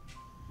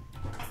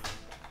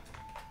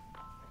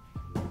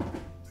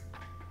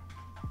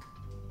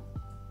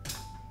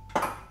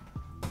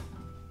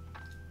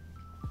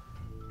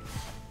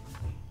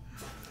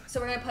 So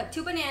we're gonna put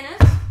 2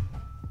 bananas.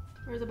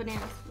 Where's the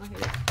bananas? Oh, here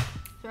it is.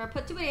 So we're gonna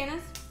put 2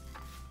 bananas.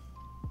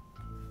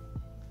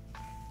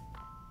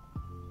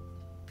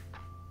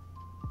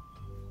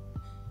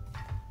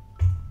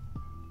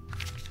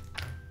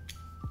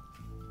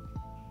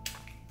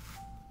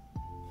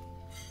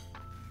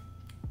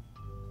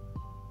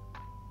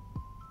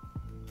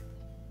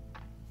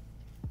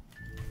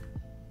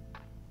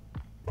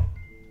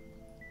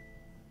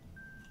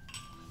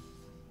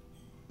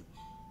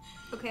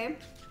 Okay.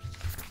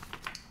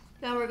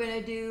 Then we're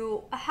gonna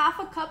do a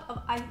 1/2 cup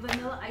of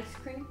vanilla ice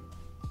cream.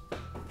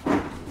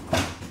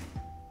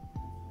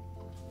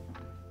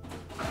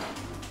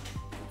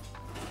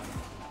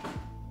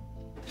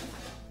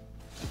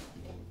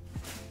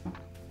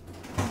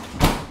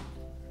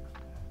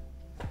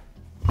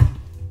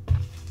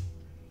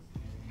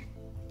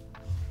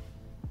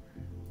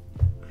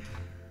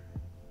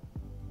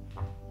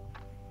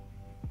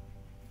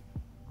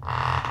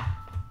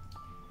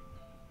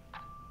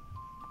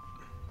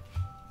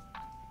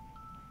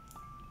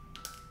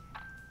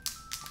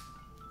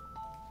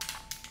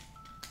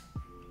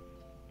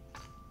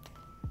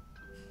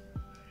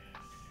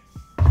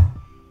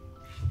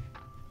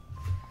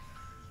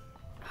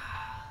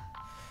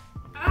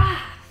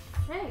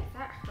 Hey,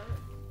 that hurt.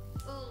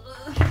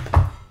 Ugh.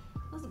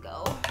 Let's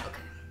go.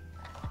 Okay.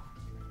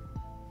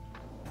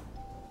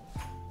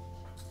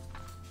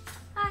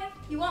 Hi.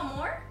 You want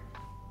more?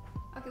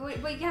 Okay,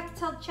 wait, but you have to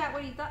tell the chat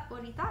what he thought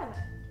of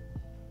it.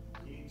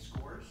 You need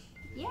scores?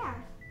 Yeah.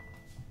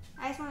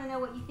 I just want to know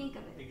what you think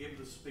of I it. give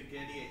the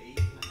spaghetti an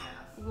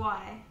 8.5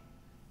 Why?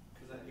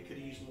 because it could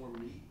use more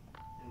meat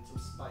and some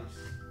spice.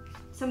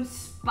 Some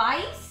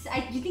spice?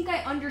 You think I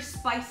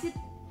underspice it?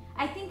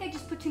 I think I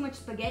just put too much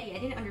spaghetti. I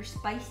didn't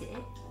underspice it.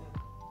 And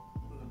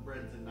the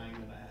bread's a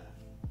 9.5.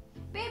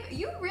 Babe,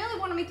 you really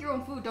want to make your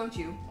own food, don't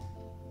you?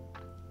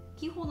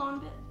 Can you hold on a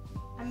bit?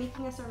 I'm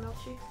making us our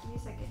milkshake. Give me a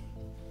second.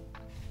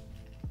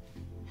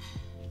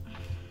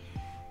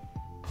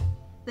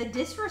 The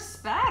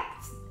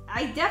disrespect.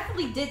 I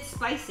definitely did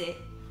spice it.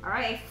 All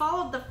right, I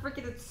followed the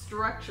freaking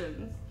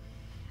instructions.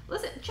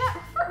 Listen, chat.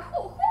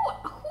 Who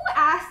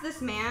asked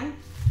this man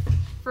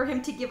for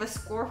him to give a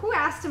score? Who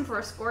asked him for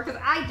a score?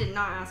 Because I did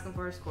not ask him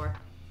for a score.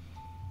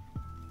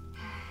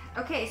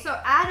 Okay,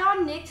 so add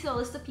on Nick to the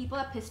list of people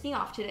that pissed me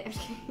off today. I'm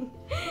just kidding.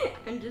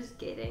 I'm just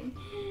kidding.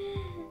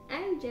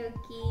 I'm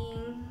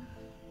joking.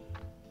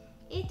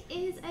 It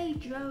is a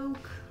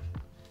joke.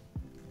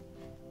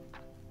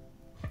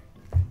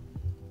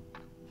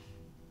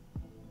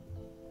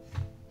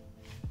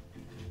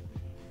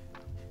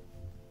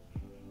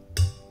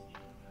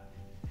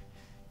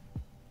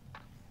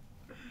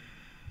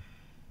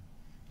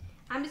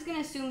 I'm just gonna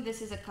assume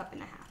this is a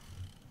 1.5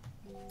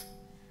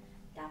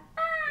 cups.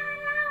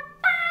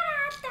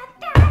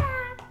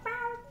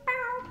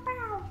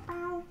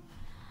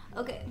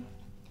 Okay,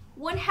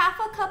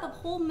 1/2 cup of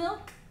whole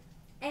milk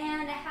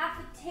and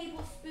 1/2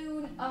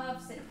 tablespoon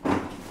of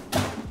cinnamon.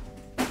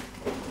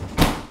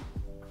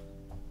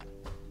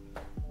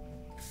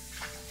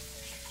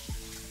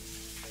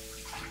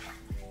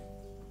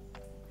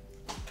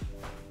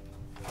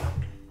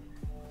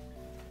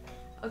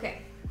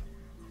 Okay.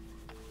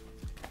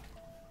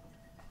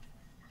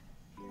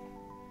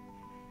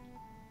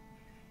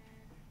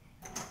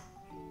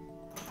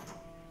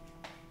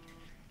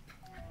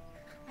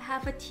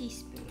 Half a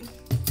teaspoon.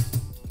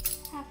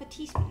 Half a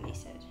teaspoon, they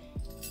said.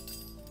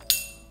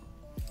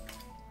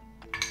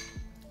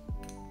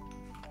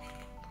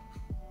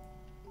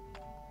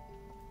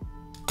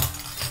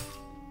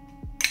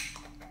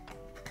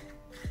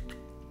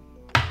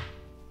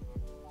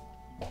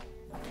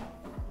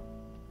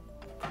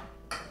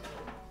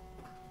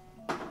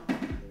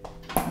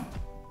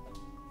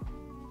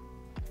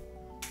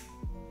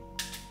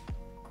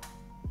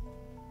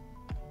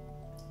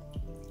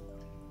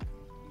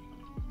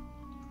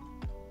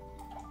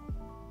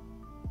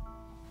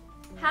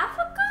 Half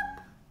a cup?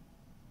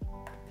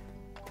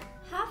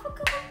 Half a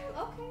cup of,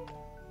 okay.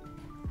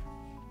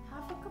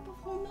 Half a cup of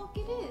whole milk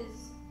it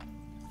is.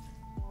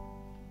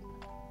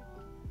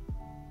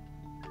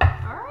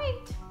 All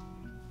right.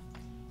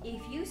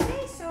 If you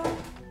say so.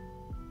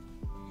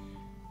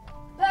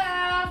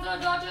 Pass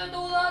the Dutchie to the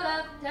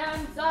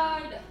left-hand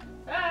side.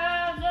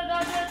 Pass the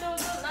Dutchie to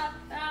the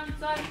left-hand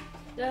side.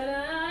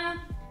 Da-da-da.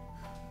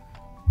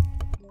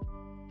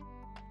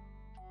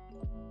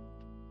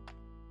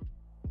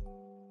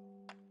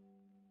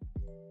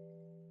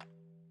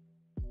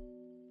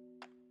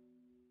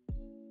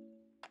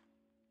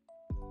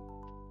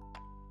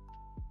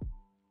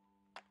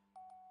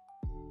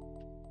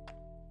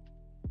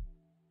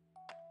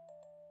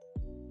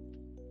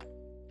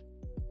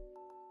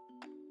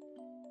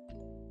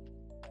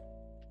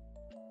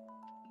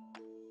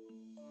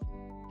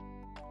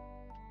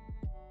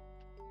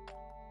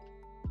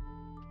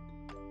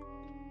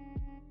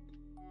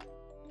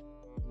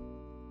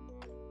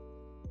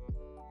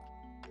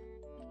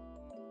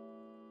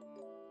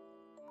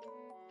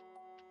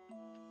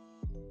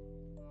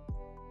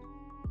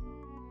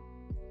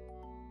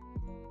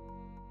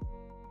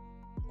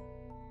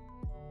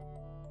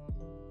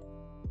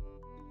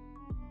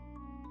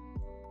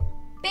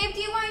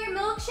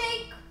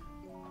 milkshake?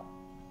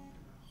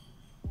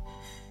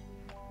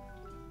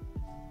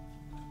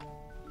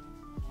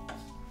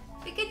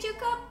 Pikachu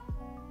cup?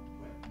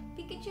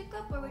 Pikachu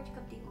cup or which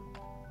cup do you want?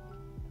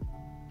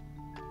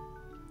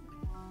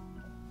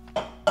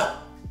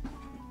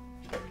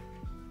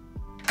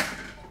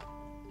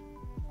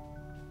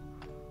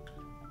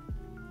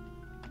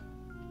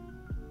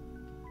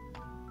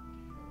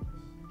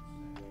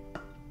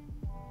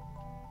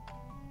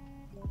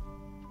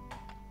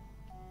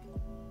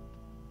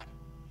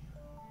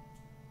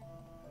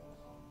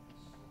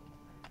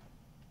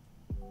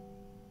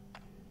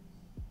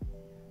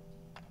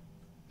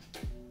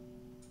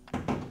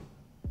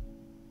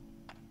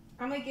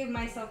 I'm gonna give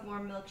myself more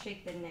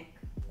milkshake than Nick.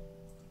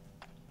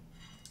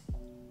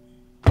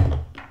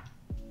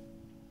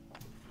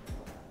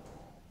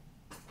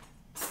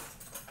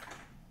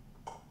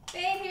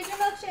 Babe, here's your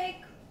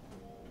milkshake.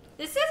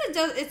 This says it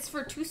does. It's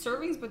for 2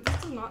 servings, but this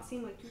does not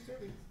seem like 2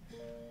 servings.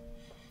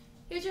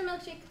 Here's your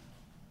milkshake.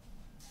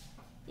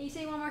 You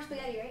say you want more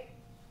spaghetti, right?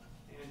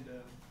 And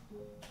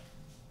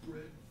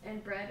bread.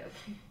 And bread.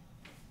 Okay.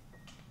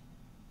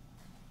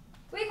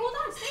 Wait, hold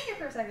on. Stay here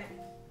for a second.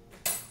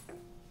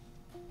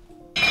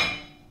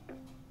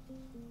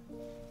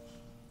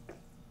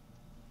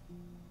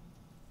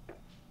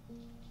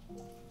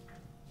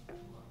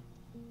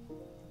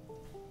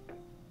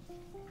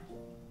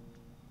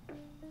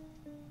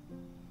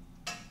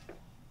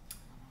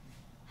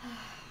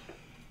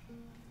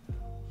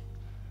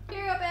 Here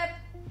you go, babe.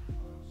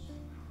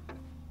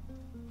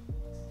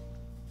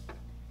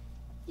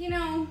 You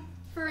know,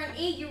 for an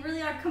 8, you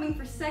really are coming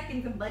for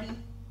seconds, buddy.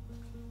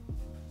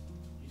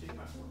 You take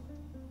my fork.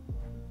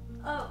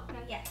 Oh, no,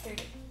 yeah,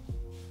 30.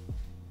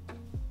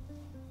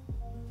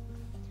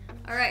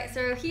 All right,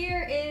 so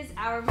here is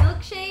our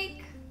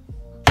milkshake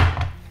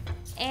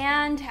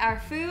and our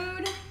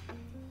food.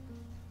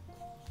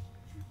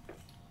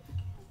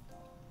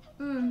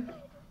 Mmm.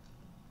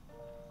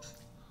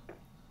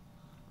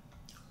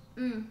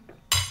 Mmm.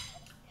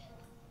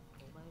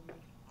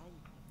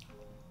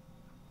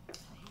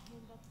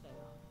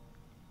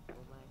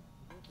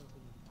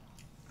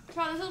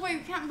 Wow, this is why you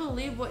can't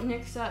believe what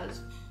Nick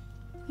says.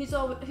 He's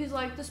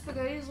like, the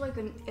spaghetti is like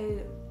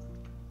a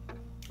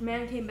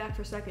man came back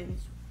for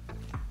seconds.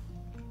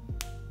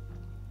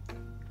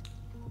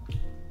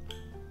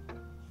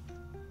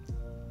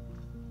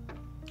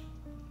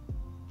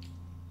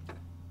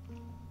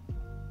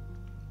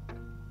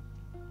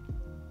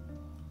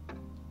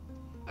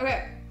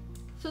 Okay,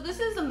 so this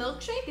is a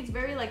milkshake. It's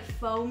very like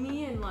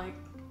foamy and like,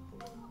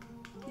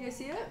 you guys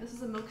see it? This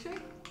is a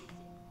milkshake.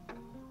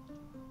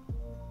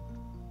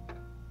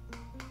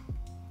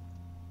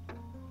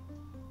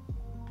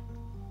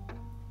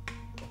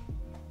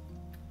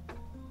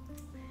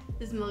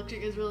 This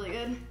milkshake is really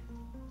good.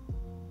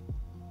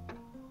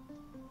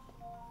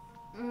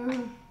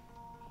 Mm.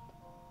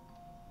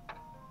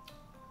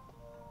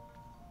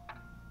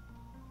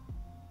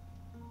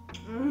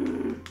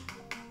 Mm.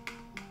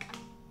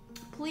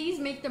 Please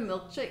make the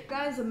milkshake,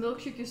 guys. The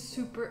milkshake is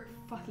super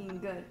fucking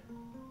good.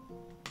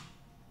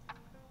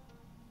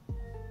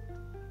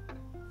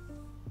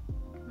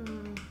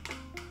 Mm.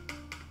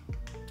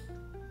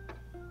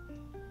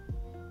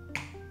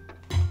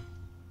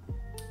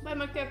 Bye,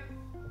 milkshake.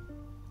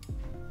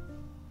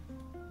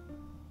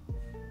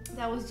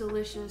 That was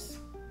delicious.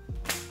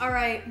 All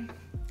right,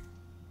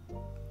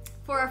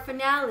 for our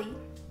finale.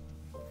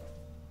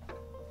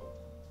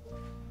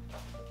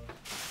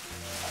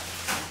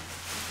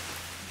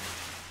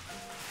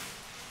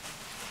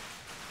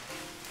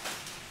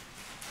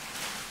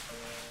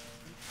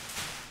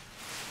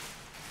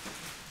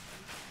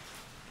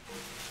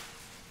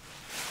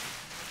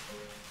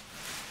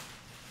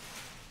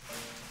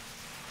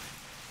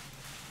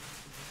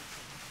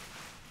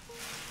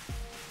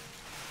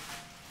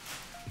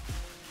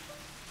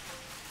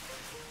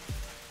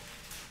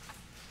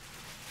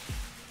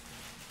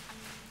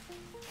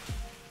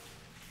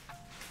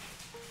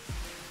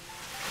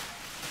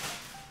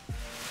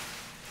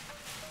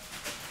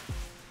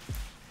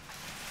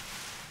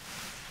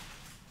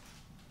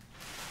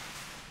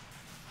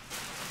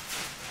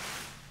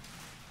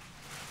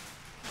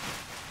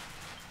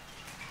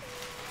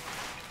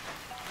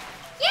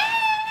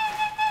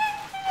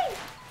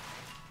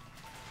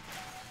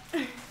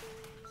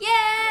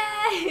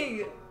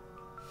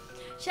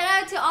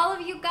 Shout out to all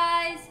of you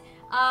guys.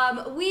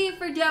 We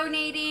for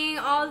donating,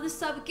 all the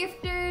sub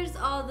gifters,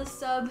 all the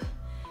sub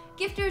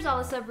gifters, all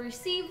the sub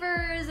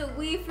receivers.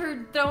 We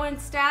for throwing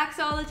stacks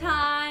all the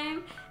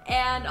time,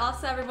 and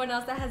also everyone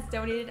else that has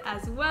donated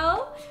as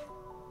well.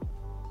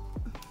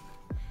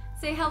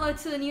 Say hello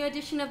to the new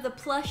addition of the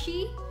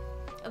plushie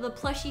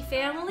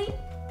family,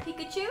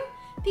 Pikachu.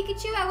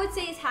 Pikachu, I would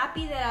say, is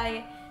happy that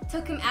I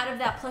took him out of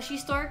that plushie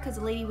store because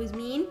the lady was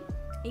mean.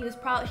 She was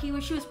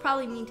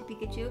probably mean to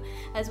Pikachu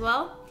as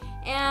well.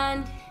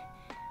 And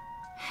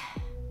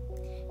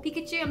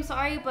Pikachu, I'm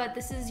sorry, but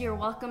this is your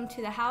welcome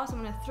to the house.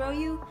 I'm gonna throw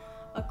you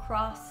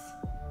across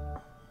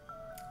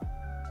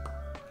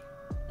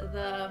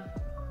the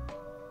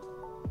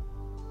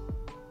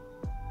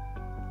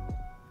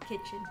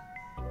kitchen.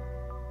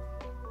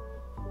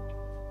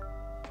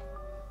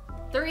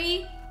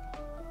 3,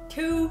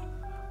 2,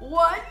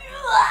 1.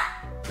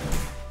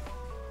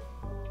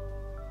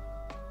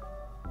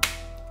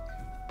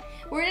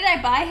 Where did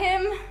I buy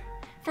him?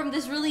 From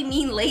this really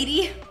mean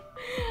lady.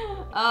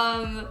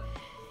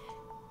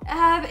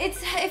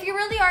 It's, if you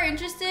really are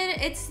interested,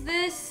 it's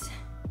this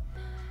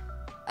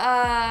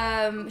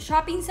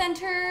shopping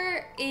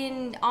center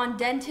on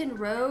Denton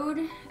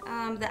Road.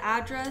 The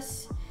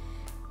address,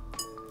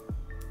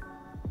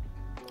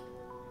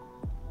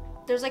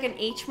 there's like an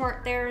H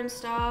Mart there and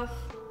stuff.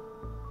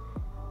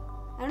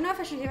 I don't know if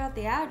I should give out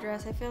the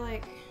address. I feel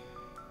like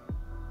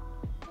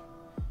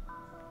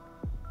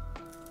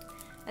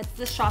it's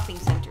the shopping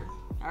center,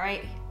 all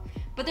right?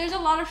 But there's a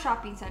lot of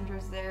shopping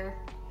centers there.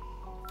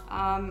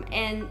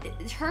 And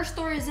her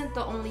store isn't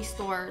the only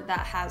store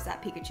that has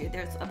that Pikachu.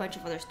 There's a bunch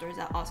of other stores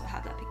that also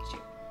have that Pikachu.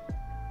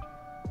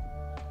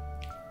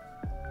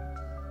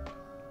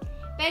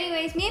 But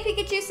anyways, me and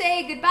Pikachu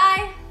say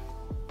goodbye.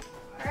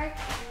 All right.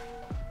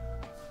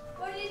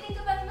 What do you think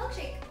about the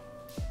milkshake?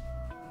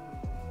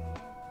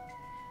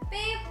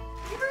 Babe,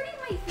 you're hurting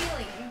my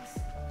feelings.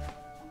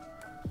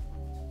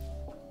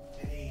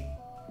 Hey,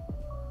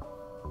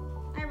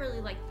 I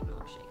really like the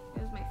milkshake.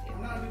 It was my I'm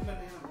favorite. not a big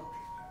banana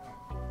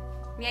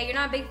milkshake. Yeah, you're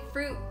not a big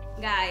fruit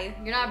guy.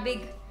 You're not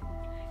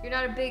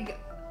a big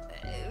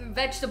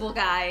vegetable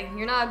guy.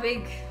 You're not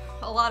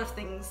a lot of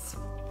things.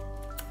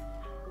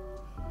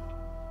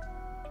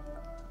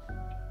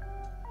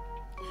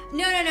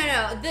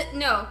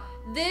 No.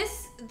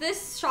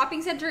 This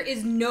shopping center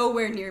is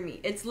nowhere near me.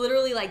 It's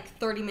literally like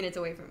 30 minutes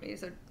away from me.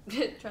 So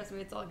trust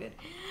me, it's all good.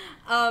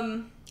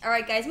 All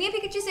right, guys. Me and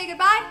Pikachu say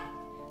goodbye.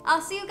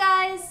 I'll see you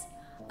guys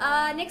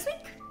next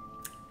week.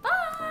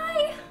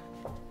 Bye.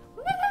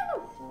 Woo!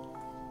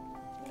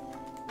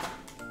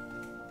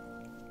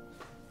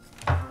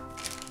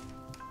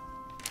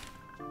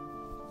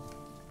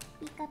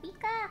 Pika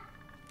pika.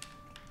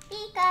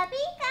 Pika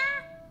pika.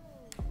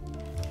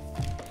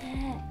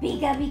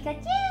 Pika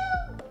Pikachu.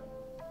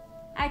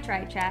 I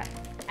tried, chat.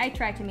 I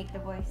tried to make the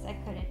voice. I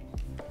couldn't.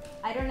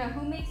 I don't know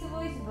who makes the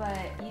voice,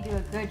 but you do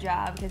a good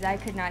job because I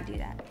could not do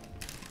that.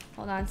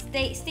 Hold on.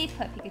 Stay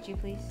put, Pikachu,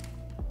 please.